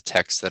don't know the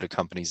text that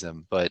accompanies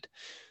them, but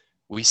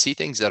we see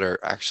things that are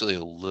actually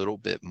a little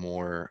bit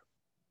more,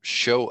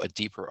 show a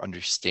deeper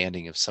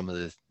understanding of some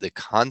of the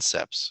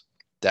concepts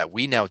that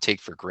we now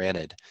take for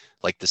granted,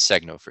 like the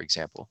Segno, for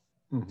example.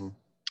 Mm-hmm.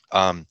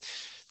 Um,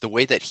 the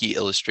way that he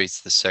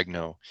illustrates the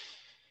Segno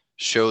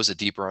shows a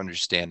deeper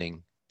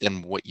understanding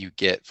than what you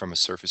get from a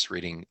surface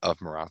reading of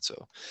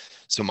Marazzo.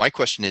 So my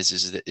question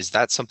is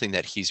that something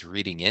that he's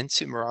reading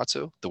into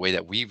Marazzo the way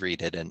that we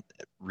read it and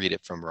read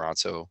it from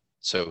Marazzo?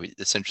 So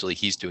essentially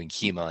he's doing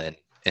HEMA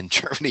in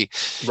Germany,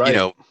 you Right.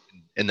 know,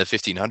 in the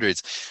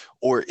 1500s,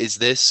 or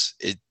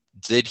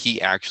did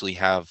he actually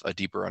have a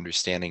deeper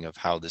understanding of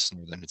how this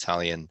Northern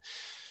Italian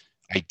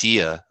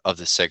idea of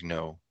the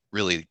Segno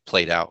really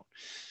played out?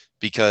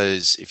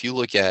 Because if you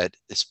look at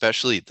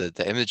especially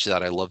the image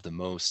that I love the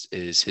most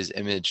is his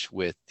image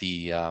with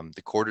the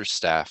quarter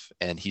staff,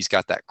 and he's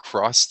got that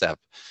cross step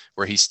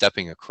where he's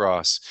stepping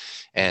across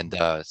and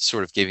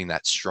sort of giving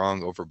that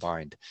strong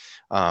overbind.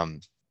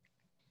 Um,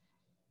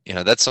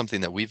 that's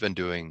something that we've been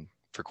doing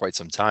for quite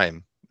some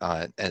time.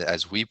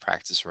 As we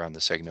practice around the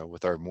Segno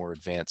with our more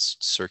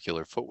advanced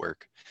circular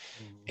footwork,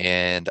 Mhm.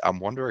 and I'm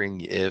wondering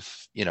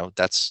if,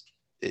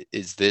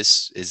 is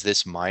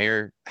this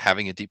Meyer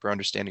having a deeper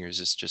understanding, or is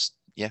this just,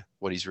 yeah,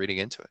 what he's reading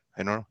into it?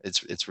 I don't know.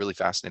 It's really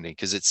fascinating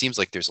because it seems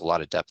like there's a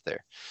lot of depth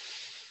there.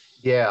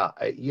 Yeah,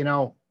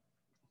 and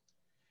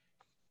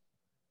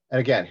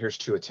again, here's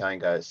two Italian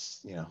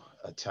guys,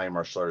 Italian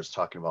martial artists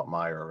talking about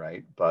Meyer,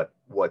 right? But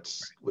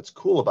what's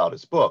cool about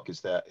his books is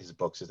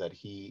that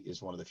he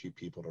is one of the few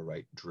people to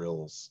write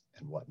drills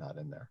and whatnot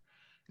in there.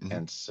 Hmm.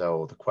 And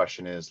so the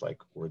question is like,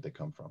 where'd they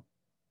come from?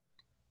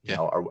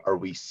 Yeah. Are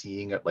we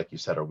seeing it, like you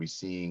said, are we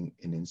seeing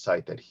an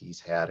insight that he's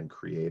had and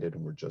created,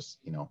 and we're just,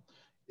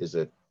 is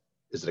it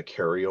a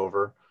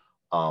carryover?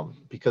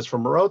 Because for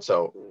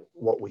Morozzo,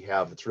 what we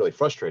have that's really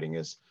frustrating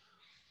is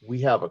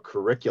we have a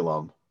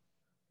curriculum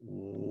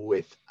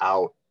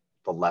without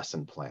the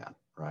lesson plan,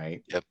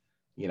 right? Yep.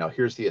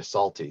 Here's the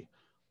assaulti,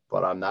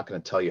 but I'm not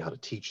going to tell you how to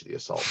teach the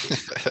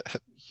assaulti.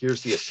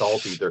 Here's the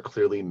assaulti. They're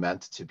clearly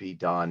meant to be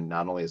done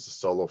not only as a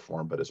solo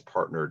form, but as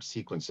partnered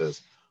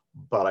sequences.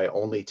 But I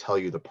only tell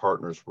you the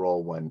partner's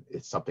role when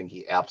it's something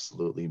he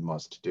absolutely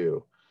must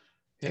do.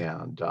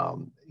 Yeah. And,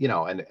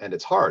 and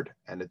it's hard,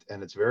 and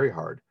it's very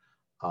hard.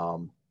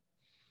 Um,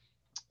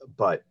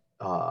 but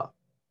I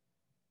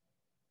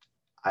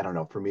don't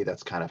know, for me,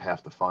 that's kind of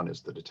half the fun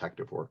is the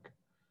detective work.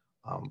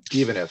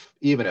 Even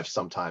if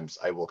sometimes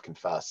I will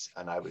confess,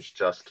 and I was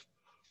just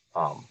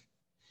um,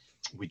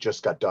 we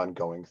just got done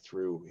going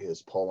through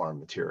his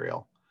polearm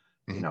material,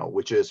 Hmm.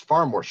 which is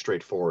far more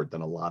straightforward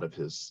than a lot of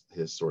his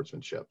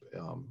swordsmanship.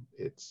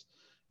 It's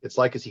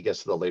like as he gets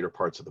to the later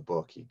parts of the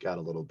book, he got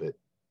a little bit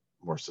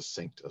more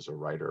succinct as a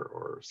writer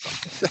or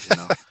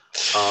something.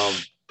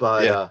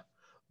 But Yeah.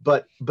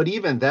 but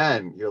even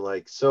then, you're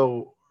like,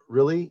 so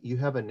really, you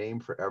have a name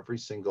for every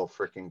single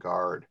freaking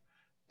guard,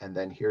 and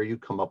then here you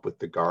come up with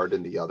the guard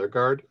and the other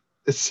guard.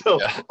 So,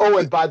 Yeah. oh,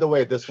 and by the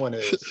way, this one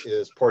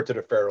is Porta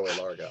de Ferro e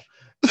Largo,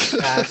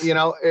 and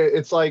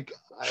it's like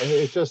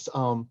it just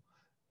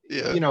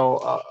Yeah.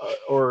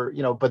 or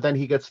but then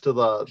he gets to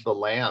the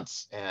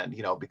lance, and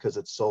because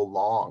it's so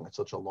long, it's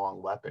such a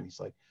long weapon, he's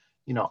like,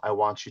 I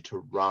want you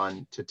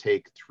to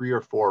take 3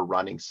 or 4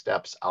 running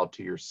steps out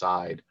to your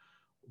side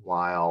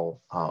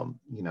while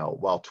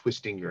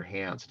twisting your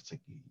hands. It's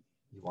like,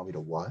 you want me to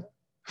what?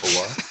 For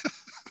what?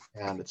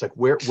 And it's like,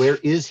 where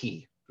is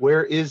he?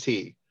 Where is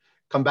he?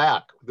 Come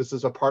back. This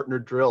is a partner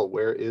drill.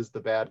 Where is the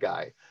bad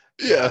guy?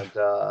 Yeah. And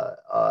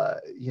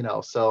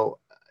so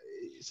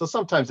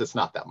sometimes it's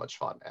not that much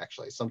fun,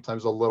 actually.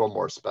 Sometimes a little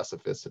more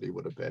specificity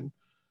would have been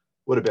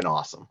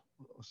awesome.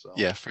 So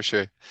Yeah, for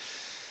sure.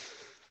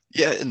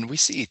 Yeah, and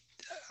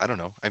I don't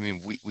know. I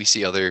mean, we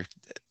see other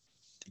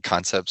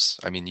concepts.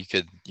 I mean, you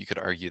could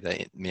argue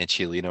that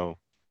Manciolino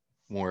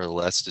more or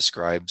less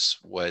describes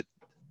what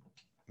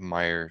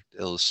Meyer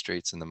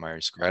illustrates in the Meyer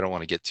square. I don't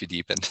want to get too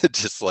deep into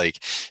just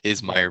like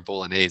his yeah, Meyer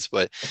Bolognese,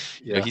 but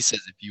yeah, he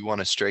says if you want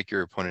to strike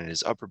your opponent in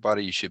his upper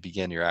body, you should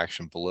begin your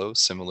action below.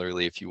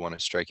 Similarly, if you want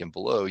to strike him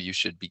below, you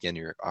should begin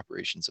your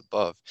operations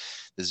above.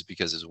 This is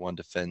because as one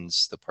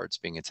defends the parts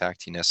being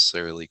attacked, he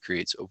necessarily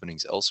creates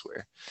openings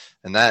elsewhere.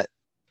 And that,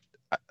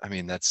 I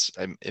mean,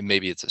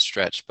 maybe it's a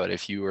stretch, but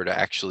if you were to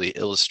actually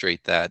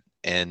illustrate that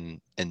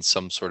in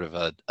some sort of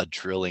a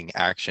drilling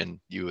action,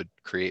 you would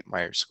create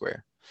Meyer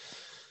square,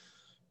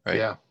 right?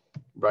 yeah.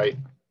 Right,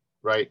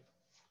 right.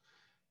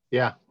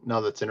 Yeah.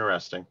 No, that's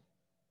interesting.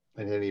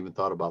 I hadn't even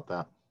thought about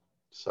that.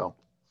 So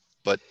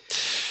But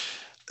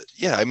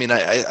yeah, I mean,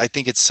 I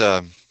think it's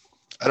I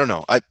don't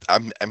know.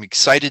 I'm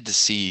excited to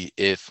see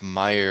if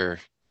Meyer,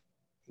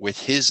 with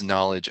his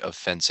knowledge of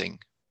fencing,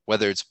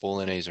 whether it's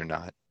Bolognese or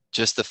not,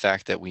 just the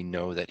fact that we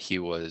know that he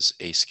was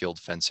a skilled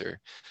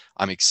fencer,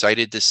 I'm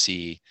excited to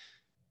see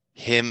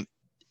him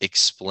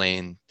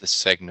explain the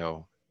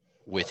Segno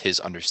with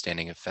his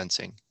understanding of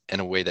fencing in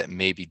a way that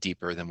may be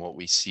deeper than what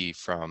we see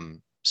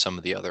from some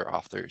of the other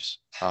authors,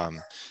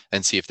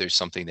 and see if there's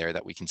something there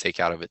that we can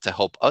take out of it to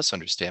help us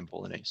understand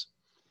Bolognese.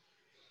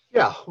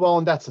 yeah, well,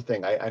 and that's the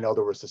thing. I know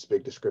there was this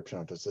big description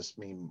of, does this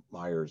mean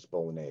Myers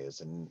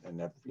Bolognese, and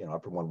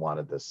everyone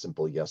wanted this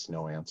simple yes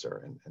no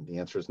answer, and the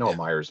answer is no. Yeah,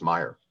 Myers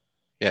Meyer,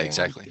 yeah, and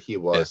exactly. he Yeah,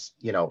 was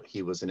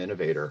he was an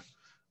innovator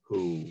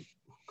who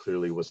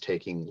clearly was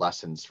taking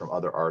lessons from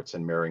other arts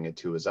and marrying it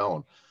to his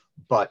own.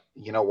 But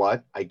you know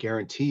what? I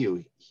guarantee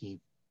you,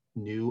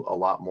 knew a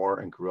lot more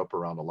and grew up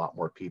around a lot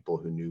more people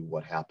who knew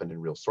what happened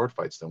in real sword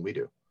fights than we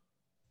do.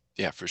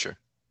 Yeah, for sure.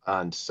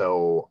 And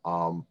so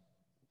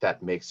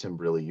that makes him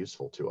really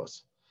useful to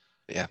us.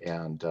 Yeah.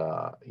 And,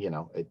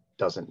 it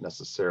doesn't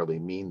necessarily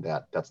mean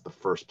that that's the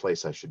first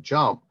place I should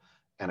jump.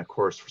 And of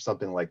course, for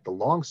something like the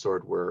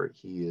longsword, where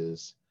he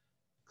is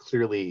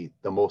clearly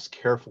the most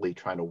carefully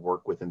trying to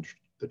work within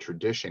the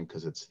tradition,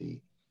 because it's the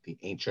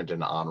ancient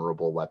and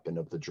honorable weapon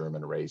of the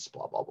German race,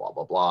 blah, blah, blah,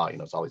 blah, blah.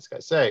 As all these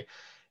guys say,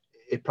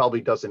 it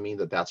probably doesn't mean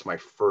that that's my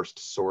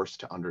first source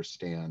to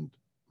understand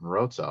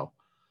Morozzo,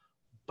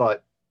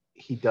 but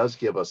he does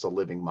give us a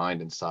living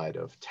mind inside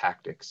of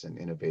tactics and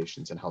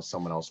innovations and how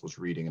someone else was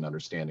reading and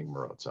understanding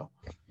Morozzo.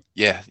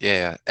 Yeah, yeah,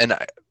 yeah. And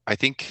I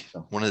think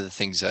So, one of the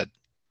things that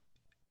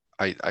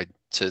I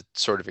to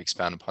sort of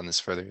expound upon this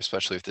further,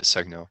 especially with the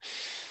Segno,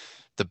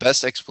 the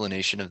best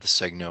explanation of the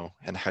Segno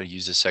and how to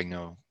use the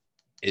Segno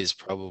is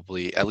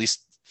probably, at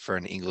least for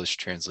an English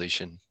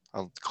translation,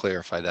 I'll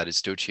clarify that,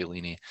 is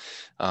Docciolini.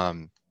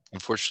 Um,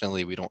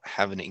 Unfortunately, we don't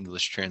have an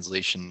English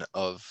translation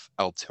of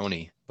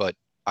Altoni, but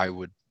I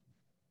would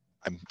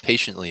I'm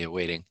patiently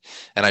awaiting,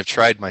 and I've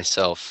tried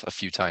myself a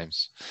few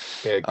times.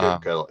 yeah, Um,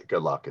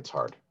 good luck. It's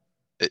hard.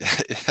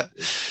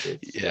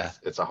 yeah,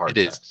 It's a it hard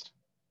is. text.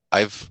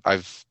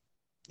 I've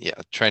yeah,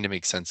 trying to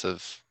make sense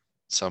of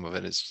some of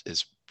it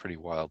is pretty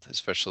wild,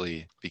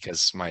 especially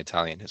because my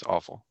Italian is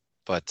awful.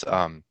 But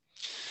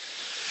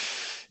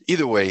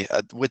either way,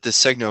 with the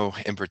Segno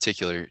in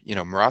particular,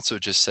 Marazzo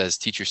just says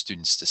teach your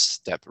students to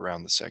step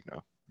around the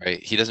Segno,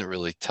 right? He doesn't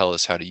really tell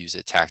us how to use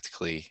it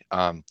tactically.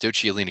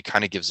 Docciolini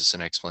kind of gives us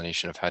an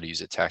explanation of how to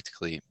use it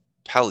tactically.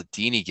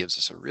 Palladini gives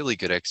us a really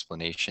good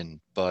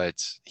explanation,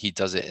 but he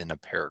does it in a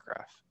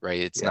paragraph,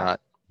 right? Yeah.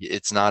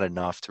 It's not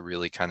enough to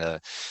really kind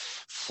of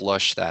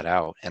flush that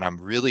out. And I'm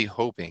really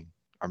hoping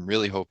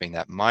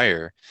that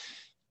Meyer,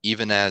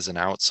 even as an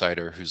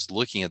outsider who's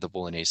looking at the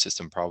Bolognese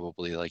system,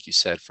 probably, like you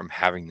said, from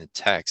having the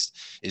text,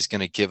 is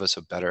going to give us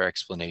a better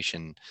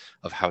explanation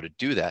of how to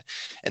do that.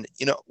 And,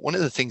 one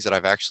of the things that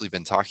I've actually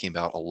been talking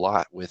about a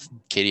lot with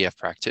KDF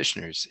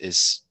practitioners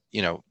is,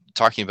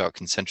 talking about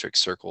concentric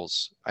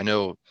circles. I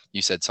know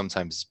you said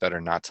sometimes it's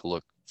better not to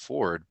look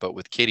forward, but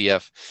with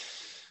KDF,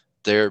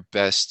 their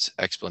best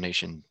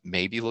explanation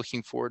may be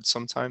looking forward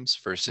sometimes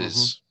Mm-hmm.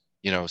 versus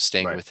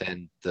staying Right.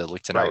 within the Right.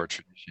 Lichtenauer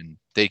tradition.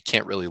 They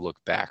can't really look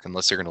back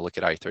unless they're going to look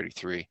at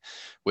I-33,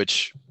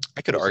 which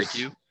I could Which is,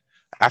 argue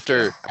yeah.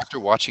 after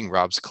watching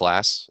Rob's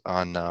class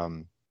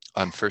on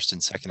first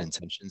and second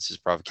intentions, his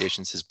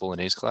provocations, his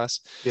Bolognese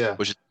class, Yeah.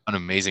 which is an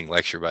amazing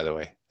lecture, by the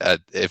way.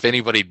 If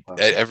anybody, Well,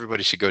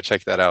 everybody should go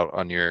check that out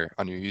on your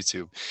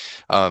YouTube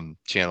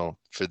channel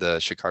for the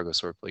Chicago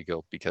Swordplay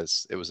Guild,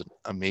 because it was an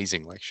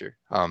amazing lecture.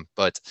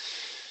 But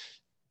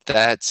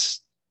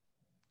that's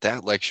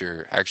that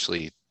lecture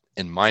actually,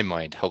 in my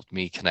mind, helped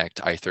me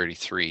connect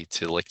I-33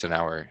 to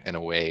Lichtenauer in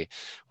a way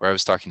where I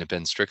was talking to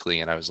Ben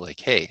Strictly and I was like,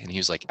 hey, and he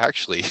was like,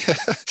 actually,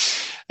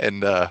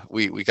 and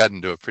we got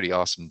into a pretty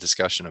awesome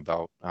discussion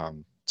about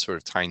sort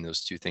of tying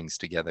those two things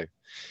together.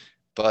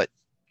 But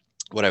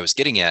what I was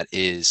getting at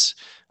is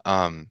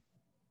um,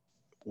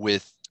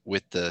 with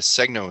the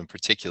Segno in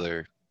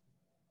particular,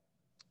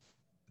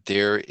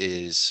 there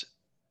is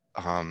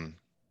um,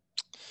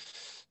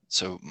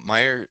 so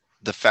Meyer,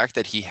 the fact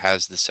that he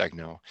has the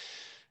Segno,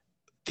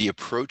 the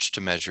approach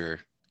to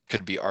measure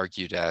could be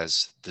argued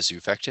as the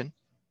Zufechten,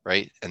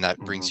 right? And that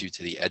mm-hmm. brings you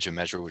to the edge of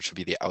measure, which would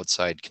be the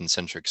outside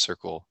concentric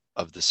circle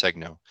of the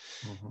Segno.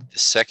 Mm-hmm. The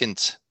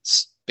second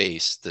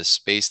space, the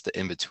space the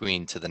in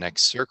between to the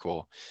next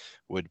circle,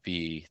 would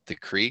be the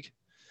Krieg.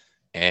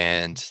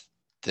 And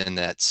then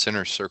that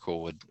center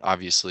circle would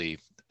obviously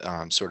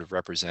sort of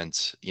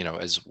represent,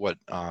 as what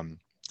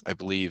I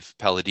believe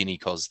Palladini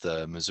calls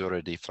the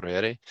misura di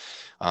ferere.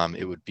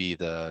 It would be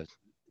the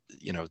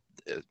you know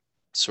uh,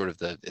 sort of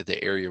the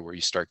area where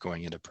you start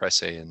going into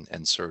presse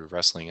and sort of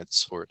wrestling at the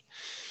sword.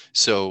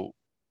 So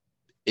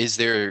is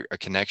there a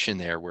connection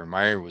there where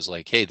Meyer was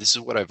like, hey, this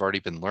is what I've already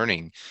been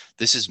learning.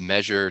 This is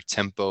measure,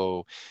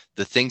 tempo,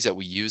 the things that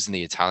we use in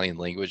the Italian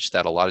language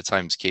that a lot of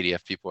times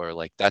KDF people are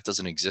like, that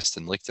doesn't exist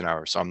in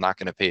Lichtenauer, so I'm not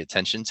going to pay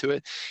attention to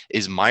it.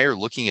 Is Meyer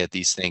looking at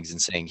these things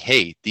and saying,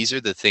 hey, these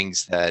are the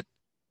things that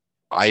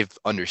I've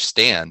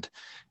understand,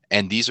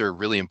 and these are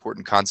really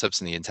important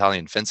concepts in the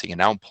Italian fencing, and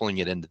now I'm pulling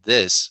it into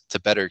this to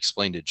better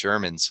explain to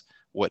Germans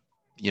what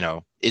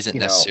isn't you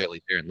know,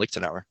 necessarily there in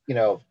Lichtenauer.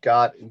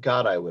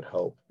 God, I would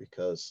hope,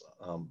 because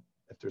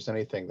if there's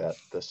anything that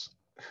this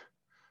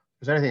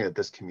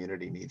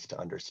community needs to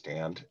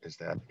understand, is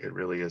that it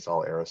really is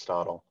all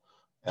Aristotle,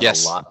 and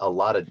Yes. a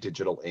lot of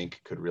digital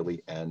ink could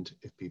really end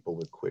if people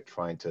would quit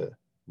trying to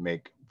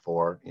make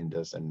vor,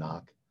 indes, and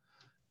knock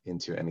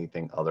into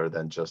anything other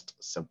than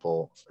just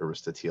simple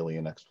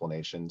Aristotelian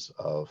explanations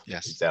of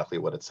Yes. exactly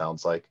what it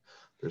sounds like.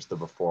 There's the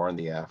before and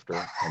the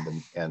after,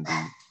 and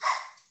the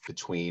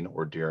between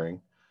or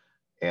during,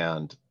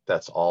 and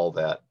that's all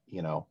that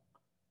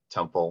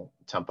tempo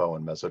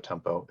and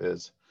mesotempo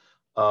is.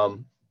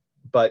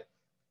 But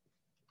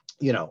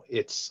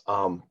it's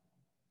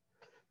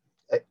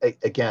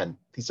again,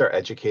 these are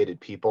educated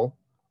people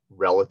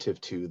relative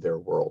to their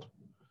world.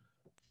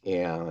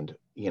 And,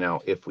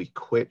 if we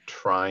quit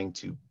trying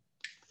to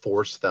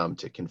force them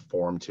to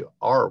conform to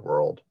our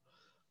world,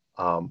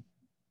 um,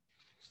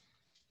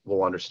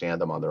 we'll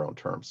understand them on their own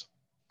terms,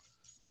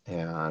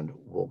 and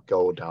we'll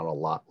go down a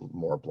lot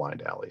more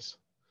blind alleys.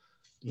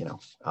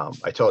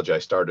 I told you I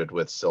started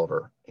with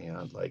silver,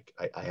 and like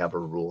I have a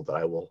rule that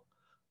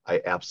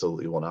I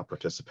absolutely will not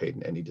participate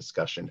in any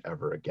discussion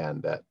ever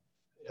again that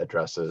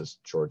addresses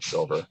George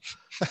Silver,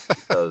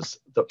 because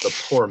the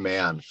poor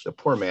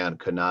man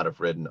could not have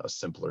written a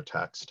simpler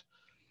text,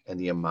 and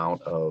the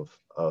amount of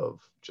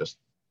just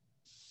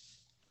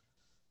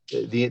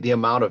the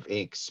amount of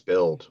ink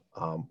spilled,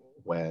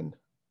 when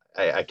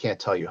I can't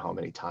tell you how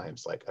many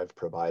times like I've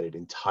provided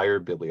entire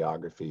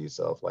bibliographies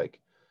of like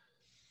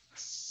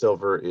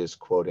Silver is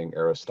quoting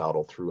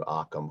Aristotle through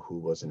Occam, who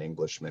was an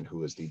Englishman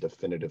who is the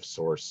definitive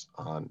source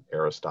on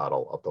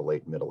Aristotle of the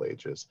late Middle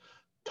Ages,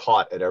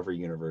 taught at every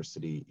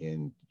university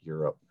in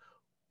Europe,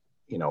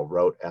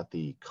 wrote at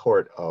the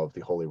court of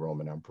the Holy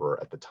Roman Emperor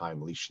at the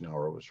time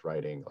Liechtenauer was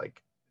writing.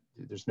 Like,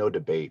 there's no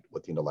debate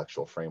what the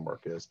intellectual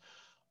framework is.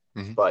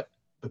 Mhm. But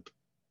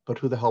but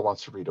who the hell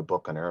wants to read a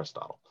book on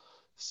Aristotle?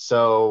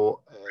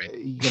 So,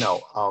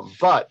 Right.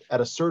 but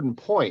at a certain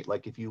point,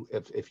 like if you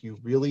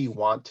really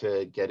want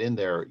to get in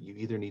there, you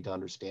either need to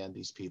understand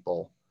these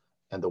people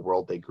and the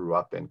world they grew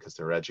up in because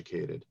they're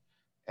educated,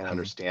 and Mhm.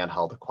 understand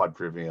how the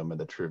quadrivium and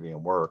the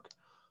trivium work,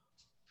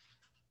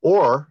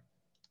 or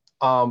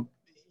um,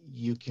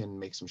 you can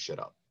make some shit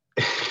up.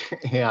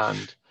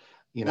 And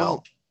you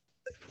Well,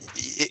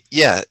 know,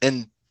 yeah,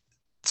 and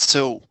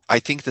so I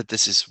think that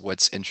this is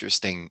what's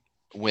interesting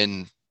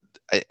when,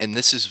 and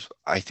this is,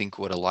 I think,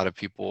 what a lot of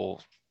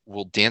people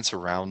will dance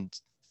around,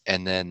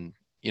 and then,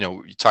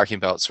 you're talking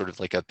about sort of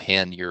like a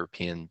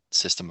pan-European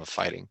system of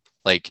fighting.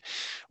 Like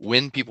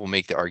when people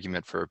make the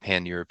argument for a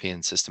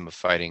pan-European system of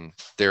fighting,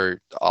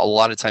 there a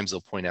lot of times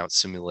they'll point out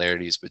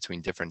similarities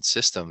between different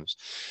systems,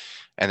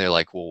 and they're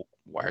like, well,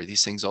 why are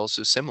these things all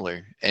so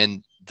similar?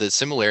 And the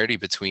similarity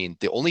between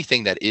the only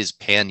thing that is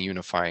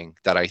pan-unifying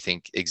that I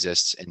think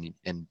exists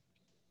in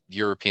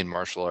European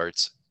martial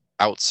arts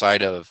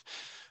outside of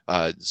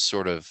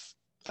sort of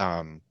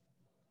um,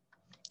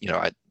 you know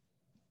I,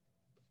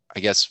 I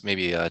guess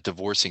maybe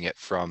divorcing it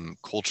from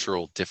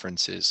cultural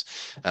differences,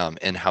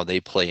 and how they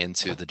play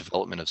into the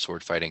development of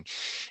sword fighting,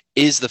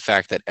 is the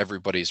fact that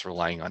everybody's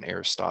relying on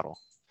Aristotle,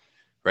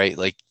 right?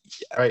 Like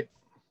right,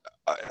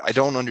 I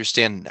don't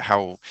understand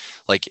how,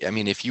 like, I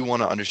mean, if you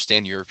want to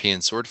understand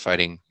European sword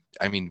fighting,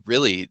 I mean,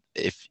 really,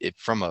 if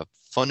from a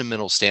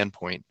fundamental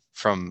standpoint,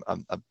 from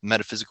a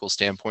metaphysical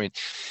standpoint,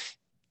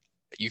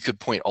 you could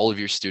point all of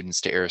your students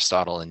to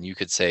Aristotle and you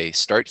could say,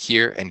 start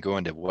here and go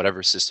into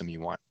whatever system you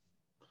want.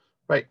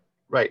 right,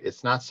 right.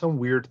 It's not some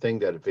weird thing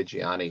that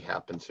Vigiani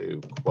happened to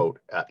quote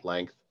at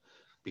length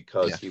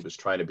because Yeah. he was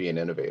trying to be an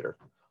innovator.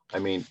 I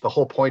mean, the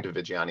whole point of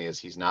Vigiani is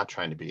he's not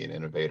trying to be an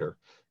innovator.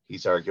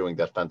 He's arguing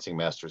that fencing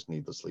masters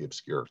needlessly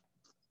obscure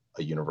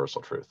a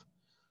universal truth.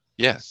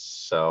 Yeah.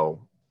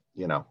 So,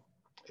 you know,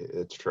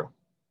 it's true.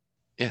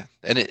 Yeah.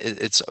 And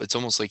it's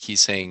almost like he's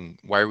saying,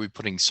 why are we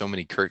putting so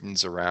many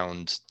curtains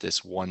around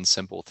this one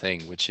simple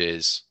thing, which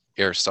is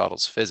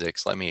Aristotle's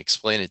physics? Let me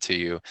explain it to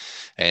you,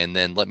 and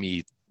then let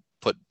me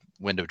put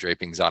window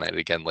drapings on it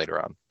again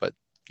later on. But,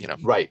 you know,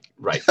 Right,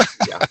 right.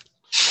 Yeah.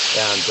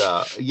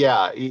 And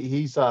yeah,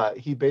 he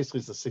basically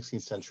is the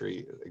 16th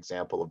century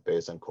example of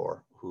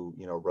Besançon, who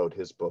wrote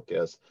his book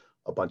as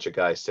a bunch of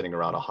guys sitting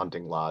around a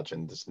hunting lodge,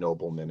 and this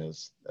nobleman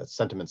is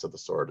Sentiments of the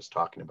Sword is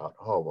talking about,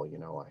 oh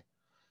well,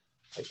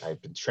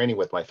 I've been training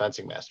with my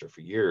fencing master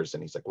for years,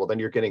 and he's like, well, then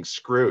you're getting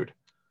screwed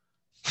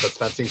because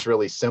fencing's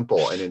really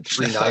simple, and in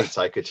 3 nights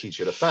I could teach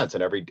you to fence,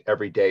 and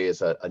every day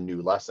is a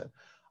new lesson.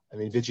 I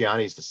mean,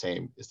 Vigiani is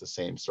the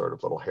same sort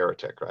of little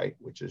heretic, right?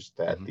 Which is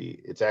that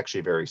mhm. it's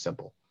actually very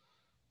simple.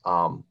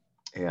 Um,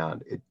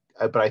 and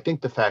but I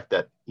think the fact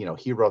that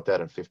he wrote that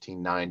in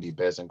 1590,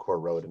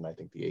 Besançon wrote in I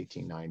think the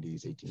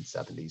 1890s,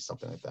 1870s,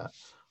 something like that.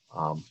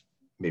 Um,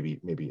 maybe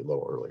a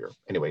little earlier.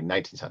 Anyway,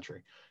 19th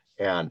century,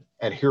 and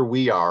here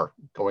we are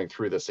going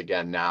through this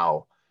again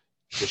now.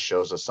 Just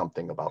shows us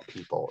something about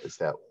people, is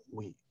that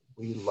we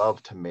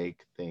love to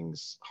make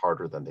things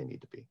harder than they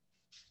need to be,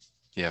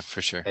 Yeah,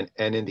 for sure.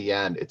 and in the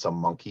end, it's a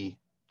monkey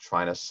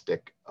trying to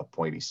stick a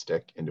pointy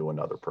stick into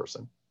another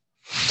person.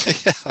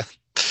 Yeah.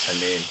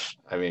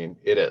 I mean,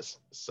 it is.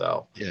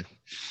 So Yeah.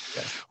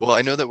 yeah. Well,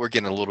 I know that we're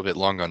getting a little bit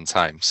long on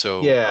time. So,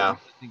 one Yeah. of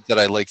the things that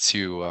I like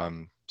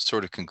to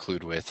sort of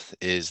conclude with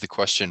is the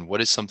question: what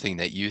is something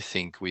that you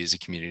think we as a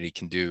community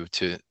can do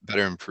to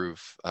better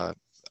improve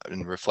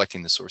in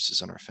reflecting the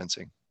sources on our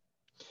fencing?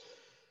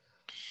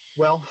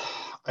 Well,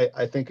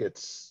 I think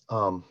it's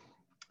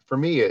for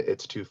me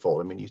it's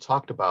twofold. I mean, you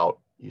talked about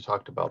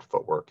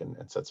footwork, and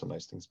said some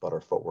nice things about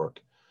our footwork.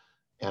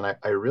 And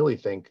I really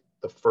think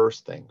the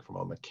first thing from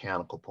a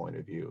mechanical point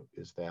of view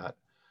is that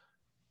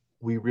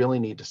we really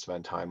need to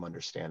spend time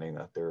understanding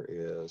that there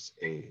is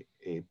a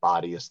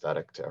body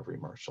aesthetic to every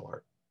martial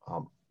art.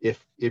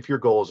 If your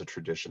goal is a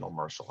traditional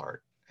martial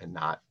art, and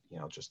not,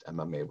 just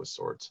MMA with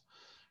swords,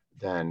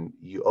 then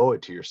you owe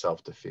it to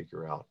yourself to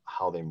figure out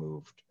how they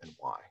moved and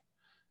why.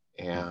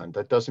 And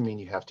that doesn't mean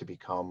you have to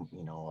become,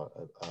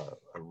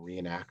 a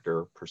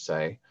reenactor per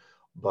se,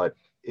 but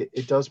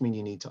it does mean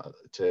you need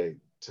to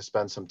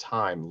spend some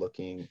time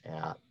looking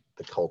at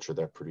the culture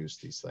that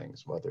produced these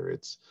things, whether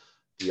it's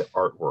the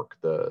artwork,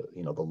 the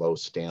low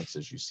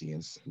stances you see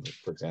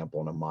for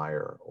example, in a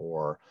Meyer,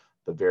 or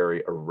the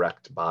very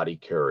erect body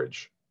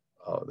carriage,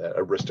 that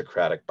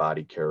aristocratic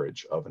body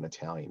carriage of an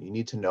Italian. You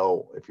need to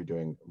know, if you're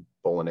doing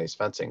Bolognese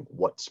fencing,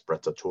 what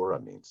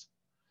sprezzatura means.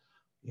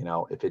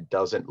 If it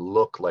doesn't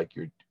look like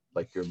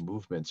your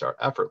movements are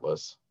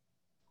effortless,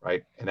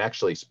 right? And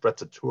actually,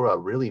 sprezzatura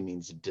really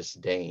means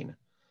disdain,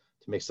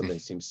 to make something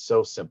seem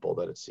so simple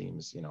that it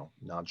seems,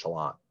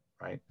 nonchalant,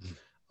 right?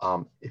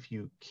 If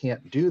you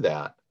can't do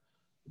that,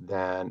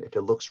 then if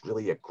it looks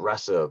really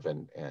aggressive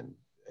and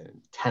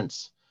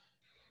tense,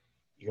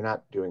 you're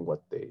not doing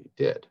what they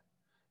did.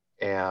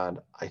 And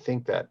I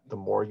think that the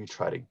more you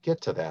try to get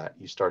to that,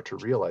 you start to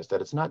realize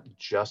that it's not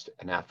just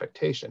an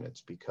affectation.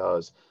 It's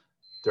because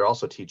they're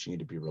also teaching you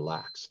to be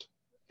relaxed.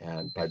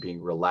 And by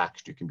being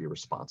relaxed, you can be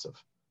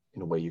responsive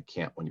in a way you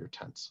can't when you're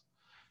tense.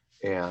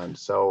 And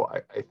so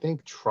I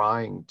think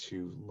trying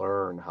to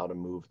learn how to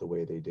move the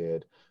way they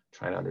did,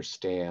 trying to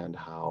understand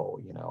how,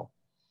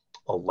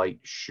 a light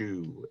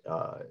shoe,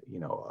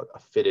 a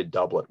fitted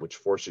doublet, which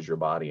forces your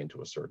body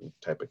into a certain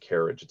type of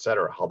carriage, et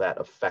cetera, how that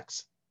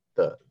affects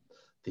the,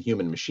 the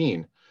human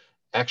machine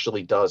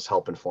actually does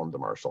help inform the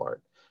martial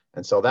art.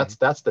 And so that's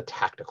the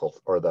tactical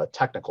or the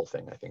technical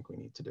thing I think we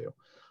need to do.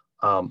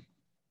 Um,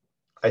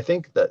 I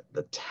think that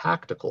the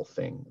tactical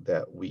thing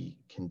that we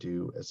can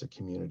do as a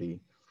community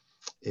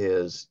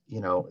is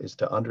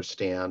to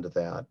understand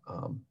that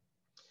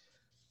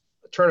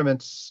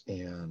tournaments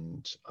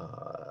and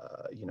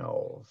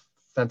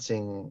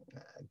fencing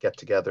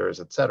get-togethers,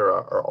 et cetera,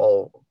 are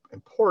all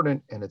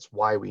important, and it's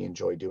why we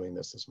enjoy doing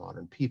this as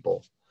modern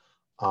people.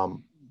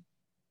 Um,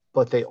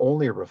 but they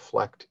only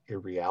reflect a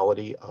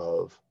reality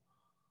of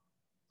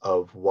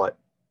what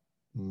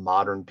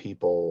modern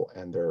people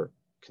and their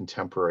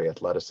contemporary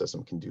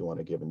athleticism can do on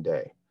a given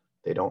day.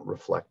 They don't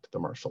reflect the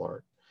martial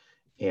art.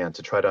 And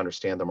to try to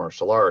understand the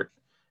martial art,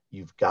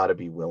 you've got to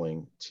be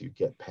willing to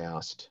get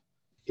past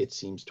it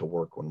seems to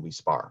work when we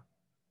spar.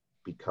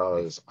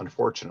 Because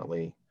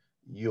unfortunately,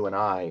 you and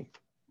I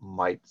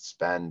might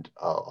spend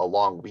a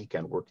long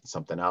weekend working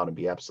something out and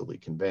be absolutely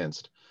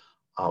convinced,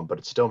 but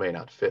it still may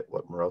not fit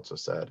what Marozzo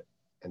said.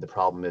 And the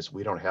problem is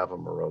we don't have a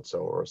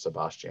Marozzo or a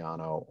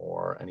Sebastiano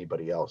or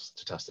anybody else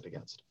to test it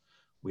against.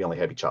 We only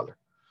have each other.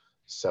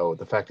 So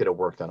the fact that it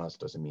worked on us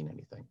doesn't mean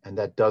anything. And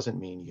that doesn't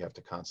mean you have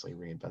to constantly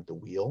reinvent the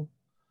wheel,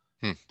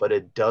 Hmm. but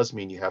it does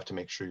mean you have to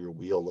make sure your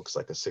wheel looks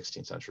like a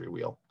 16th century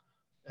wheel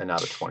and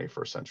not a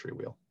 21st century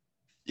wheel.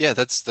 Yeah,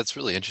 that's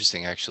really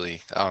interesting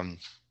actually,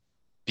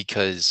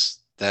 because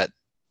that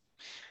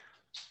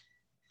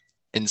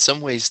in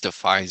some ways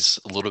defies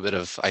a little bit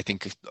of, I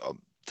think,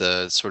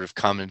 the sort of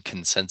common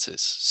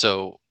consensus.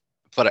 So,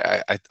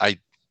 but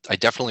I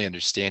definitely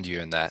understand you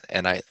in that,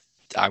 and I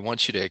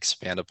want you to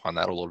expand upon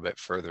that a little bit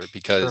further Sure.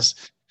 because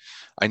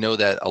I know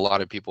that a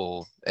lot of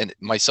people, and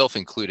myself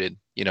included,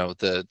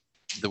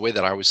 the way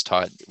that I was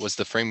taught was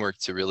the framework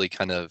to really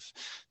kind of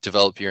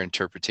develop your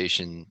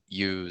interpretation,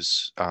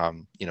 use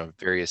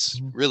various,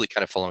 Mhm. really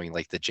kind of following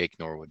like the Jake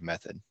Norwood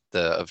method,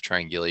 the of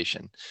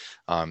triangulation,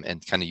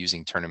 and kind of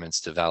using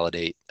tournaments to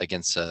validate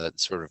against a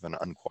sort of an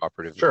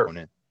uncooperative Sure.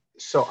 opponent.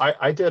 So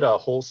I did a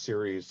whole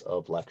series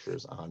of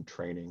lectures on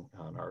training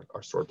on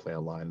our sword play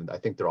online, and I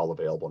think they're all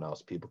available now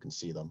so people can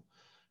see them.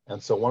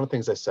 And so one of the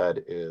things I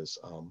said is,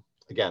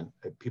 again,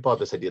 people have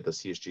this idea that the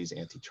CSG is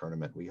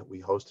anti-tournament. We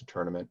host a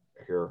tournament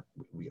here.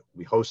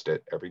 We host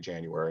it every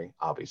January.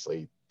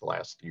 Obviously,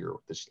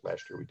 this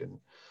last year we didn't.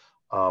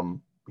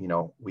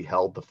 We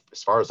held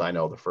as far as I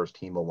know, the first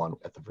HEMA one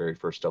at the very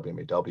first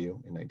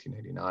WMAW in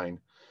 1989.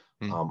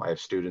 Hmm. I have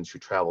students who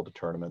travel to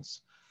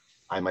tournaments.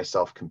 I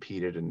myself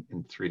competed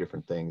in three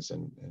different things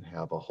and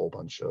have a whole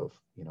bunch of,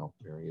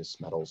 various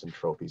medals and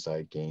trophies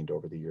I gained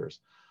over the years.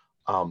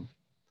 Um,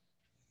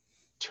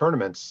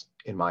 Tournaments,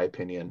 in my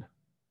opinion,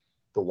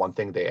 the one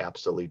thing they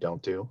absolutely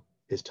don't do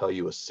is tell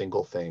you a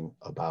single thing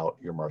about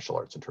your martial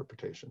arts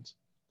interpretations.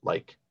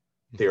 Like,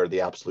 they are the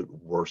absolute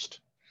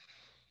worst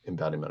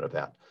embodiment of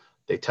that.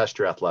 They test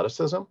your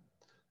athleticism,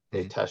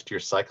 they Hmm. test your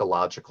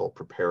psychological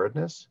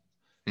preparedness,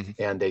 Hmm.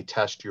 and they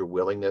test your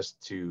willingness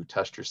to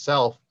test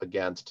yourself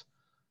against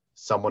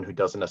someone who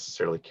doesn't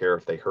necessarily care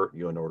if they hurt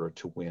you in order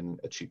to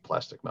win a cheap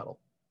plastic medal.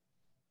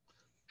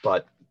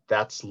 But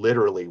that's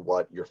literally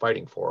what you're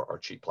fighting for, are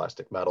cheap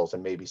plastic medals,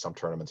 and maybe some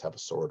tournaments have a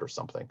sword or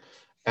something.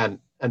 And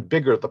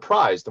bigger the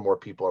prize, the more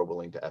people are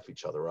willing to F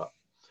each other up.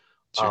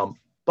 Sure.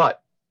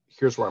 But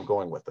here's where I'm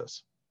going with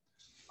this.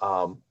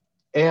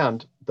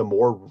 And the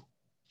more,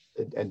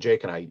 and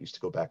Jake and I used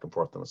to go back and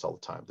forth on this all the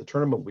time. The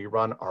tournament we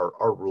run,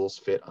 our rules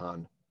fit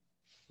on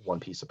one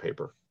piece of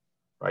paper,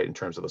 right? In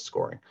terms of the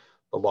scoring,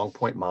 the long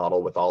point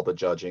model with all the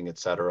judging, et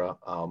cetera,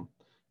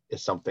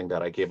 is something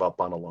that I gave up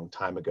on a long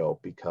time ago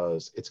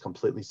because it's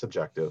completely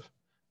subjective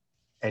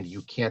and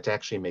you can't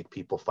actually make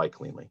people fight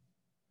cleanly.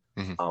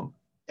 Hmm. Um,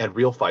 and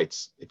real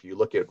fights, if you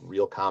look at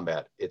real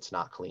combat, it's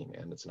not clean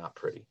and it's not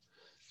pretty.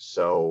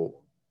 So,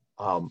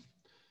 um,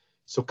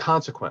 so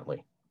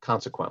consequently,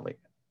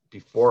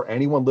 before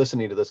anyone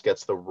listening to this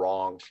gets the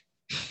wrong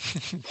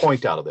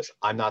point out of this,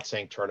 I'm not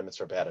saying tournaments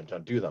are bad and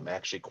don't do them.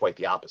 Actually, quite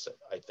the opposite.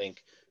 I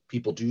think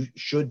people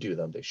should do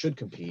them. They should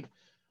compete,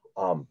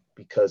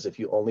 because if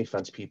you only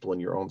fence people in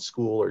your own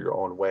school or your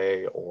own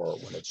way, or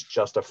when it's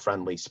just a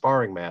friendly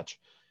sparring match,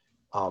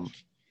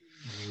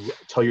 you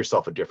tell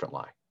yourself a different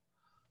lie.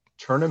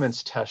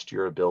 Tournaments test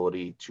your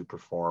ability to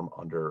perform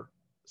under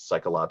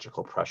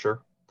psychological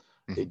pressure.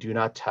 They Hmm. do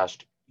not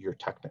test your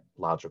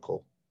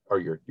technological or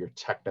your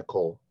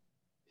technical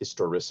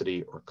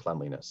historicity or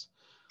cleanliness.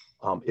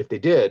 If they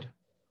did,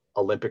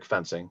 Olympic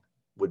fencing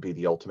would be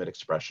the ultimate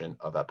expression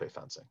of épée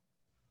fencing,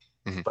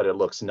 Hmm. but it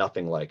looks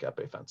nothing like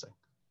épée fencing,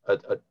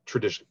 a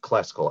traditional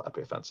classical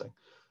épée fencing,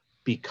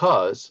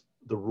 because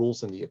the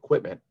rules and the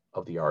equipment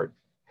of the art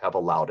have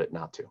allowed it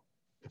not to,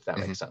 if that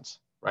Hmm. makes sense,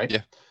 right?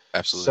 Yeah,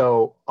 absolutely.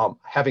 So,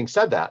 having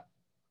said that,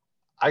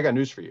 I got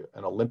news for you.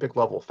 An Olympic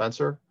level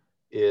fencer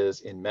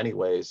is in many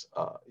ways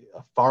a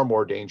far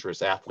more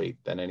dangerous athlete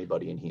than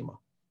anybody in HEMA.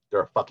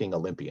 They're a fucking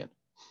Olympian.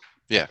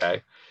 Yeah. Okay.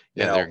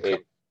 You Yeah, they're know,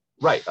 incredible.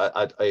 right.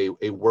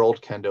 A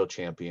world kendo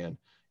champion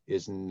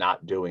is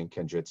not doing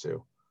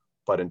kenjutsu,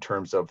 but in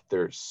terms of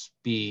their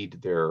speed,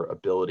 their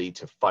ability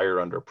to fire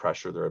under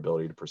pressure, their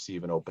ability to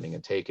perceive an opening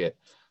and take it,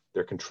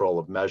 their control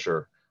of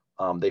measure,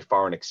 they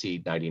far and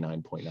exceed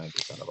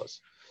 99.9% of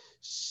us.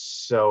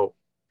 So,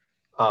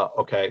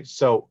 okay.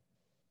 So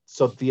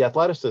the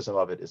athleticism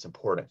of it is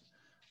important.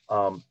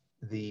 Um,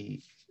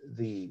 the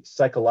the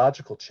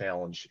psychological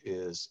challenge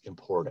is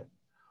important,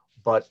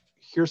 but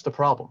here's the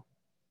problem.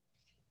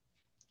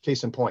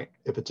 Case in point,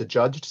 if it's a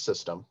judged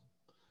system,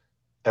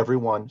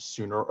 everyone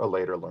sooner or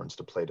later learns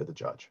to play to the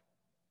judge.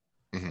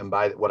 Hmm. And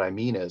by what I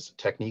mean is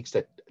techniques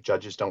that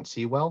judges don't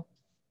see well,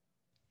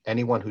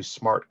 anyone who's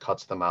smart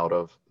cuts them out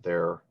of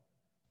their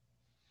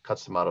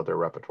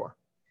repertoire.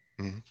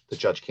 Hmm. The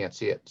judge can't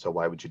see it, so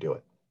why would you do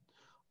it?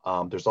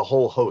 There's a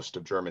whole host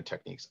of German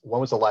techniques. When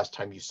was the last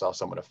time you saw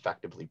someone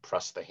effectively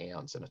press the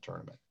hands in a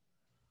tournament?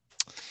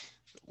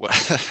 Well,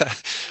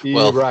 You're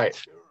well, right.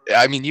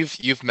 I mean,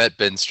 you've met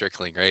Ben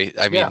Strickling, right?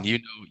 I mean, Yeah,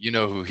 you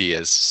know who he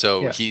is.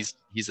 So yeah, he's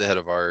the head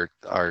of our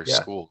yeah.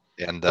 school,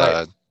 and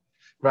Right,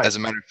 right, as a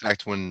matter of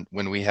fact, when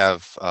we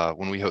have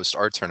when we host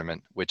our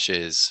tournament, which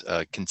is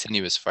a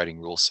continuous fighting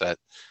rule set,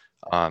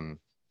 um,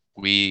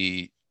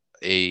 we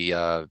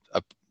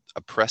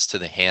a press to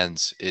the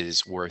hands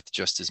is worth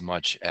just as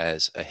much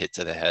as a hit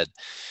to the head,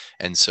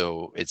 and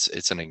so it's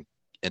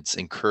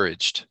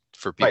encouraged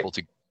for right, people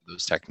to go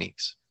those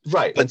techniques.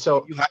 right. But And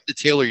so you have to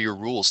tailor your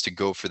rules to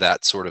go for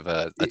that sort of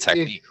a it,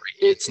 technique,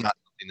 right? It's it, not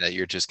something that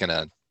you're just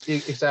gonna.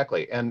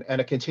 exactly. And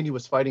a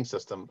continuous fighting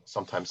system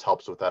sometimes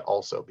helps with that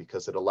also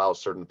because it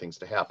allows certain things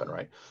to happen,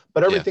 right?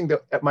 But Yeah. everything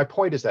that my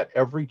point is that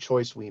every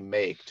choice we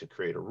make to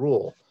create a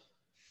rule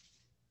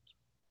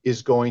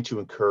is going to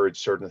encourage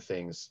certain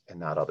things and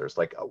not others.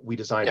 Like Yeah,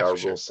 for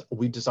sure.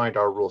 we designed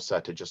our rule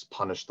set to just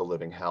punish the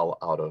living hell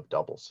out of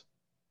doubles.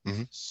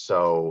 Hmm.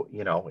 So,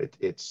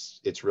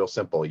 it's real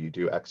simple. You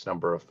do X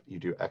number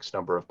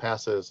of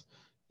passes.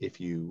 If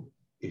you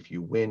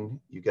win,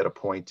 you get a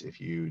point.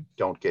 If you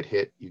don't get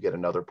hit, you get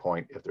another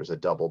point. If there's a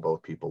double,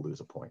 both people lose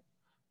a point.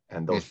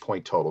 And those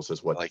point totals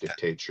is I what like that.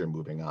 dictates you're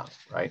moving on,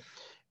 right?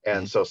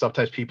 And Hmm. so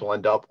sometimes people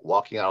end up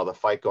walking out of the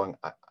fight going,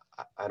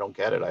 I don't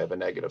get it. I have a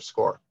negative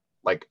score.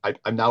 Like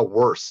I'm now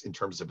worse in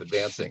terms of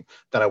advancing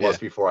than I was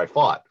Yeah. before I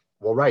fought.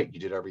 Well, right, you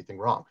did everything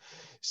wrong.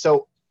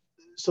 So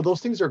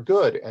those things are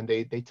good and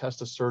they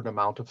test a certain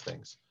amount of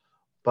things,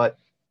 but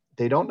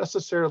they don't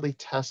necessarily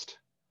test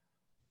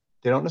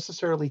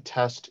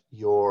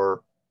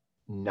your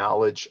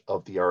knowledge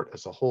of the art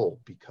as a whole,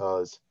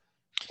 because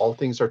all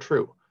things are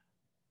true.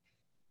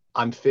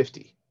 I'm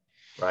 50,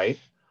 right?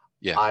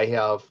 Yeah.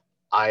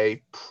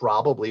 I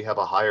probably have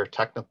a higher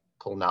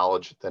technical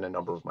knowledge than a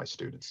number of my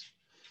students.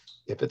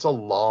 If it's a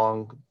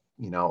long,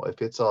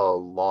 if it's a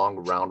long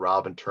round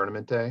robin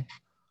tournament day,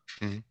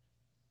 Hmm.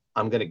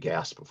 I'm going to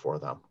gasp before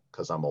them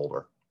because I'm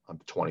older. I'm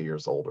 20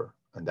 years older,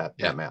 and Yeah.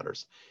 that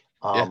matters.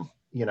 Yeah.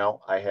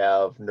 I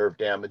have nerve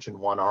damage in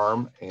one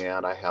arm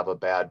and I have a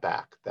bad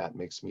back. That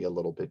makes me a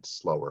little bit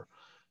slower.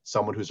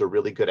 Someone who's a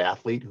really good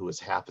athlete who is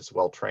half as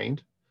well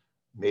trained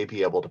may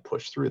be able to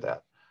push through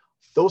that.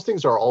 Those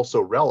things are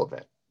also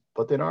relevant,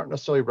 but they aren't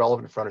necessarily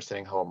relevant for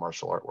understanding how a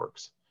martial art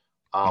works.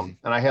 Hmm.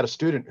 And I had a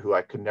student who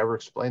I could never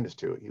explain this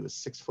to. He was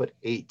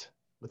 6'8"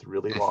 with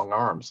really long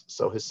arms.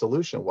 So his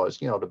solution was,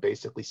 to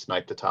basically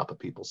snipe the top of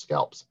people's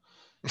scalps.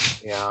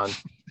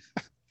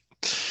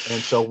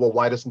 And so, well,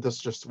 why isn't this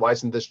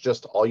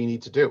just all you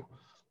need to do?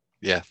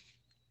 Yeah.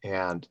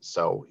 And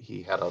so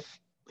he had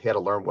to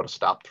learn what a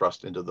stop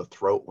thrust into the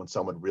throat when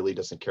someone really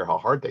doesn't care how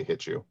hard they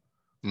hit you,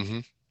 Hmm.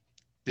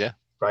 Yeah.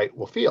 right,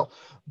 will feel.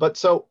 But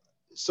so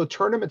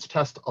tournaments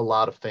test a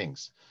lot of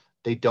things.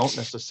 They don't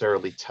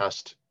necessarily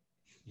test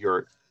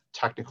your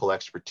technical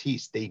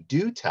expertise. They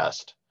do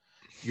test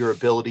your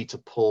ability to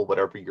pull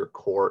whatever your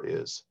core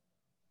is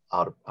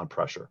out of, on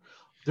pressure.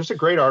 There's a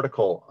great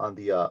article on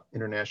the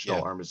International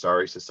Yeah.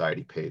 Armazari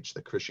Society page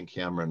that Christian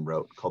Cameron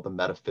wrote called The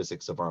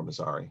Metaphysics of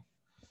Armazari.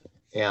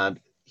 And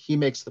he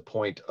makes the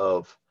point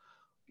of,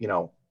 you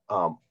know,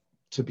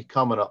 to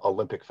become an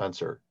Olympic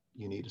fencer,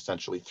 you need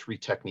essentially three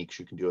techniques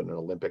you can do at an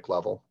Olympic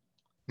level,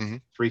 Hmm.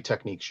 three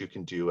techniques you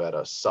can do at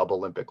a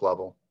sub-Olympic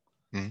level,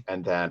 Hmm.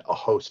 and then a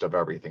host of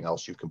everything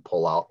else you can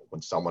pull out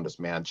when someone has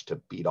managed to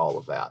beat all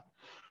of that.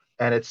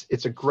 And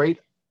it's a great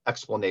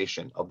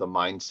explanation of the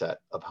mindset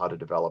of how to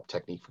develop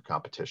technique for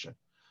competition.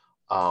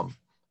 Um,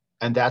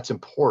 and that's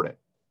important.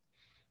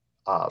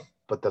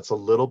 But that's a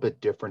little bit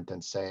different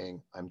than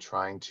saying I'm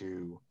trying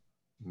to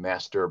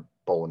master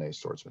Bolognese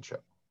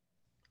swordsmanship,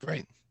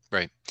 Right.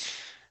 Right.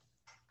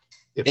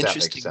 if that makes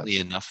Interestingly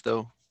sense. enough,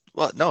 though,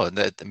 well, no,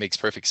 that makes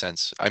perfect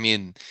sense. I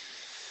mean,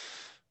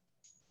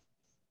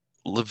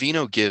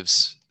 Levino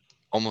gives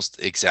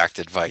almost exact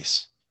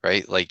advice,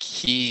 right? Like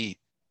he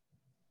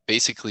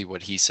basically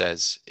what he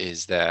says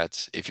is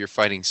that if you're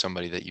fighting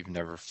somebody that you've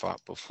never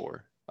fought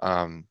before,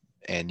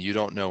 and you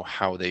don't know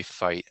how they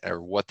fight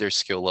or what their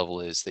skill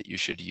level is, that you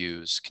should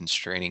use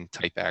constraining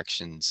type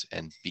actions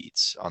and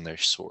beats on their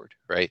sword,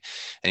 right?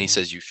 And he Mhm.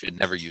 says you should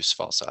never use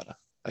falsata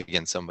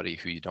against somebody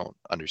who you don't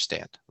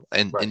understand.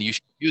 And Right, you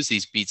should use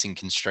these beats and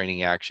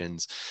constraining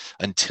actions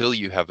until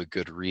you have a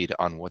good read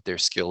on what their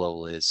skill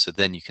level is. So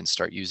then you can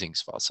start using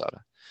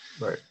falsata,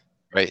 right,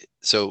 right?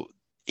 So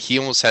he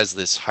almost has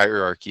this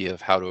hierarchy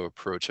of how to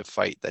approach a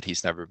fight that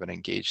he's never been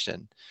engaged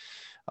in.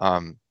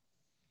 Um,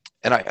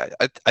 and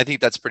I think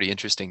that's pretty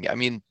interesting. I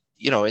mean,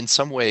 in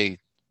some way,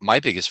 my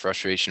biggest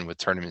frustration with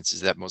tournaments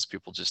is that most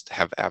people just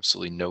have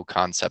absolutely no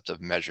concept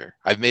of measure.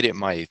 I've made it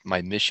my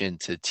mission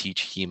to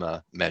teach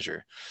HEMA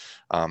measure,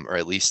 or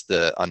at least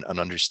an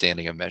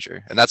understanding of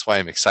measure, and that's why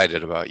I'm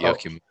excited about oh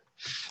Joachim,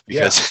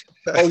 yeah, because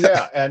oh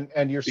yeah,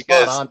 and you're spot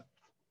because on.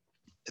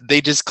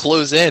 they just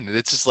close in, and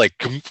it's just like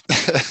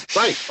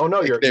Right. Oh no,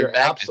 like you're they're you're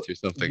magnets or absolutely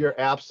something. you're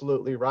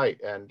absolutely right.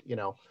 And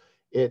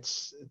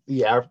it's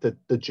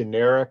the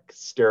generic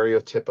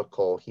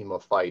stereotypical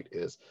hemo fight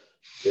is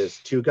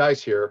two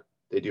guys here.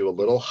 They do a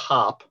little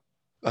hop,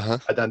 Uh-huh.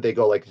 and then they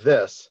go like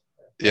this,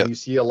 and Yep. you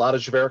see a lot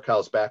of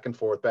Zverkovs back and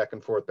forth, back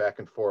and forth, back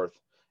and forth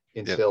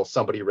Yep. until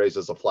somebody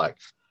raises a flag.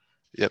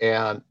 Yep.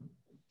 And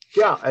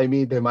yeah, I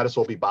mean they might as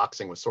well be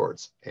boxing with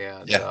swords.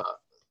 And Yeah.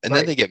 And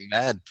then right, they get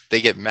mad.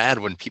 They get mad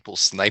when people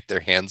snipe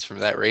their hands from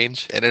that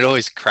range. And it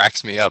always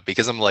cracks me up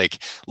because I'm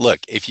like, look,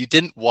 if you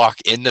didn't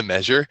walk into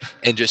measure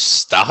and just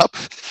stop,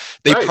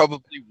 they right,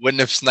 probably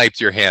wouldn't have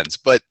sniped your hands.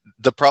 But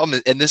the problem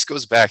is, and this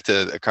goes back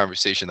to a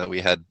conversation that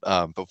we had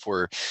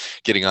before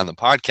getting on the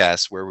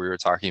podcast where we were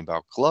talking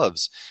about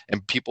gloves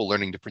and people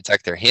learning to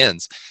protect their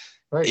hands.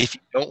 right, If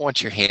you don't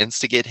want your hands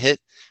to get hit,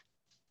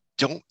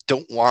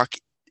 don't walk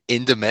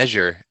into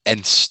measure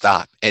and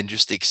stop and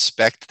just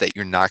expect that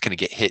you're not going to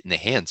get hit in the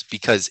hands,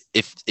 because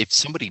if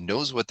somebody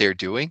knows what they're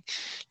doing,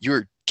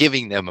 you're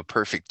giving them a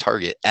perfect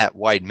target at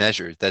wide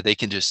measure that they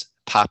can just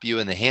pop you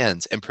in the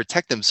hands and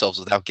protect themselves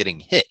without getting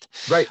hit.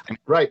 right, I mean,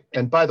 right. it's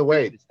And by the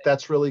really way, the same.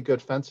 that's really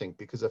good fencing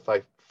because if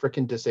I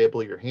freaking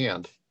disable your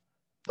hand,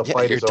 the Yeah,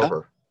 fight you're is done.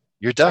 over.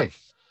 You're Right. done. Yeah.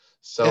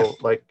 So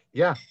like,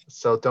 yeah.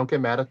 So don't get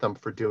mad at them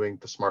for doing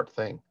the smart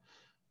thing.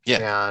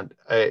 Yeah.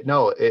 And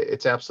no,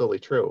 it's absolutely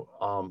true.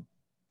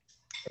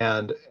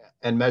 And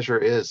and measure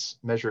is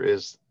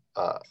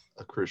a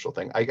crucial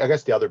thing. I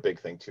guess the other big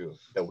thing too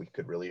that we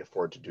could really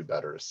afford to do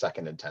better is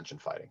second intention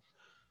fighting.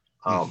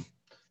 Mm. Um,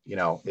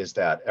 is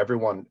that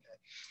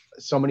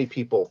so many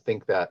people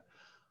think that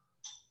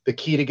the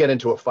key to get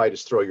into a fight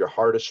is throw your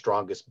hardest,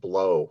 strongest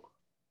blow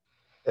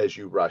as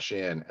you rush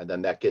in, and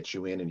then that gets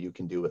you in and you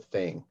can do a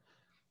thing.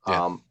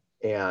 Yeah.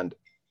 And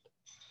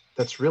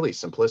that's really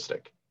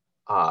simplistic.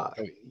 Uh,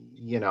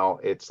 Oh,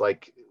 it's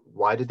like,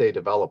 why did they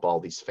develop all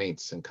these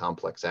feints and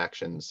complex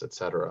actions,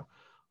 etc.?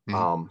 mhm.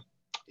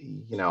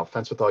 Um,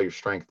 fence with all your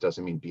strength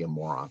doesn't mean be a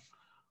moron.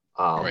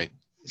 Um, Right.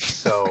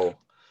 so,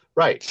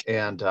 right,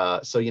 and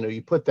so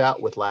you put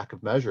that with lack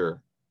of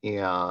measure,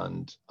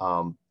 and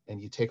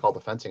you take all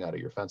the fencing out of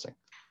your fencing.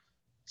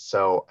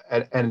 So,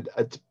 and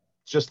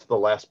just the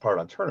last part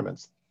on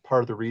tournaments.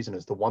 Part of the reason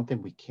is the one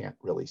thing we can't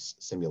really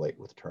simulate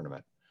with a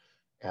tournament,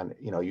 and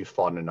you've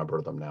fought in a number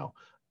of them now.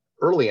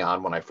 Early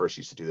on, when I first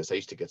used to do this, I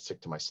used to get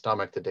sick to my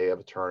stomach the day of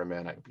a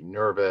tournament. I'd be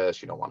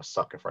nervous. You don't want to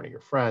suck in front of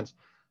your friends.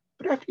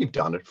 But after you've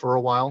done it for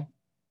a while,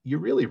 you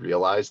really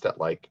realize that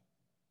like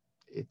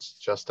it's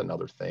just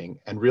another thing.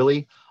 And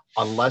really,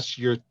 unless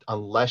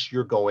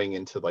you're going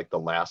into like the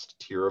last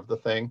tier of the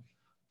thing,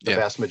 the Yeah.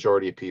 vast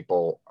majority of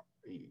people,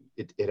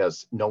 it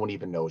has no one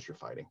even knows you're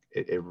fighting.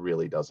 It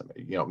really doesn't.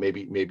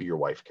 Maybe your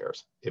wife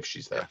cares if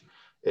she's Yeah. there.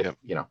 If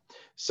Yep.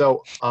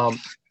 so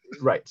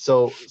right.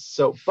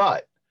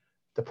 But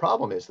the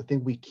problem is the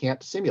thing we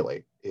can't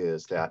simulate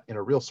is that in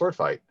a real sword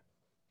fight,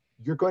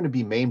 you're going to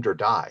be maimed or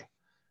die.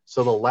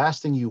 So the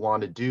last thing you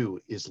want to do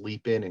is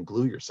leap in and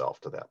glue yourself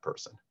to that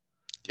person.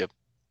 Yep.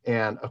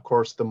 And of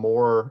course, the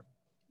more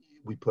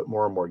we put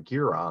more and more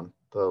gear on,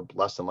 the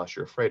less and less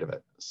you're afraid of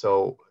it.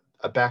 So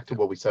back to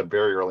what we said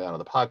very early on in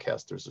the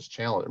podcast, there's this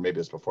challenge, or maybe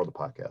it's before the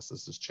podcast,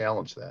 there's this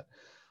challenge that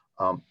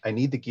I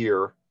need the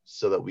gear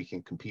so that we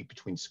can compete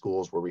between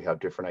schools where we have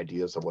different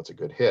ideas of what's a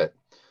good hit.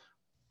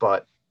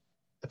 But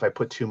if I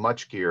put too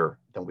much gear,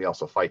 then we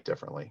also fight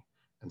differently.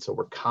 And so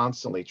we're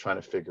constantly trying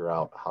to figure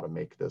out how to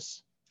make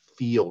this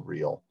feel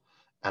real.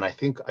 And I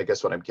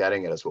guess what I'm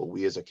getting at is what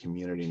we as a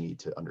community need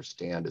to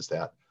understand is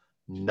that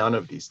none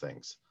of these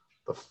things,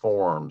 the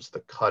forms, the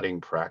cutting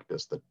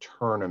practice, the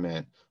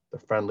tournament, the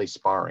friendly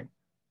sparring,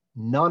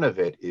 none of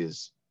it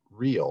is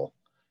real.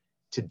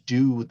 To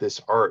do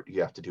this art,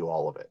 you have to do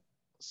all of it.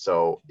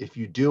 So if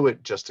you do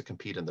it just to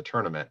compete in the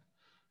tournament,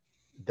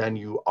 then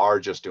you are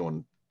just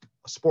doing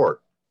a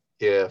sport.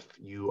 If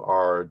you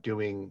are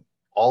doing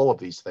all of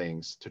these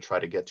things to try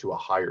to get to a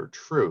higher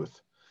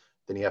truth,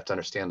 then you have to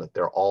understand that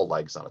they're all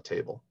legs on a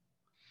table.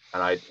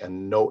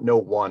 And no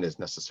one is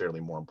necessarily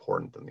more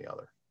important than the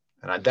other.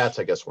 And that's,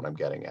 I guess, what I'm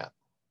getting at.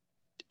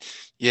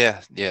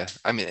 Yeah, yeah.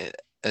 I mean,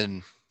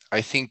 and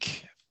I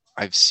think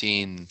I've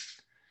seen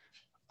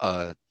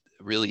a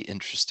really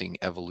interesting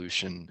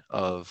evolution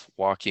of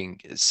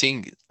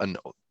seeing an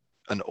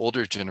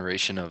older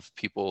generation of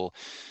people.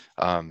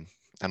 Um,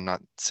 I'm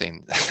not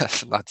saying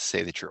not to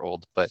say that you're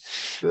old, but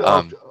Oh,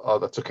 um, oh,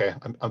 that's okay.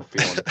 I'm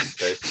feeling it these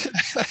days.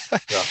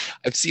 Yeah.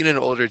 I've seen an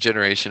older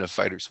generation of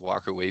fighters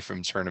walk away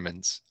from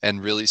tournaments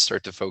and really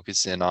start to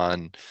focus in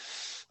on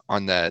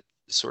that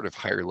sort of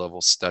higher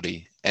level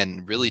study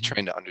and really Mm-hmm.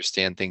 trying to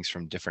understand things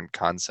from different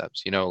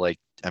concepts. Like,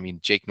 I mean,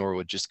 Jake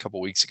Norwood just a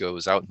couple weeks ago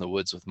was out in the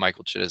woods with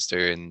Michael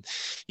Chittister and,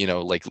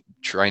 like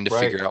trying to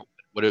Right. figure out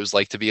what it was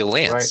like to be a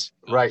Right. lance.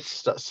 Right.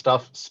 Stuff.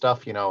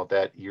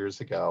 That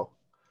years ago.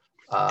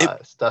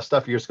 It,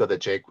 Stuff years ago that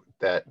Jake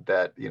that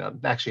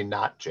actually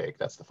not Jake.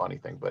 That's the funny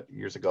thing. But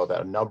years ago,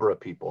 that a number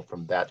of people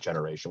from that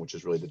generation, which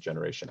is really the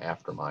generation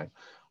after mine,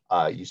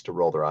 used to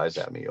roll their eyes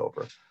at me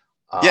over.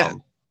 yeah,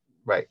 Um,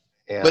 right.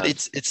 but And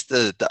it's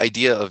the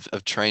idea of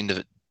trying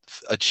to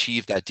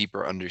achieve that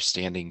deeper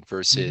understanding mhm,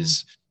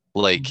 versus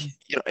like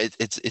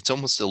mhm. it's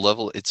almost a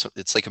level,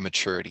 it's like a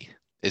maturity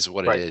is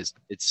what it Right. is.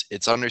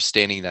 It's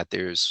understanding that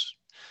there's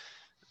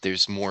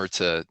more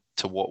to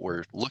what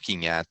we're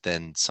looking at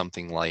than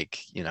something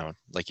like,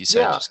 like you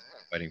said, Yeah. just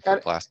fighting for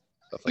And plastic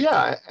stuff like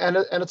that. yeah,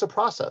 and it's a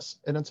process,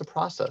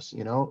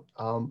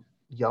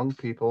 young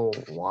people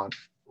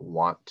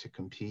want to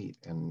compete,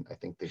 and I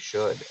think they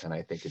should, and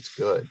I think it's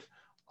good.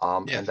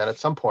 Yeah, And then at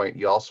some point,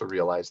 you also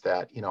realize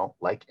that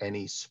like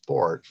any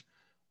sport,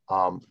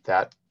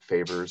 that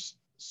favors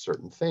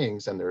certain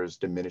things, and there's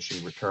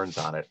diminishing returns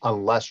on it,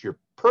 unless your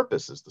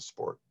purpose is the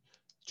sport,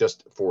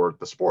 just for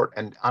the sport.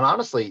 And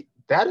honestly,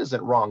 that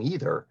isn't wrong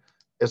either,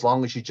 as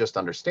long as you just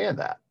understand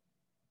that,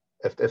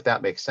 if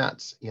that makes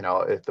sense.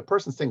 If the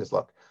person's thing is,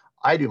 look,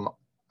 I do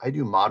I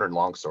do modern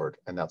longsword,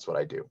 and that's what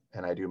I do.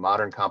 And I do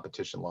modern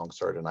competition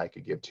longsword, and I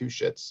could give two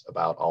shits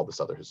about all this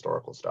other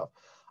historical stuff.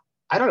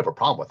 I don't have a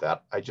problem with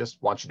that. I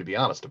just want you to be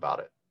honest about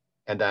it.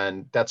 And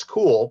then that's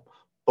cool,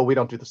 but we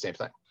don't do the same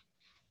thing.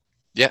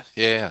 yeah,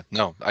 yeah, yeah.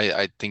 No,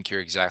 I think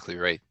you're exactly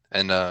right.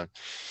 And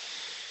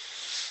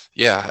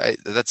yeah,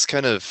 that's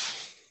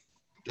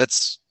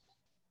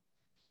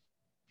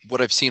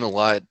what I've seen a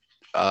lot.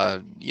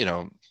 You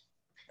know,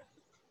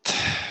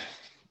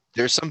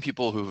 there's some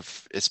people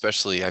who've,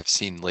 especially I've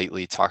seen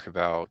lately, talk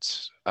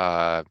about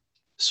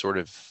sort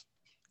of,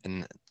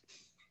 and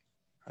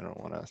I don't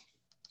want to,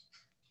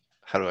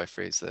 how do I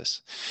phrase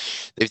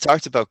this? They've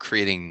talked about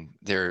creating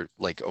their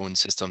like own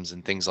systems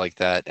and things like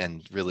that,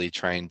 and really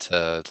trying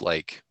to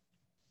like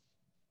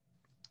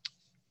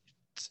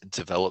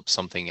develop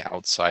something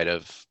outside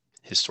of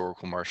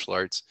historical martial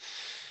arts,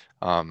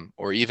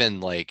 or even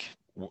like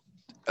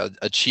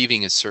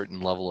achieving a certain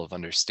level of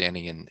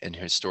understanding in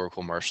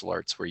historical martial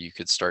arts where you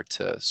could start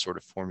to sort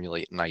of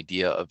formulate an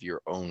idea of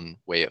your own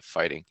way of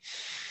fighting.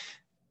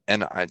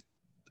 And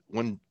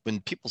when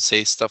people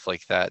say stuff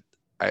like that,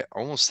 I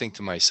almost think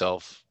to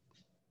myself,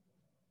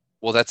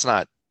 well, that's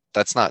not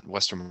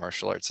Western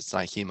martial arts. It's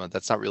not HEMA.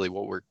 That's not really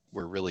what we're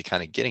really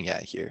kind of getting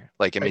at here.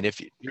 Like, I Right. mean,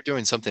 if you're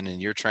doing something and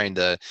you're trying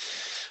to,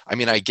 I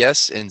mean, I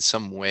guess in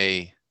some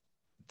way,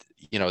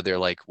 they're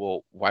like,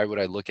 well, why would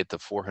I look at the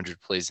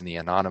 400 plays in the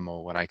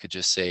Anonymous when I could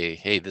just say,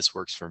 hey, this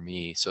works for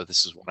me, so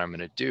this is what I'm going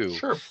to do.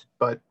 Sure.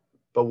 But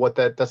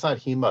that's not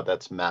HEMA,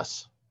 that's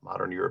mess,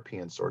 modern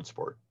European sword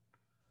sport.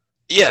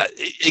 Yeah,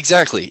 Right.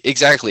 exactly.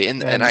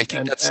 And I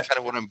think that's And kind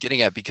of what I'm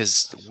getting at,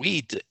 because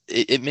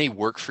it may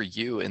work for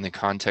you in the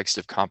context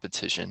of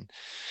competition,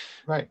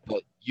 right.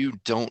 but you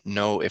don't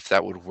know if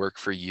that would work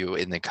for you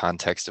in the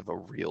context of a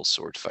real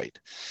sword fight.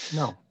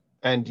 No.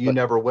 And you But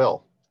never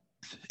will.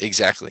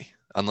 exactly,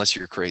 unless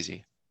you're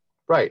crazy.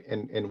 Right.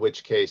 In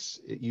which case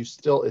it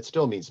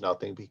still means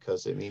nothing,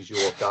 because it means you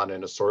will have gotten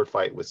in a sword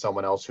fight with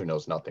someone else who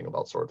knows nothing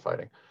about sword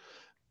fighting.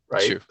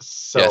 Right. True.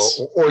 So, Yes,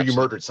 or you absolutely.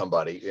 murdered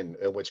somebody, in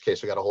which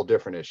case we got a whole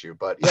different issue.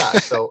 But yeah,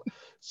 so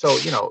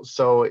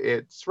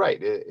it's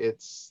right.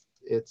 It's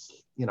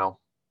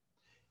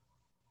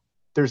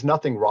there's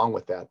nothing wrong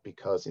with that,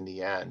 because in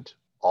the end,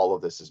 all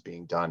of this is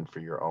being done for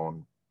your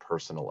own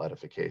personal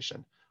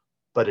edification,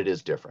 but it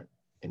is different,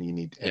 and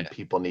Yeah.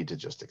 people need to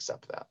just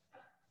accept that.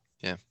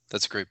 Yeah.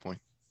 That's a great point.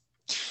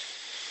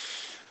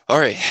 All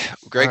right,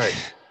 All Greg,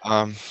 right.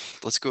 um,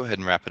 let's go ahead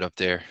and wrap it up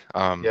there.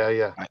 Yeah,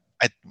 yeah.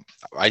 I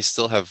I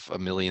still have a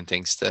million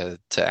things to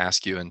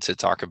ask you and to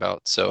talk about,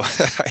 so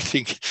I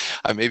think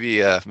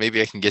maybe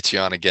I can get you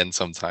on again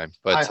sometime.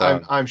 But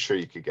I'm sure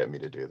you could get me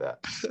to do that.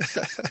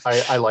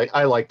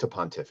 I like to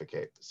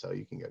pontificate, so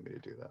you can get me to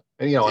do that.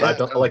 And and I've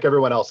yeah, been no, like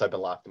everyone else. I've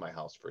been locked in my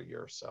house for a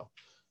year, so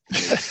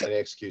any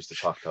excuse to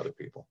talk to other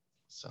people.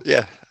 So,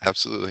 yeah,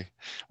 absolutely.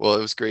 Well,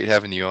 it was great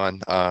having you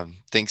on.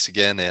 Thanks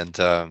again, and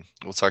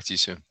we'll talk to you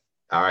soon.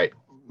 all right,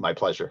 my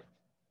pleasure.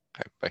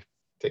 All right, bye.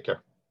 Take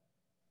care.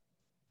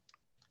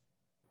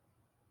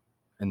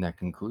 And that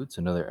concludes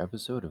another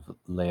episode of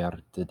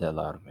L'Arte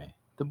dell'Arme,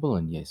 the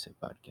Bolognese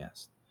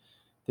podcast.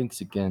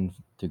 Thanks again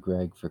to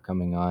Greg for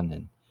coming on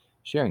and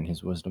sharing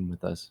his wisdom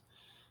with us.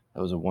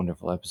 That was a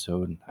wonderful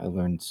episode. I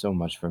learned so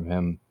much from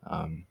him.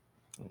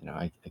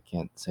 I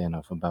can't say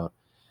enough about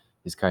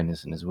his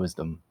kindness and his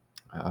wisdom.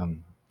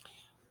 Um,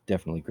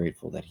 Definitely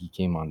grateful that he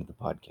came onto the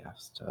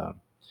podcast.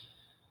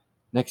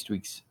 Next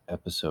week's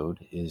episode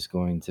is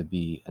going to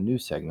be a new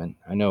segment.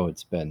 I know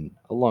it's been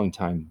a long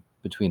time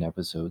between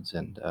episodes,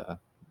 and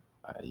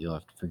you'll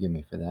have to forgive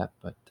me for that.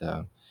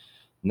 But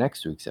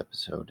next week's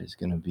episode is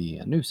going to be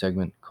a new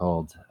segment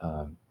called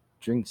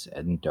Drinks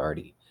and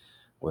Darty,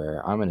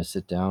 where I'm going to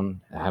sit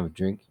down and have a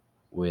drink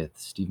with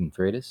Stephen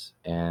Freitas,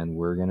 and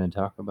we're going to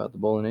talk about the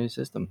Bolognese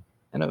system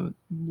in a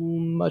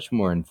much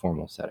more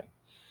informal setting.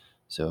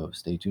 So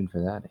stay tuned for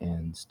that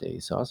and stay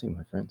saucy,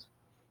 my friends.